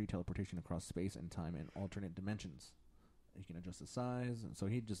cosmic energy, teleportation across space and time, and alternate dimensions. He can adjust his size, and so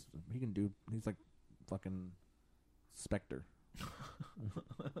he's like fucking Spectre.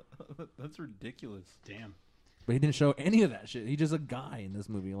 That's ridiculous. Damn. But he didn't show any of that shit. He's just a guy in this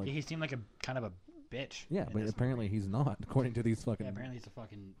movie. Like, He seemed like a kind of a bitch. yeah, in but this apparently movie. he's not, according to these fucking... Yeah, apparently he's a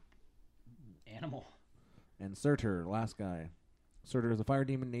fucking animal. And Surtur, last guy. Surtur is a fire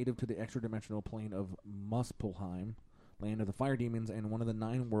demon native to the extra-dimensional plane of Muspelheim, land of the fire demons, and one of the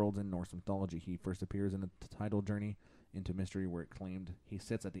 9 worlds in Norse mythology. He first appears in the title Journey into Mystery, where it claimed he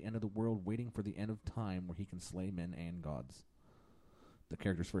sits at the end of the world waiting for the end of time where he can slay men and gods. The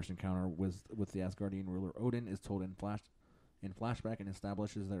character's first encounter with the Asgardian ruler Odin is told in flashback and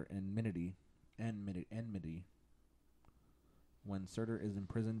establishes their enmity when Surtur is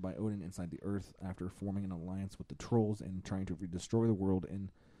imprisoned by Odin inside the earth after forming an alliance with the trolls and trying to destroy the world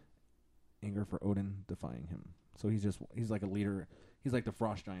in anger for Odin defying him. So he's like a leader. He's like the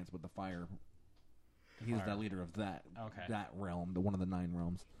frost giants with the fire. He's the leader of that realm, one of the 9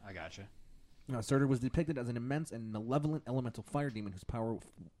 realms. I gotcha. Surtur was depicted as an immense and malevolent elemental fire demon whose power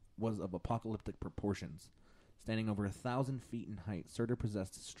was of apocalyptic proportions. Standing over 1,000 feet in height, Surtur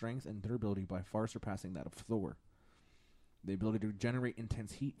possessed strength and durability by far surpassing that of Thor. The ability to generate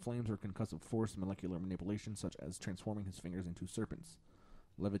intense heat, flames, or concussive force, molecular manipulation, such as transforming his fingers into serpents.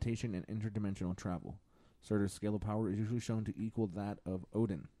 Levitation and interdimensional travel. Surtur's scale of power is usually shown to equal that of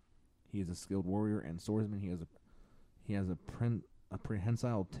Odin. He is a skilled warrior and swordsman. He has a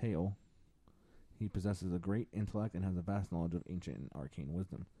prehensile tail. He possesses a great intellect and has a vast knowledge of ancient and arcane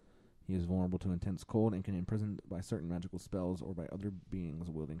wisdom. He is vulnerable to intense cold and can be imprisoned by certain magical spells or by other beings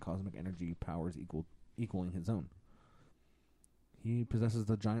wielding cosmic energy powers equaling his own. He possesses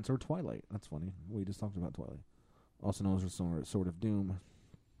the giant sword Twilight. That's funny. We just talked about Twilight. Also known as the Sword of Doom.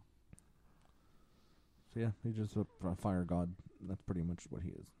 So yeah, he's just a fire god. That's pretty much what he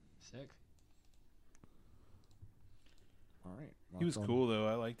is. Sick. All right. He was cool though.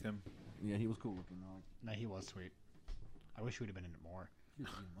 I liked him. Yeah, he was cool looking. No, he was sweet. I wish he would have been in it more. He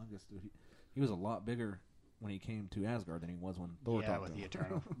was humongous, dude. He was a lot bigger when he came to Asgard than he was when Thor talked with to the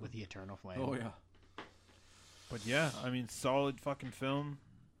him. with the eternal flame. Oh yeah. But yeah, I mean, solid fucking film.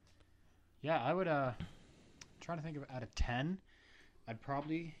 Yeah, I would trying to think of out of 10, I'd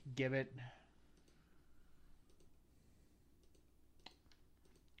probably give it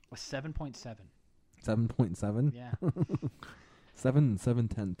a 7.7. 7.7. Yeah. 7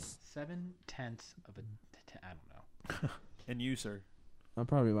 7/10. 7/10 of a I don't know. And you, sir? I'm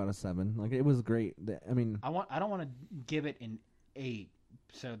probably about a 7. Like, it was great. I mean, I don't want to give it an 8.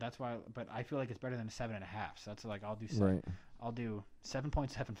 So that's why, but I feel like it's better than a 7.5. So that's like I'll do 7. right. I'll do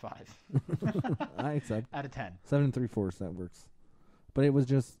 7.75 I accept. out of 10. 7 3/4. That works. But it was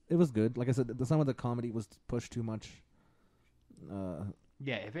good. Like I said, some of the comedy was pushed too much.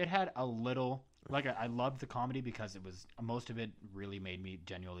 Yeah, if it had a little, like I loved the comedy because it was most of it really made me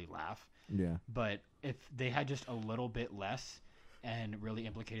genuinely laugh. Yeah. But if they had just a little bit less and really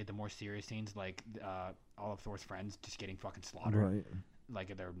implicated the more serious scenes, like all of Thor's friends just getting fucking slaughtered, Right.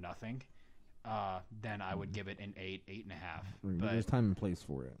 like they're nothing, then I would give it an 8, 8.5. Right. But There's time and place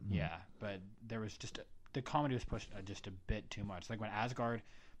for it. yeah, but there was just the comedy was pushed just a bit too much. Like when Asgard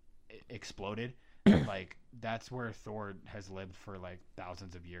exploded, like that's where Thor has lived for like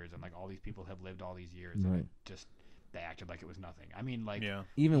thousands of years, and like all these people have lived all these years, and Right. it just they acted like it was nothing. I mean, like Yeah.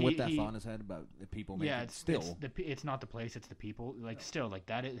 Even He- with that he- thought in his head about the people making yeah, it still. it's not the place, it's the people. Like still, like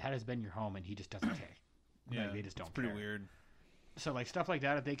that has been your home, and he just doesn't care. Yeah, Like, they just don't it's pretty care. weird. So like stuff like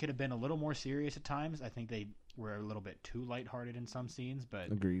that, if they could have been a little more serious at times, I think they were a little bit too lighthearted in some scenes.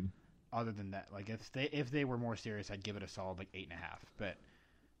 But Agreed. other than that, like if they were more serious, I'd give it a solid like 8.5. But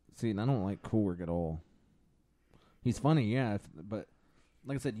See, and I don't like Korg at all. He's funny, yeah, but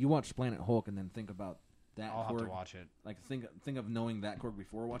like I said, you watch Planet Hulk and then think about that I'll have Korg. to watch it. Like think of knowing that Korg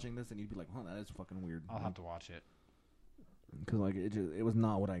before watching this, and you'd be like, "Oh, that is fucking weird." I'll have to watch it. Because like it was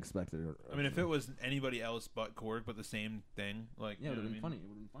not what I expected. I mean, if it was anybody else but Korg, but the same thing, like yeah, it you know would have what been I mean? funny. It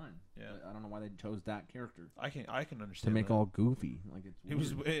would have been fine. Yeah. But I don't know why they chose that character I can understand to make that. all goofy. Like it's It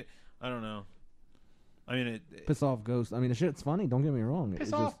was. weird. I don't know. I mean, it Piss off Ghost. I mean, the shit's funny. Don't get me wrong. Piss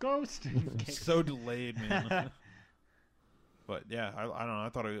It's off, Ghost. it's so delayed, man. But yeah, I don't know. I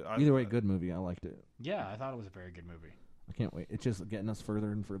thought it. Either way, good movie. I liked it. Yeah, I thought it was a very good movie. I can't wait. It's just getting us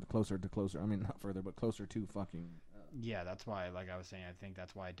further and further, closer to closer. I mean, not further, but closer to fucking Yeah, that's why. Like I was saying, I think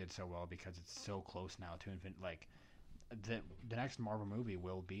that's why it did so well because it's so close now to Like the next Marvel movie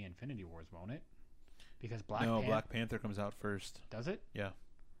will be Infinity Wars, won't it? Because Black Panther comes out first. Does it? Yeah.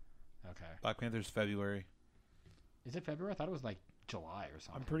 Okay. Black Panther's February. Is it February? I thought it was like July or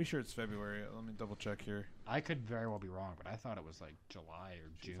something. I'm pretty sure it's February. Let me double check here. I could very well be wrong, but I thought it was like July or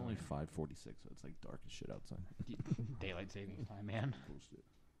June. It's only 5:46, so it's like dark as shit outside. Daylight savings time, man.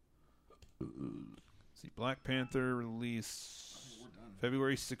 See, Black Panther release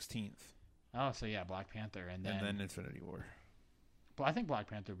February 16th. Oh, so yeah, Black Panther, and then Infinity War. But I think Black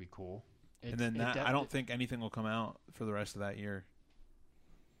Panther would be cool. And then I don't think anything will come out for the rest of that year.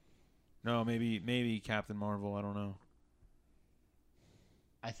 No, maybe Captain Marvel. I don't know.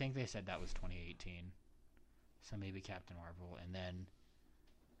 I think they said that was 2018. So maybe Captain Marvel, and then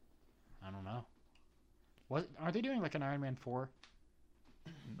I don't know. Are they doing like an Iron Man 4?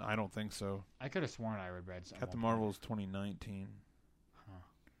 I don't think so. I could have sworn I read Captain Marvel is 2019. Huh.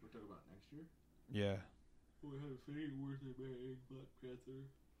 We're talking about next year? Yeah. We have Infinity Wars, Black Panther.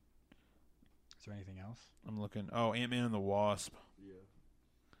 Is there anything else? I'm looking. Oh, Ant-Man and the Wasp. Yeah.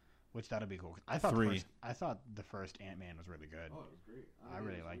 Which that'd be cool. I thought the first Ant-Man was really good. Oh, it was great. I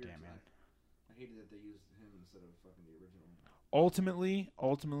really liked Ant-Man. I hated that they used him instead of fucking the original.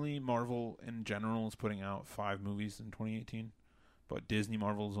 Ultimately, Marvel in general is putting out 5 movies in 2018, but Disney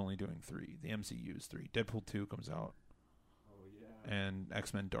Marvel is only doing 3. The MCU is 3. Deadpool 2 comes out. Oh yeah. And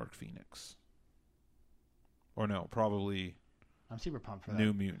X-Men Dark Phoenix. Or no, probably I'm super pumped for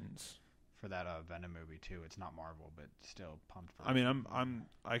New Mutants. For that Venom movie too. It's not Marvel, but still pumped for. I mean, I'm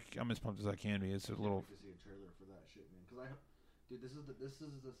as pumped as I can be. It's a little. To see a trailer for that shit, man. Because this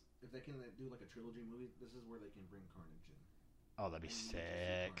is if they can do like a trilogy movie, this is where they can bring Carnage in. Oh, that'd be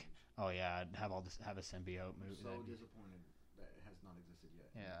sick. Oh yeah, have a symbiote movie. I'm so disappointed that it has not existed yet.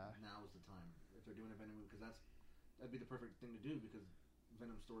 Yeah. Now is the time if they're doing a Venom movie because that'd be the perfect thing to do because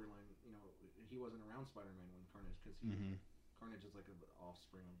Venom storyline. You know, he wasn't around Spider-Man when Carnage because Carnage is like an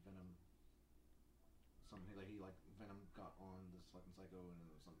offspring of Venom. Something like Venom got on this fucking psycho and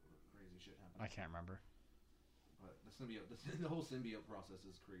some crazy shit happened. I can't remember. But the whole symbiote process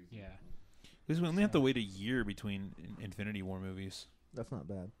is crazy. Yeah. Because we only have to wait a year between Infinity War movies. That's not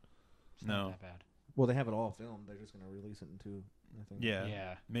bad. It's not that bad. Well, they have it all filmed. They're just gonna release it in 2, I think.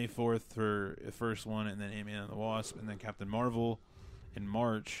 Yeah. May 4th for the first one, and then Ant-Man and the Wasp, and then Captain Marvel in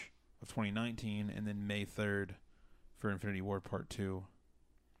March of 2019, and then May 3rd for Infinity War Part 2.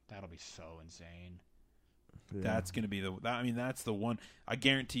 That'll be so insane. Yeah. That's going to be that's the one. I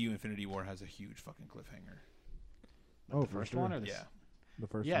guarantee you Infinity War has a huge fucking cliffhanger. The first one or the the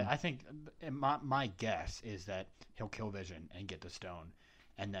first one? Yeah, I think my guess is that he'll kill Vision and get the stone,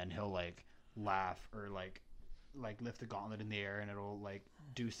 and then he'll like laugh or like lift the gauntlet in the air and it'll like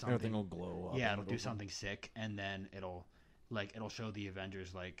do something. Everything will glow up. Yeah, it'll do something sick, and then it'll show the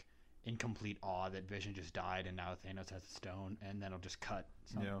Avengers like in complete awe that Vision just died and now Thanos has the stone, and then it'll just cut.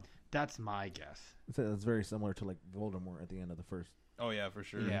 Yeah. That's my guess. It's very similar to like Voldemort at the end of the first. Oh yeah, for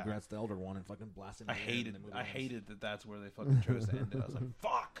sure. Yeah. He grabs the Elder One and fucking blasts him. I hated that. That's where they fucking chose to end it. I was like,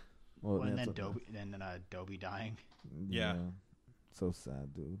 fuck. Well, and then Dobby dying. Yeah. So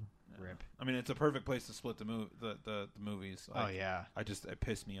sad, dude. Yeah. Rip. I mean, it's a perfect place to split the movies. Like, oh yeah. It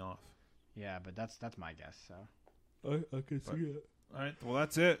pissed me off. Yeah, but that's my guess. So. I can see it. All right. Well,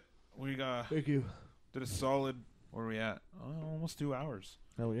 that's it. We Thank you. did a solid. Where are we at? Almost 2 hours.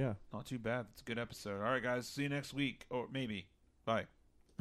 Hell yeah. Not too bad. It's a good episode. All right, guys. See you next week. Or maybe. Bye.